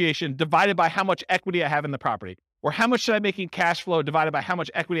appreciation divided by how much equity I have in the property? Or how much should I make in cash flow divided by how much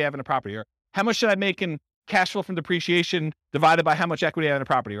equity I have in the property? Or how much should I make in cash flow from depreciation divided by how much equity I have in the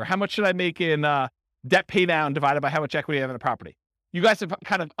property? Or how much should I make in debt pay down divided by how much equity I have in the property? You guys have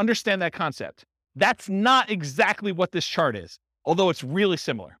kind of understand that concept. That's not exactly what this chart is, although it's really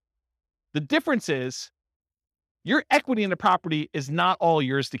similar. The difference is your equity in the property is not all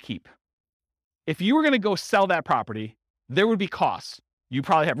yours to keep. If you were going to go sell that property, there would be costs. You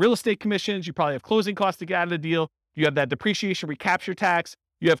probably have real estate commissions. You probably have closing costs to get out of the deal. You have that depreciation recapture tax.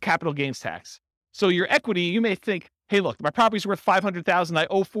 You have capital gains tax. So your equity, you may think, hey, look, my property's worth $500,000. I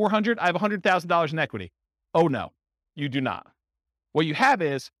owe $400,000. I have $100,000 in equity. Oh no, you do not. What you have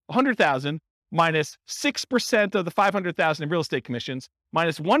is $100,000 minus 6% of the $500,000 in real estate commissions,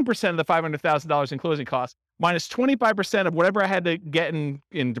 minus 1% of the $500,000 in closing costs, minus 25% of whatever I had to get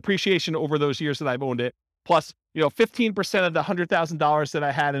in depreciation over those years that I've owned it, plus 15% of the $100,000 that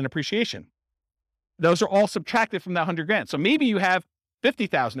I had in appreciation. those are all subtracted from that 100 grand. So maybe you have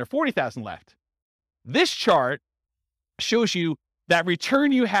 50,000 or 40,000 left. This chart shows you that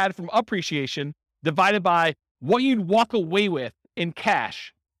return you had from appreciation divided by what you'd walk away with in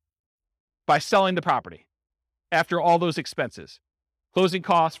cash by selling the property after all those expenses, closing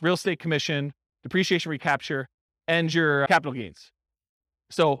costs, real estate commission, depreciation recapture, and your capital gains.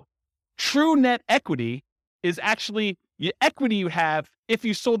 So true net equity is actually the equity you have if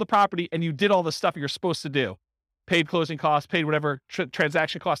you sold the property and you did all the stuff you're supposed to do, paid closing costs, paid whatever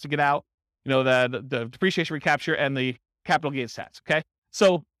transaction costs to get out, the depreciation recapture and the capital gains tax. Okay.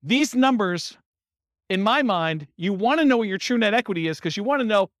 So these numbers, in my mind, you want to know what your true net equity is because you want to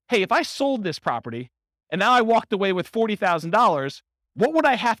know, hey, if I sold this property and now I walked away with $40,000, what would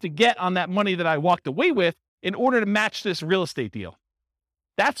I have to get on that money that I walked away with in order to match this real estate deal?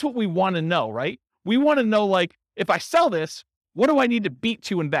 That's what we want to know, right? We want to know, like, if I sell this, what do I need to beat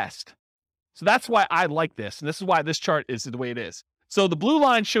to invest? So that's why I like this. And this is why this chart is the way it is. So the blue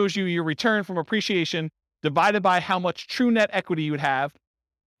line shows you your return from appreciation divided by how much true net equity you would have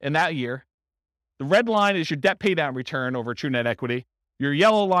in that year. The red line is your debt pay down return over true net equity. Your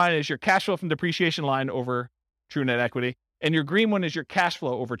yellow line is your cash flow from depreciation line over true net equity. And your green one is your cash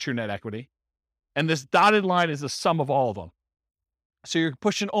flow over true net equity. And this dotted line is the sum of all of them. So you're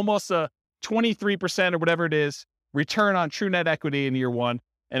pushing almost a 23% or whatever it is return on true net equity in year one,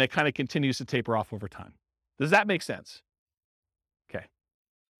 and it kind of continues to taper off over time. Does that make sense? Okay.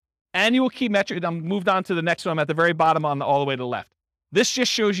 Annual key metric. I'm moved on to the next one. I'm at the very bottom all the way to the left. This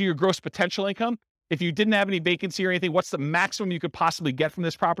just shows you your gross potential income. If you didn't have any vacancy or anything, what's the maximum you could possibly get from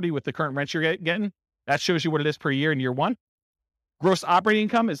this property with the current rent you're getting? That shows you what it is per year in year one. Gross operating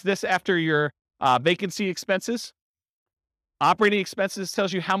income is this after your vacancy expenses. Operating expenses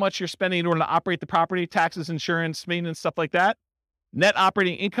tells you how much you're spending in order to operate the property, taxes, insurance, maintenance, stuff like that. Net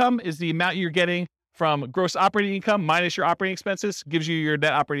operating income is the amount you're getting from gross operating income minus your operating expenses, gives you your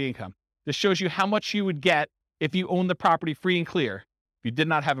net operating income. This shows you how much you would get if you own the property free and clear, if you did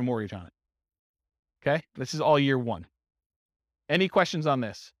not have a mortgage on it. Okay, this is all year one. Any questions on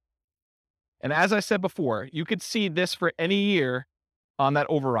this? And as I said before, you could see this for any year on that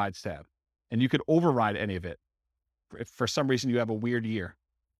overrides tab, and you could override any of it if for some reason you have a weird year.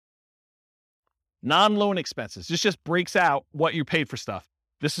 Non-loan expenses. This just breaks out what you paid for stuff.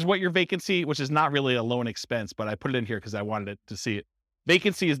 This is what your vacancy, which is not really a loan expense, but I put it in here because I wanted it to see it.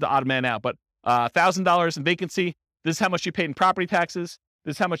 Vacancy is the odd man out, but $1,000 in vacancy. This is how much you paid in property taxes.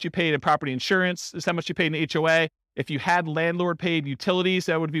 This is how much you paid in property insurance. This is how much you paid in HOA. If you had landlord paid utilities,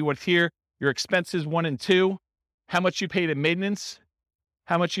 that would be what's here. Your expenses 1 and 2. How much you paid in maintenance.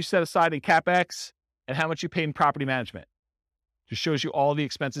 How much you set aside in CapEx. And how much you pay in property management. Just shows you all the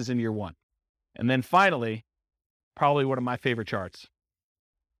expenses in year one. And then finally, probably one of my favorite charts.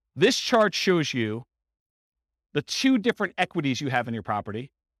 This chart shows you the two different equities you have in your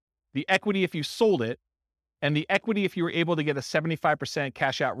property. The equity if you sold it, and the equity if you were able to get a 75%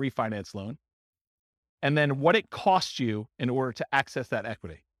 cash out refinance loan. And then what it costs you in order to access that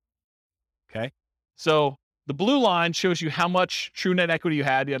equity. Okay. So the blue line shows you how much true net equity you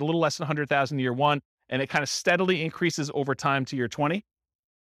had. You had a little less than 100,000 in year one, and it kind of steadily increases over time to year 20.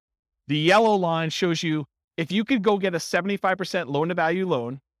 The yellow line shows you if you could go get a 75% loan to value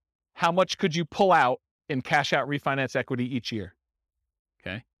loan, how much could you pull out in cash out refinance equity each year?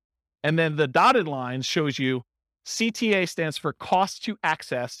 Okay. And then the dotted line shows you CTA stands for cost to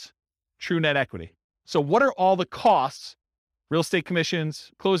access true net equity. So what are all the costs, real estate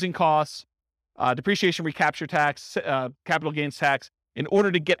commissions, closing costs, depreciation recapture tax, capital gains tax, in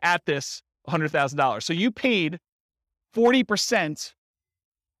order to get at this $100,000. So you paid 40%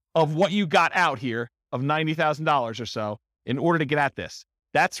 of what you got out here of $90,000 or so in order to get at this.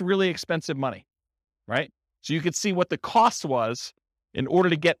 That's really expensive money, right? So you could see what the cost was in order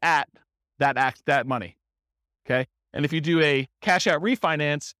to get at that money, okay? And if you do a cash out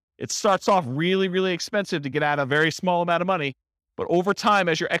refinance, it starts off really, really expensive to get out a very small amount of money. But over time,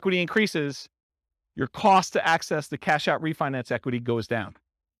 as your equity increases, your cost to access the cash out refinance equity goes down.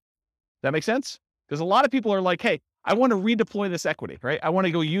 That make sense? Because a lot of people are like, hey, I want to redeploy this equity, right? I want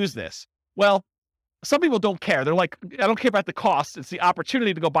to go use this. Well, some people don't care. They're like, I don't care about the cost. It's the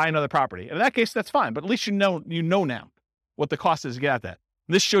opportunity to go buy another property. And in that case, that's fine. But at least you know now what the cost is to get at that.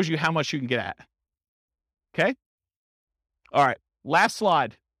 This shows you how much you can get at. Okay? All right. Last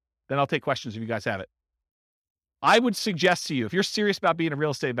slide. Then I'll take questions if you guys have it. I would suggest to you, if you're serious about being a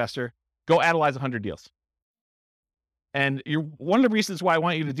real estate investor, go analyze 100 deals. And one of the reasons why I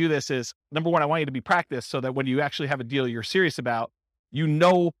want you to do this is, number one, I want you to be practiced so that when you actually have a deal you're serious about, you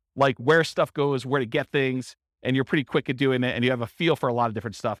know like where stuff goes, where to get things, and you're pretty quick at doing it, and you have a feel for a lot of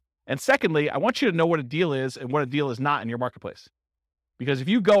different stuff. And secondly, I want you to know what a deal is and what a deal is not in your marketplace. Because if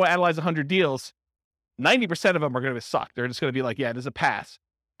you go analyze 100 deals, 90% of them are going to suck. They're just going to be like, yeah, it is a pass.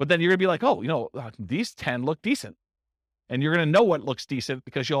 But then you're going to be like, oh, these 10 look decent. And you're going to know what looks decent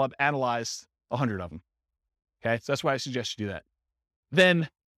because you'll have analyzed 100 of them. Okay. So that's why I suggest you do that. Then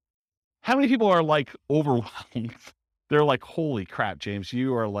how many people are like overwhelmed? They're like, holy crap, James,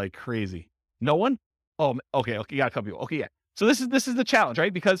 you are like crazy. No one? Oh, okay. You got a couple people. Okay. Yeah. So this is the challenge,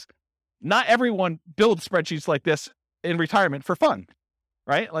 right? Because not everyone builds spreadsheets like this in retirement for fun,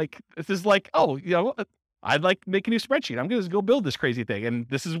 right? Like this is like, I'd like to make a new spreadsheet. I'm going to go build this crazy thing. And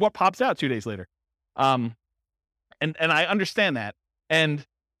this is what pops out 2 days later. And I understand that. And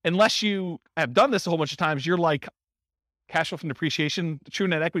unless you have done this a whole bunch of times, you're like, cash flow from depreciation, true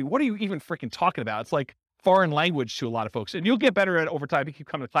net equity, what are you even freaking talking about? It's like foreign language to a lot of folks. And you'll get better at it over time if you keep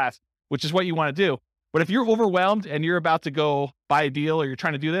coming to class, which is what you want to do. But if you're overwhelmed and you're about to go buy a deal or you're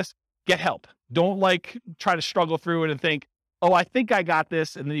trying to do this, get help. Don't like try to struggle through it and think, oh, I think I got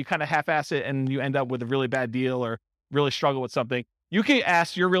this. And then you kind of half-ass it and you end up with a really bad deal or really struggle with something. You can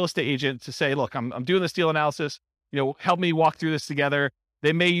ask your real estate agent to say, look, I'm doing this deal analysis. Help me walk through this together.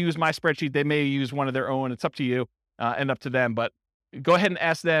 They may use my spreadsheet. They may use one of their own. It's up to you and up to them. But go ahead and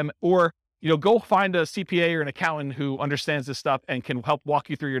ask them, or go find a CPA or an accountant who understands this stuff and can help walk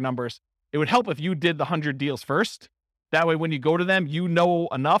you through your numbers. It would help if you did the 100 deals first. That way, when you go to them, you know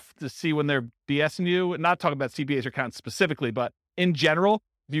enough to see when they're BSing you. Not talking about CPAs or accountants specifically, but in general,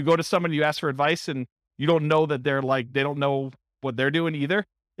 if you go to someone, you ask for advice and you don't know that they don't know what they're doing either.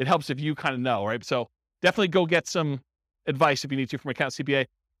 It helps if you kind of know, right? So definitely go get some advice if you need to from account CPA.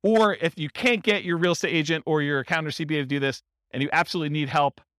 Or if you can't get your real estate agent or your accountant or CPA to do this and you absolutely need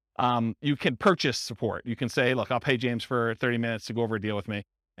help, you can purchase support. You can say, look, I'll pay James for 30 minutes to go over a deal with me.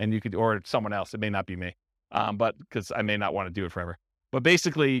 And you could, or someone else. It may not be me, but because I may not want to do it forever. But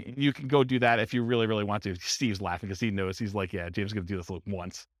basically, you can go do that if you really, really want to. Steve's laughing because he knows. He's like, yeah, James is going to do this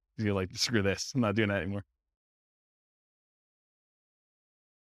once. He's going to like, screw this. I'm not doing that anymore.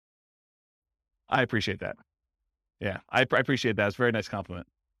 I appreciate that. Yeah, I appreciate that. It's a very nice compliment.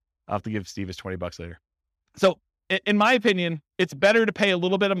 I'll have to give Steve his $20 later. So in my opinion, it's better to pay a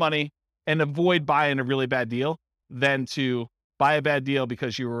little bit of money and avoid buying a really bad deal than to buy a bad deal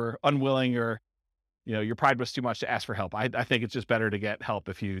because you were unwilling or, your pride was too much to ask for help. I think it's just better to get help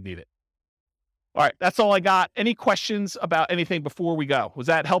if you need it. All right. That's all I got. Any questions about anything before we go? Was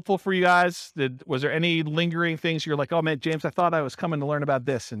that helpful for you guys? Was there any lingering things you're like, oh man, James, I thought I was coming to learn about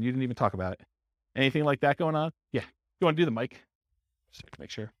this and you didn't even talk about it. Anything like that going on? Yeah. You want to do the mic? Just to make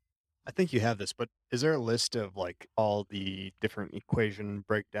sure. I think you have this, but is there a list of like all the different equation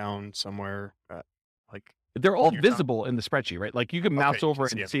breakdown somewhere? They're all visible in the spreadsheet, right? Like you can mouse over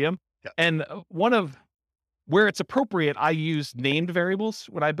and see them. Yeah. And one of where it's appropriate, I use named variables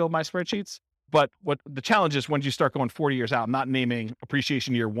when I build my spreadsheets. But what the challenge is when you start going 40 years out, not naming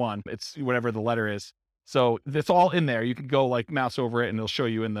appreciation year one, it's whatever the letter is. So it's all in there. You can go like mouse over it and it'll show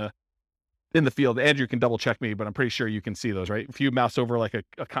you in the field. Andrew can double check me, but I'm pretty sure you can see those, right? If you mouse over like a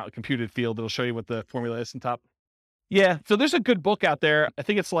computed field, it'll show you what the formula is on top. Yeah. So there's a good book out there. I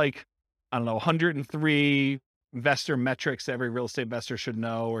think it's like, 103 investor metrics every real estate investor should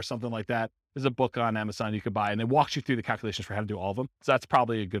know or something like that. There's a book on Amazon you could buy and it walks you through the calculations for how to do all of them. So that's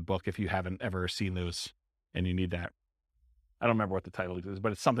probably a good book if you haven't ever seen those and you need that. I don't remember what the title is,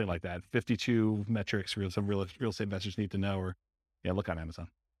 but it's something like that. 52 metrics some real estate investors need to know, or look on Amazon.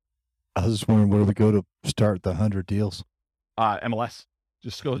 I was just wondering where we go to start the 100 deals. MLS.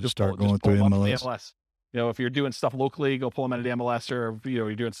 Just start going through MLS. If you're doing stuff locally, go pull them out of the MLS, or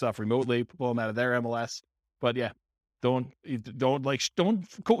you're doing stuff remotely, pull them out of their MLS. But yeah, don't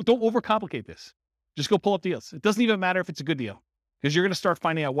overcomplicate this. Just go pull up deals. It doesn't even matter if it's a good deal because you're going to start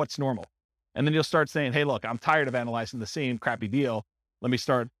finding out what's normal, and then you'll start saying, "Hey, look, I'm tired of analyzing the same crappy deal. Let me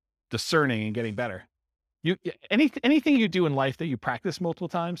start discerning and getting better." Anything you do in life that you practice multiple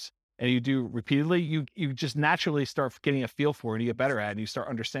times and you do repeatedly, you just naturally start getting a feel for it and you get better at it, and you start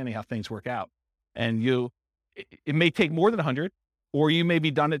understanding how things work out. And it may take more than 100, or you may be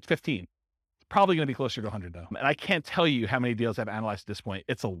done at 15. It's probably going to be closer to 100 though. And I can't tell you how many deals I've analyzed at this point.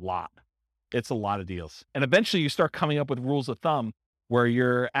 It's a lot. It's a lot of deals. And eventually you start coming up with rules of thumb where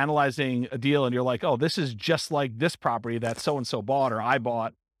you're analyzing a deal and you're like, oh, this is just like this property that so-and-so bought or I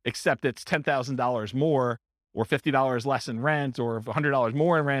bought, except it's $10,000 more or $50 less in rent or $100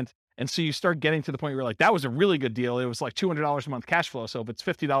 more in rent. And so you start getting to the point where you're like, that was a really good deal. It was like $200 a month cash flow. So if it's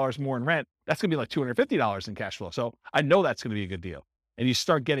 $50 more in rent, that's going to be like $250 in cash flow. So I know that's going to be a good deal. And you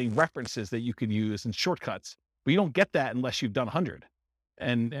start getting references that you can use and shortcuts, but you don't get that unless you've done 100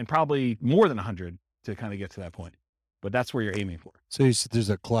 and probably more than 100 to kind of get to that point. but that's where you're aiming for. So you said there's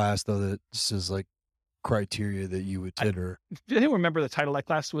a class though that says like criteria that you would consider. I didn't remember the title of that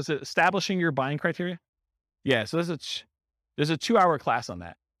class. Was it Establishing Your Buying Criteria? Yeah. So there's a 2-hour class on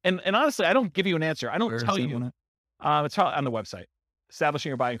that. And honestly, I don't give you an answer. I don't tell you. It's on the website, Establishing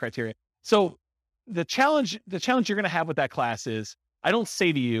Your Buying Criteria. So the challenge you're going to have with that class is, I don't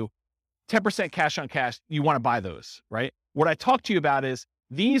say to you, 10% cash on cash, you want to buy those, right? What I talk to you about is,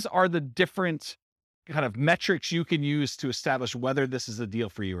 these are the different kind of metrics you can use to establish whether this is a deal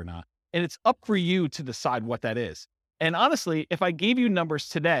for you or not. And it's up for you to decide what that is. And honestly, if I gave you numbers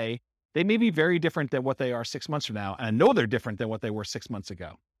today, they may be very different than what they are 6 months from now. And I know they're different than what they were 6 months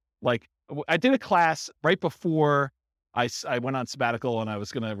ago. Like, I did a class right before I went on sabbatical and I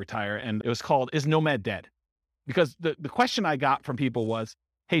was going to retire, and it was called, Is Nomad Dead? Because the question I got from people was,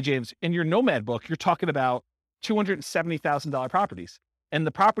 hey, James, in your Nomad book, you're talking about $270,000 properties. And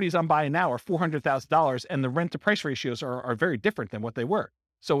the properties I'm buying now are $400,000, and the rent to price ratios are very different than what they were.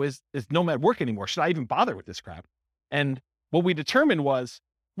 So is Nomad work anymore? Should I even bother with this crap? And what we determined was,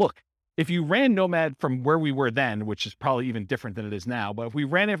 look, if you ran Nomad from where we were then, which is probably even different than it is now, but if we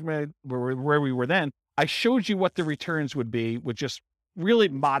ran it from where we were then, I showed you what the returns would be with just really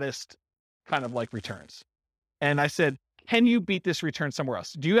modest kind of like returns. And I said, can you beat this return somewhere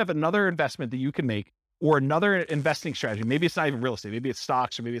else? Do you have another investment that you can make, or another investing strategy? Maybe it's not even real estate, maybe it's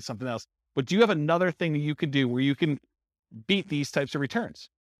stocks, or maybe it's something else. But do you have another thing that you can do where you can beat these types of returns?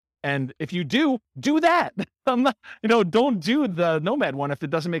 And if you do that. I'm not, don't do the Nomad one if it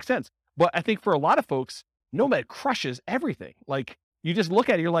doesn't make sense. But I think for a lot of folks, Nomad crushes everything. Like, you just look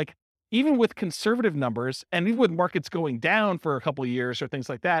at it, you're like, even with conservative numbers, and even with markets going down for a couple of years or things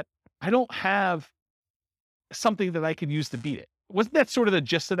like that, I don't have something that I could use to beat it. Wasn't that sort of the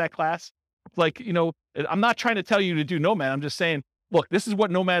gist of that class? Like, I'm not trying to tell you to do Nomad. I'm just saying, look, this is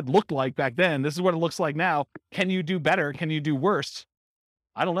what Nomad looked like back then. This is what it looks like now. Can you do better? Can you do worse?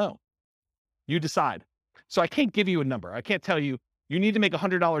 I don't know. You decide. So I can't give you a number. I can't tell you, you need to make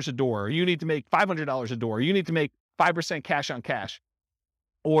 $100 a door, or you need to make $500 a door, or you need to make 5% cash on cash,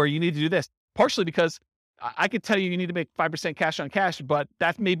 or you need to do this. Partially because I could tell you need to make 5% cash on cash, but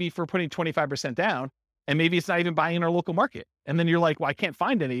that may be for putting 25% down. And maybe it's not even buying in our local market. And then you're like, well, I can't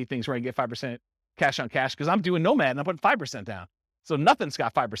find any things where I can get 5% cash on cash because I'm doing Nomad and I'm putting 5% down. So nothing's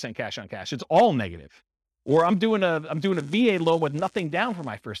got 5% cash on cash. It's all negative. Or I'm doing a VA loan with nothing down for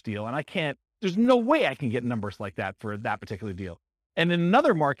my first deal. And there's no way I can get numbers like that for that particular deal. And in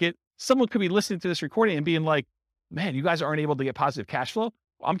another market, someone could be listening to this recording and being like, man, you guys aren't able to get positive cash flow.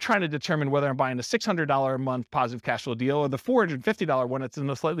 I'm trying to determine whether I'm buying a $600 a month positive cash flow deal or the $450 one that's in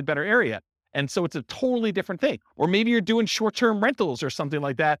a slightly better area. And so it's a totally different thing. Or maybe you're doing short-term rentals or something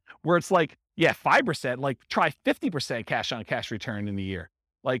like that, where it's like, yeah, 5%, like try 50% cash on cash return in the year.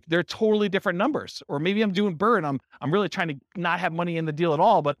 Like, they're totally different numbers. Or maybe I'm doing Burr and I'm really trying to not have money in the deal at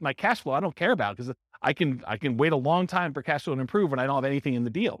all, but my cash flow I don't care about because I can wait a long time for cash flow to improve when I don't have anything in the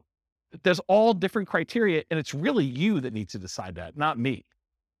deal. There's all different criteria, and it's really you that needs to decide that, not me.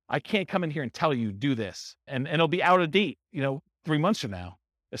 I can't come in here and tell you do this, and it'll be out of date, 3 months from now.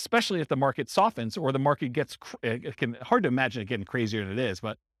 Especially if the market softens or the market gets, hard to imagine it getting crazier than it is,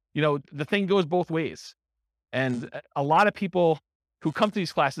 but the thing goes both ways. And a lot of people who come to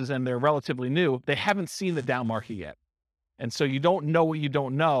these classes and they're relatively new, they haven't seen the down market yet. And so you don't know what you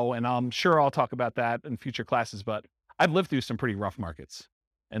don't know. And I'm sure I'll talk about that in future classes, but I've lived through some pretty rough markets.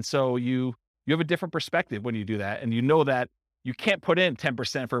 And so you have a different perspective when you do that. And you know that you can't put in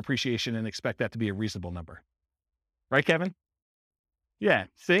 10% for appreciation and expect that to be a reasonable number. Right, Kevin? Yeah,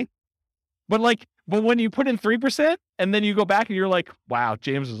 see? But when you put in 3% and then you go back and you're like, wow,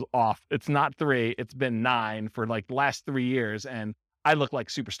 James is off. It's not 3, it's been 9 for like the last 3 years. And I look like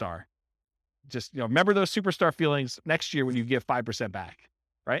superstar. Just, remember those superstar feelings next year when you give 5% back,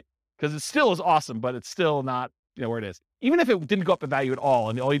 right? Because it still is awesome, but it's still not, where it is. Even if it didn't go up in value at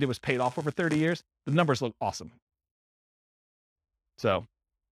all and all you did was pay it off over 30 years, the numbers look awesome. So,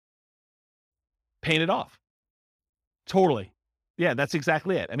 paying it off. Totally. Yeah, that's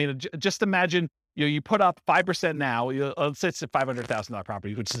exactly it. I mean, just imagine, you put up 5% now. Let's say it's a $500,000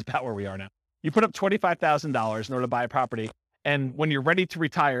 property, which is about where we are now. You put up $25,000 in order to buy a property, and when you're ready to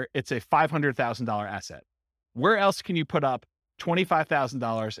retire, it's a $500,000 asset. Where else can you put up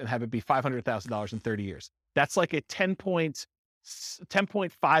 $25,000 and have it be $500,000 in 30 years? That's like a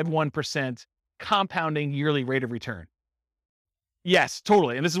 10.51% compounding yearly rate of return. Yes,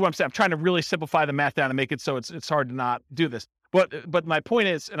 totally. And this is what I'm saying. I'm trying to really simplify the math down and make it so it's hard to not do this. But my point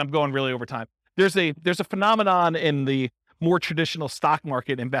is, and I'm going really over time, there's a phenomenon in the more traditional stock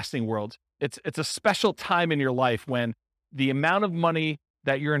market investing world. It's a special time in your life when the amount of money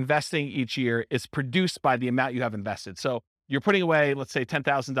that you're investing each year is produced by the amount you have invested. So you're putting away, let's say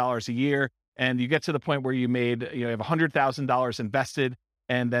 $10,000 a year, and you get to the point where you have $100,000 invested.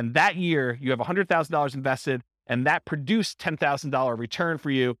 And then that year you have $100,000 invested, and that produced $10,000 return for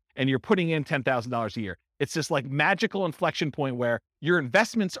you. And you're putting in $10,000 a year. It's this like magical inflection point where your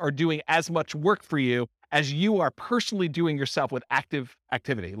investments are doing as much work for you as you are personally doing yourself with active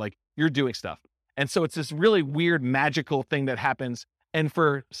activity. Like you're doing stuff. And so it's this really weird, magical thing that happens. And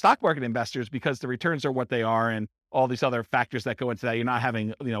for stock market investors, because the returns are what they are and all these other factors that go into that, you're not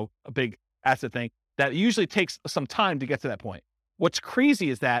having, a big asset thing, that usually takes some time to get to that point. What's crazy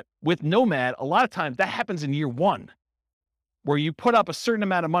is that with Nomad, a lot of times that happens in year one, where you put up a certain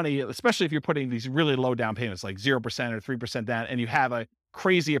amount of money, especially if you're putting these really low down payments, like 0% or 3% down, and you have a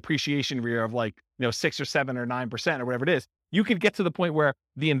crazy appreciation year of 6 or 7 or 9% or whatever it is. You could get to the point where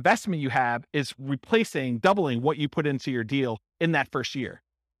the investment you have is doubling what you put into your deal in that first year.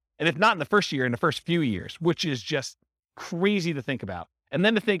 And if not in the first year, in the first few years, which is just crazy to think about. And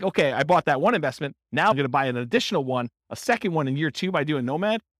then to think, okay, I bought that one investment. Now I'm going to buy an additional one, a second one in year 2 by doing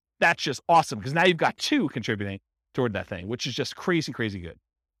Nomad. That's just awesome because now you've got 2 contributing toward that thing, which is just crazy, crazy good.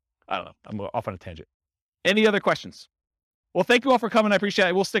 I don't know. I'm off on a tangent. Any other questions? Well, thank you all for coming. I appreciate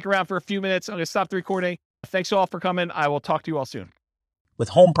it. We'll stick around for a few minutes. I'm going to stop the recording. Thanks all for coming. I will talk to you all soon. With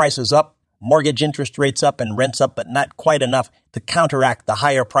home prices up, mortgage interest rates up, and rents up, but not quite enough to counteract the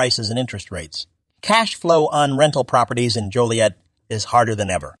higher prices and interest rates, cash flow on rental properties in Joliet is harder than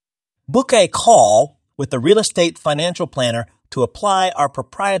ever. Book a call with the Real Estate Financial Planner to apply our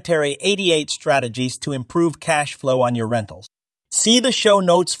proprietary 88 strategies to improve cash flow on your rentals. See the show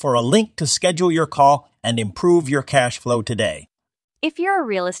notes for a link to schedule your call and improve your cash flow today. If you're a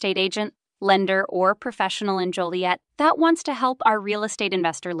real estate agent, lender, or professional in Joliet that wants to help our real estate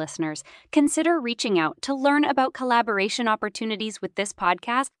investor listeners, consider reaching out to learn about collaboration opportunities with this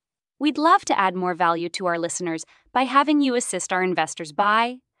podcast. We'd love to add more value to our listeners by having you assist our investors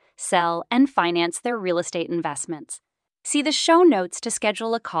buy, sell, and finance their real estate investments. See the show notes to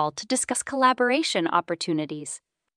schedule a call to discuss collaboration opportunities.